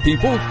fun,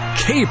 people.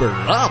 Caber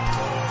up!